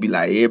 man, I'm gonna be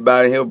like,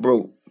 everybody here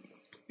broke.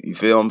 You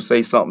feel I'm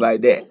say something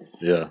like that.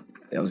 Yeah. You know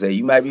what I'm saying?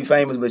 You might be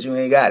famous, but you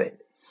ain't got it.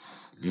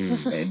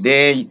 And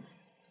then,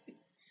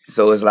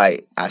 so it's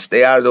like, I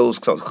stay out of those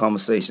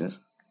conversations.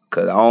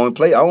 Cause I don't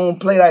play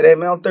like that,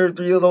 man. I'm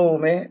 33 years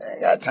old, man. I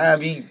ain't got time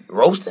to be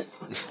roasting.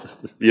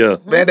 Yeah.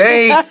 Man,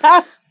 they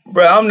ain't...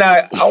 Bro, I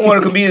want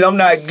a comedian. I'm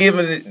not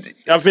giving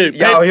y'all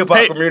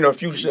hip-hop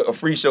community a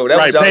free show. That's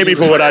right, pay me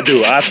for what I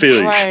do. I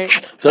feel you.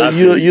 Right. So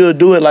you'll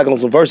do it like on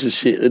some versus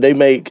shit. They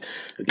make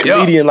a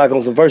comedian like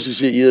on some versus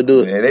shit, you'll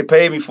do it. Yeah, they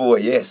pay me for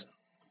it, yes.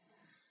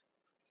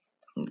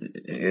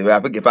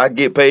 If I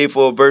get paid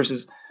for a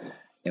versus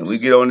and we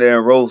get on there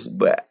and roast,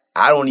 but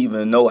I don't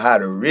even know how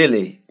to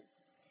really...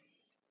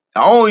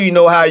 I don't even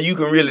know how you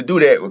can really do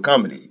that with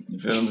comedy. You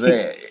feel what I'm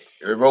saying?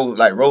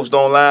 roast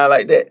online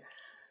like that.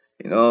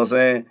 You know what I'm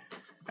saying?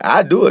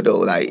 I do it though,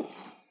 like,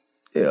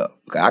 yeah.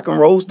 I can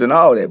roast and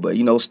all that, but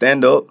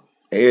stand up,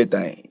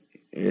 everything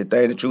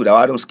the truth.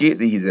 All them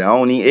skits easy. I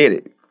don't even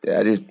edit.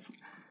 I just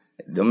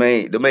them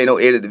ain't no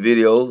edit the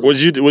videos.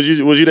 Was you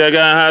that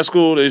guy in high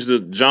school that used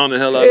to John the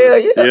hell out?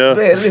 Yeah.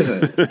 Man,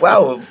 listen.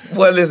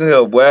 Boy, listen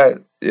here, boy.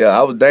 Yeah,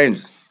 I was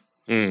dangerous.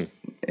 And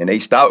they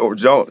stopped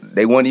John.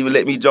 They wouldn't even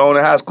let me join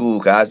in high school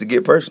because I used to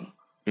get personal.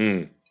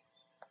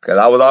 Because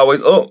I was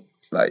always up.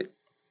 Like,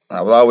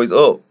 I was always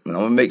up. And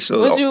I'm going to make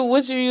sure.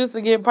 What you used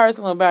to get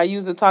personal about? You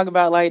used to talk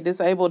about, like,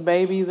 disabled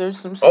babies or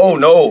some shit? Oh,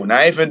 no. Now,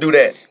 I ain't finna do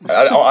that.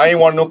 I ain't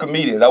want no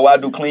comedian. That's why I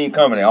do clean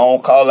comedy. I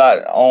don't call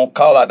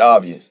out the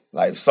obvious.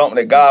 Like, something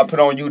that God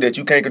put on you that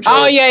you can't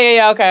control. Oh,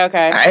 yeah.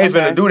 Okay. I ain't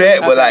finna do that.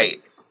 But,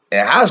 like,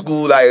 in high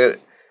school, like,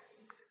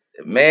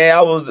 man,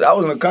 I was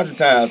in a country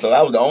town, so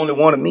I was the only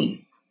one of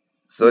me.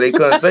 So they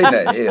couldn't say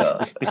nothing.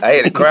 Yeah. I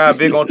had to cry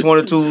big on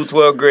 22,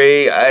 12th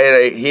grade. I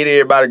had to hit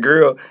everybody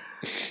girl.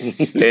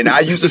 And I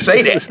used to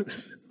say that.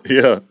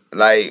 Yeah.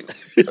 Like,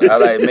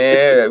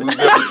 man,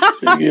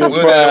 we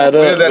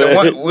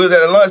was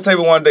at a lunch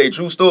table one day,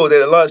 true story,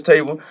 at a lunch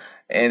table,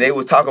 and they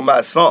was talking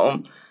about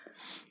something.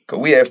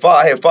 Cause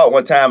I had fought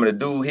one time and a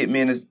dude hit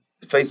me in the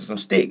face with some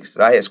sticks.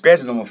 So I had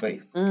scratches on my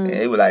face. And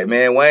they were like,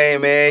 man,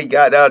 Wayne, man,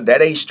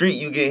 that ain't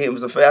street, you get hit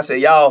with some face. I said,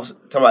 y'all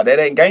talking about that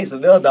ain't gangster,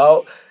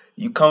 dog.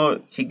 He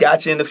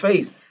got you in the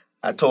face.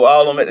 I told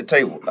all of them at the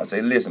table, I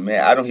said, listen,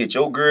 man, I don't hit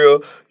your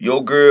girl,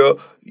 and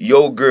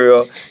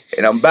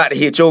I'm about to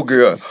hit your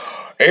girl.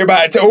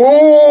 Everybody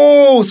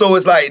ooh! So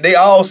it's like, they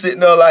all sitting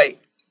there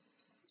like,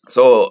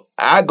 so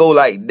I go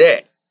like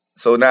that.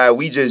 So now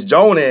we just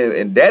joining,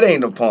 and that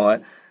ain't the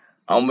point.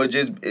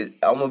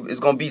 It's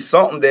gonna be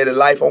something that in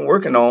life I'm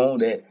working on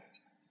that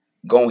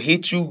gonna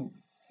hit you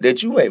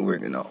that you ain't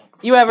working on.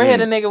 You ever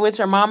hit a nigga with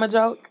your mama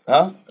joke?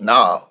 Huh?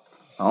 No.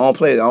 I don't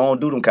play. I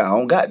don't do them kind. I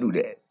don't got to do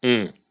that.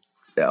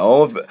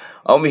 I'm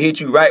gonna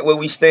hit you right where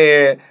we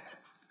stand,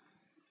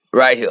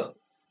 right here.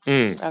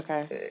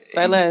 Okay.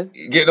 Say less.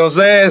 You get what I'm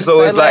saying?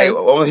 So it's like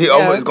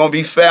it's gonna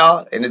be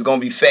fair and it's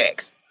gonna be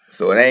facts.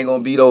 So it ain't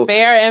gonna be those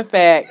fair and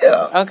facts.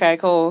 Yeah. Okay.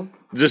 Cool.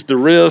 Just the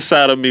real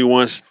side of me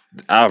wants.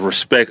 I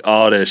respect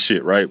all that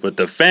shit, right? But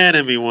the fan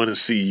in me want to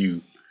see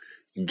you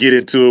get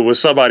into it with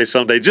somebody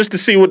someday just to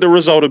see what the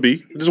result will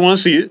be. Just want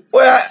to see it.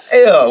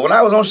 Well, when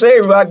I was on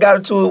Shade, I got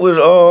into it with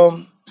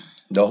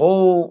the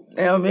whole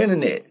damn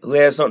internet who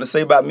had something to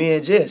say about me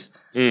and Jess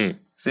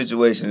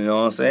situation, you know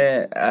what I'm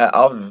saying?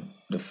 Off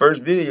the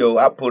first video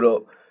I put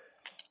up,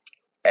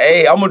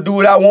 hey, I'm gonna do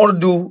what I want to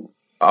do.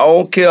 I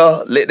don't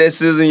care. Let that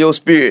sizzle in your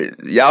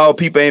spirit. Y'all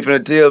people ain't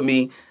finna tell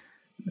me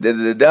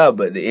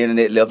but the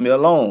internet left me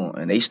alone.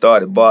 And they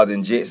started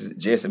bothering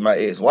Jess and my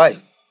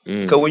ex-wife.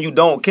 Because when you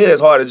don't care,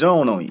 it's hard to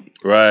join on you.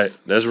 Right.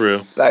 That's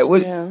real. Like,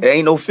 what? There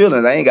ain't no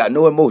feelings. I ain't got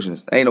no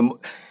emotions. Ain't no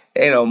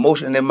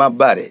emotion in my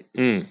body.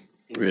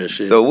 Real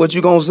shit. So what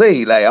you gonna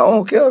say? Like, I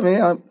don't care,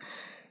 man.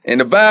 And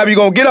the vibe you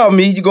gonna get off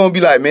me, you gonna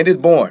be like, man, this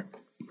boring.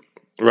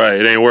 Right.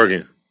 It ain't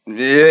working. Yeah,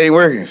 it ain't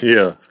working.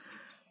 Yeah.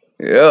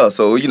 Yeah,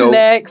 so,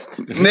 Next.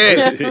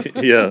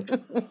 Yeah.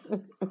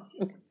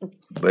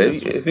 But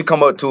if you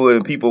come up to it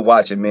and people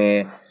watching,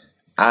 man,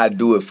 I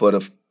do it for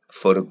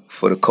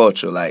the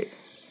culture. Like,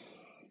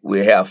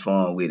 we'll have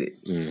fun with it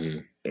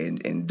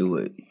and do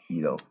it,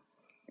 you know.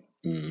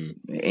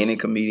 Any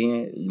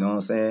comedian, you know what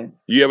I'm saying?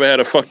 You ever had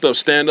a fucked up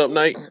stand-up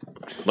night?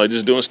 Like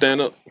just doing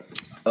stand-up?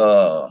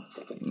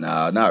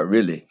 Nah, not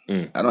really.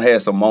 I don't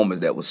have some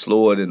moments that were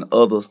slower than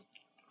others.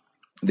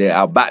 That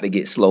are about to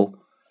get slow,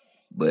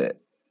 but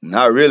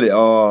not really.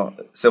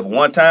 Except for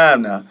one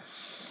time now,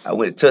 I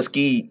went to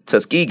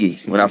Tuskegee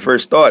when I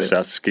first started. Shout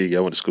out to Tuskegee. I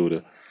went to school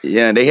there.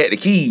 Yeah, and they had the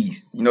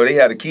keys. You know, they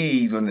had the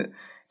keys when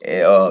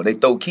they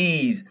throw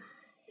keys.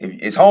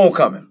 It's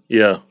homecoming.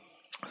 Yeah.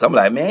 So I'm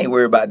like, man, I ain't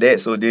worried about that.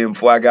 So then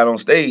before I got on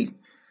stage,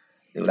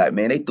 they were like,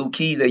 man, they threw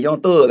keys at Young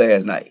Thug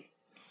last night.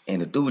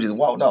 And the dude just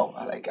walked off.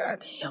 I like,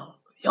 God damn,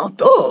 Young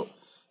Thug.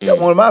 That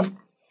one of my,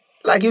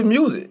 like his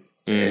music.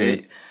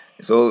 Mm-hmm.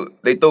 So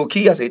they throw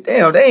keys. I said,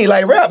 damn, they ain't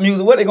like rap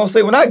music. What they gonna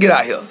say when I get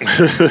out here?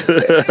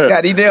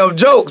 Got these damn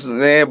jokes,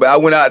 man. But I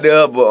went out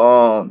there,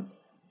 but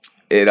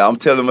and I'm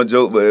telling my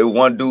joke, but it was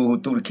one dude who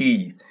threw the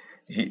keys.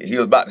 He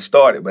was about to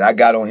start it, but I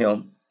got on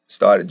him.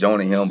 Started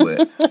joining him,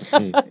 but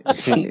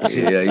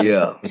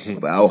yeah.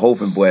 But I was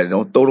hoping, boy,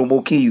 don't throw no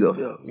more keys up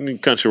here.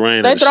 Country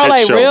Rain. They throw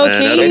like real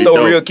keys. They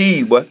throw real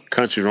keys, boy.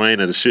 Country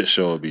Rain at the shit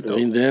show would be dope. I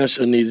mean, damn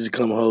sure needed to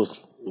come host.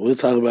 We'll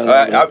talk about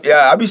it.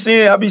 I be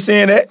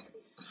seeing that.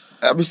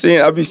 I be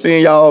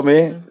seeing y'all,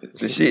 man.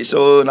 The shit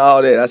show and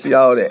all that. I see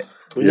all that.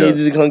 We need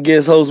you to come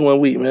guest host 1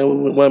 week,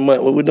 man. 1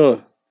 month. What we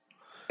doing?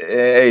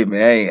 Hey,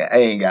 man, I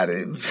ain't got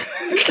it.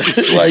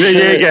 Why you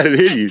ain't got it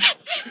in you?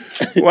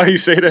 Why you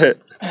say that?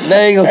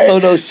 They ain't gonna throw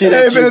no shit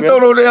at you, bro. Throw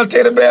no damn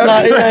teddy bear.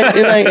 Nah,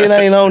 it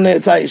ain't on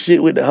that type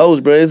shit with the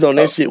host, bro. It's on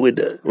that shit with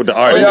the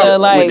artist,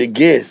 with the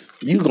guests.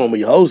 You gonna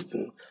be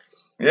hosting.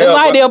 Yeah, it's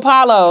like the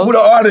Apollo. Who the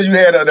artist you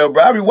had up there,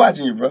 bro? I be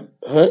watching you, bro.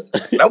 Huh?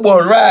 That boy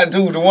riding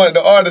too.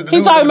 The artist.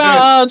 He talking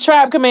about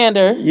Trap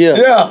Commander.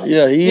 Yeah.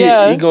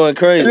 He going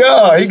crazy.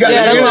 Yeah, he got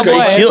that energy.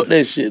 He killed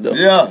that shit though.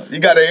 Yeah, he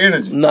got that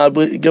energy. Nah,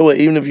 but get what?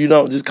 Even if you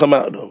don't, just come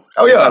out though.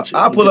 Oh yeah,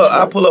 I'll pull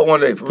up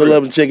one day. Pull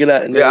up and check it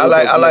out. And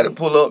I like to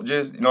pull up.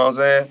 Just you know what I'm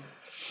saying.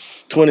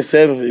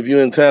 27th, if you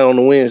in town on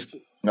the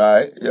Wednesday. All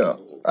right, yeah,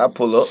 I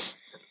pull up.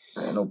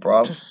 Ain't no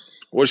problem.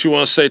 What you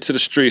want to say to the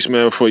streets,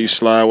 man, before you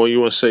slide? What you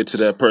want to say to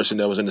that person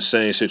that was in the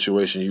same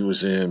situation you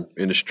was in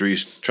the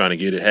streets, trying to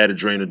get it, had a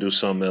dream to do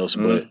something else,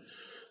 but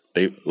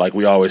they, like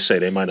we always say,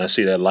 they might not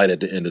see that light at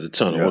the end of the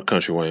tunnel. Yeah. What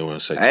Country Wayne want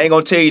to say? I ain't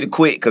gonna tell you to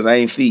quit because I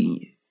ain't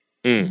feeding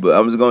you, but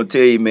I'm just gonna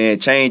tell you, man,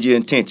 change your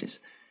intentions.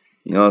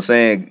 You know what I'm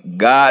saying?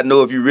 God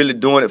know if you're really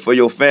doing it for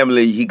your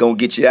family, He gonna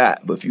get you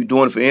out. But if you're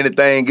doing it for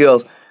anything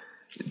else,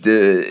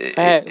 it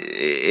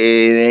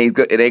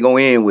ain't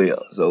gonna end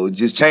well. So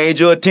just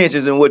change your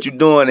intentions and what you're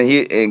doing,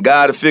 and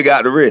God will figure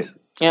out the rest.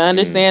 And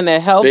understand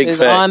that help is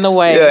on the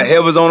way. Yeah,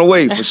 help is on the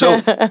way for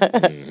sure.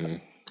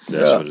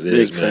 That's what it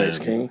is, man. Facts,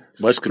 King.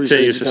 Much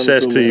continued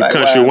success to you,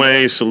 Country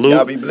Wayne. Salute.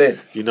 Y'all be blessed.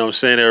 You know what I'm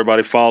saying?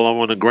 Everybody follow him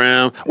on the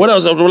ground. What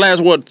else? The last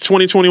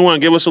 2021.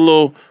 Give us a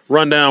little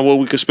rundown what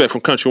we can expect from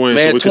Country Wayne,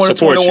 man, so we can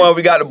support you. 2021,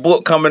 we got the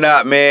book coming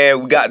out,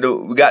 man. We got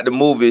the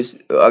movies.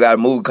 I got a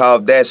movie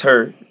called That's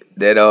Her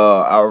that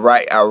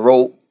I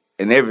wrote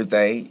and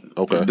everything.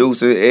 Okay.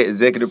 Producer,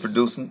 executive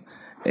producer,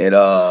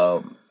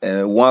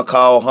 and one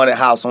called Haunted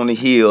House on the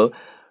Hill.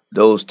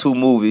 Those 2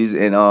 movies,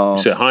 and you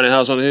said Haunted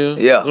House on the Hill?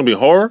 Yeah. It's gonna be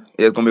horror?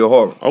 Yeah, it's gonna be a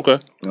horror. Okay.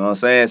 You know what I'm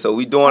saying? So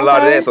we doing a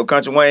lot of that. So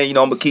Country Wayne, you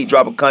know, I'm gonna keep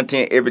dropping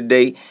content every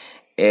day.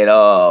 And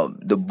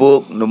the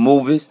book, the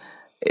movies.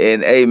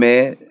 And hey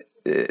man,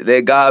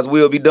 let God's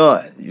will be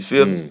done. You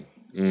feel me?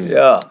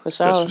 Yeah. For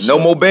sure. No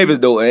more babies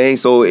though, ain't.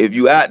 So if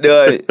you out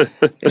there,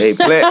 hey,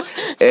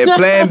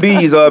 Plan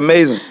B's are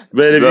amazing.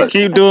 But if you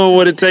keep doing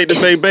what it takes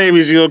to make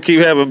babies, you're gonna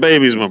keep having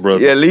babies, my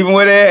brother. Yeah, leave them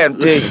where they at. I'm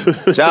telling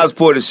you. Child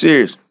support is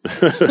serious.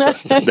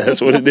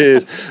 That's what it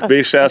is.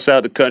 Big shouts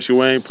out to Country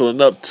Wayne pulling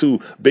up to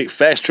Big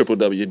Facts,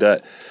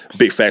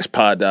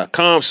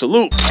 www.bigfactspod.com.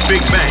 Salute.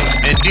 Big Bang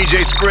and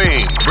DJ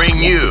Scream bring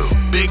you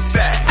Big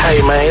Facts.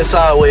 Hey man, it's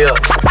all the way up.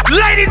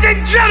 Ladies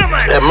and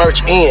gentlemen, That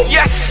merch in.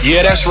 yes.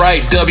 Yeah, that's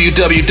right.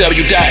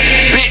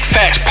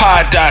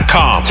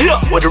 www.bigfactspod.com. Yeah,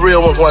 with the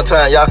real ones one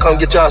time. Y'all come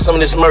get y'all some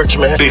of this merch,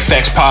 man.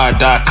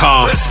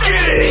 Bigfactspod.com. Let's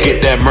get it.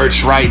 Get that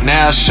merch right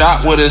now.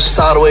 Shop with us. It's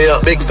all the way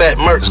up. Big fat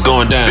merch. It's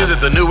going down.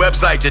 Visit the new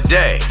website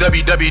today,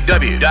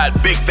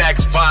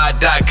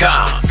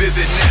 www.bigfactspod.com.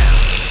 Visit now.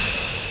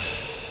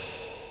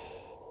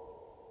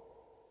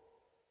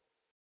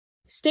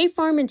 State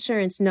Farm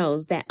Insurance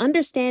knows that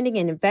understanding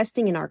and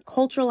investing in our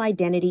cultural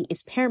identity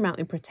is paramount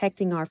in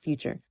protecting our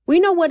future. We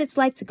know what it's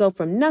like to go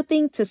from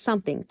nothing to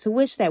something, to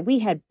wish that we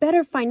had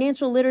better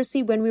financial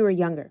literacy when we were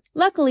younger.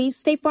 Luckily,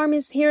 State Farm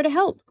is here to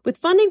help with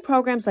funding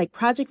programs like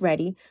Project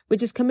Ready,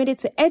 which is committed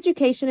to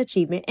education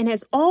achievement and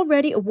has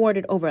already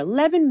awarded over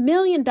 $11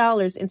 million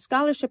in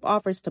scholarship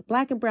offers to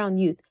Black and Brown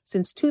youth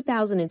since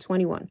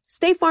 2021.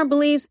 State Farm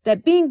believes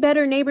that being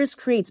better neighbors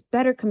creates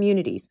better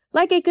communities.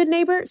 Like a good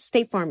neighbor,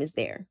 State Farm is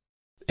there.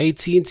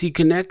 AT&T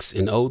connects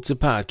an ode to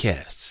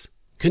podcasts.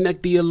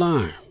 Connect the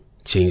alarm.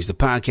 Change the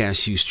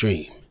podcast you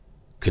stream.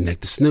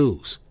 Connect the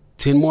snooze.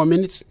 10 more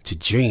minutes to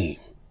dream.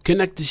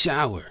 Connect the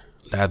shower.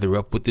 Lather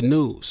up with the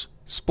news,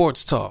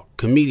 sports talk,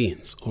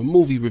 comedians, or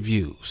movie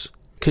reviews.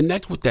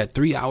 Connect with that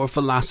 3-hour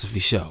philosophy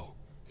show.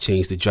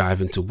 Change the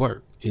drive into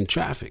work in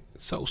traffic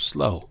so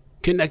slow.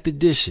 Connect the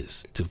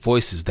dishes to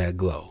voices that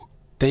glow.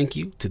 Thank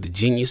you to the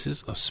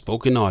geniuses of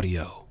spoken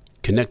audio.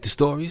 Connect the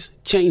stories,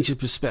 change your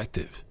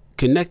perspective.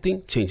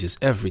 Connecting changes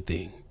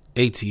everything.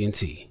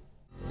 AT&T.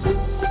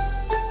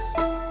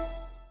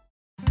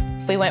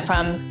 We went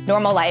from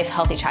normal life,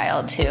 healthy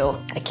child to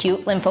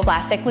acute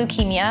lymphoblastic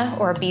leukemia,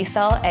 or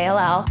B-cell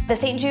ALL. The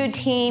St. Jude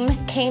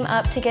team came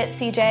up to get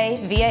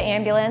CJ via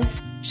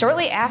ambulance.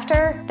 Shortly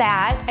after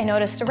that, I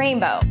noticed a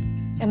rainbow.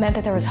 It meant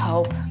that there was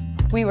hope.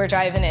 We were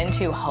driving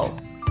into hope.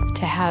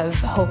 To have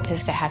hope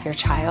is to have your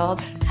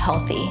child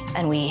healthy,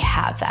 and we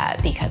have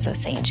that because of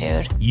St.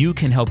 Jude. You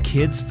can help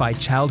kids fight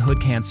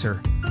childhood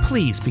cancer.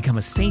 Please become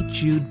a St.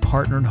 Jude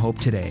Partner in Hope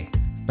today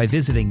by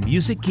visiting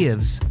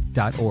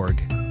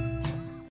musicgives.org.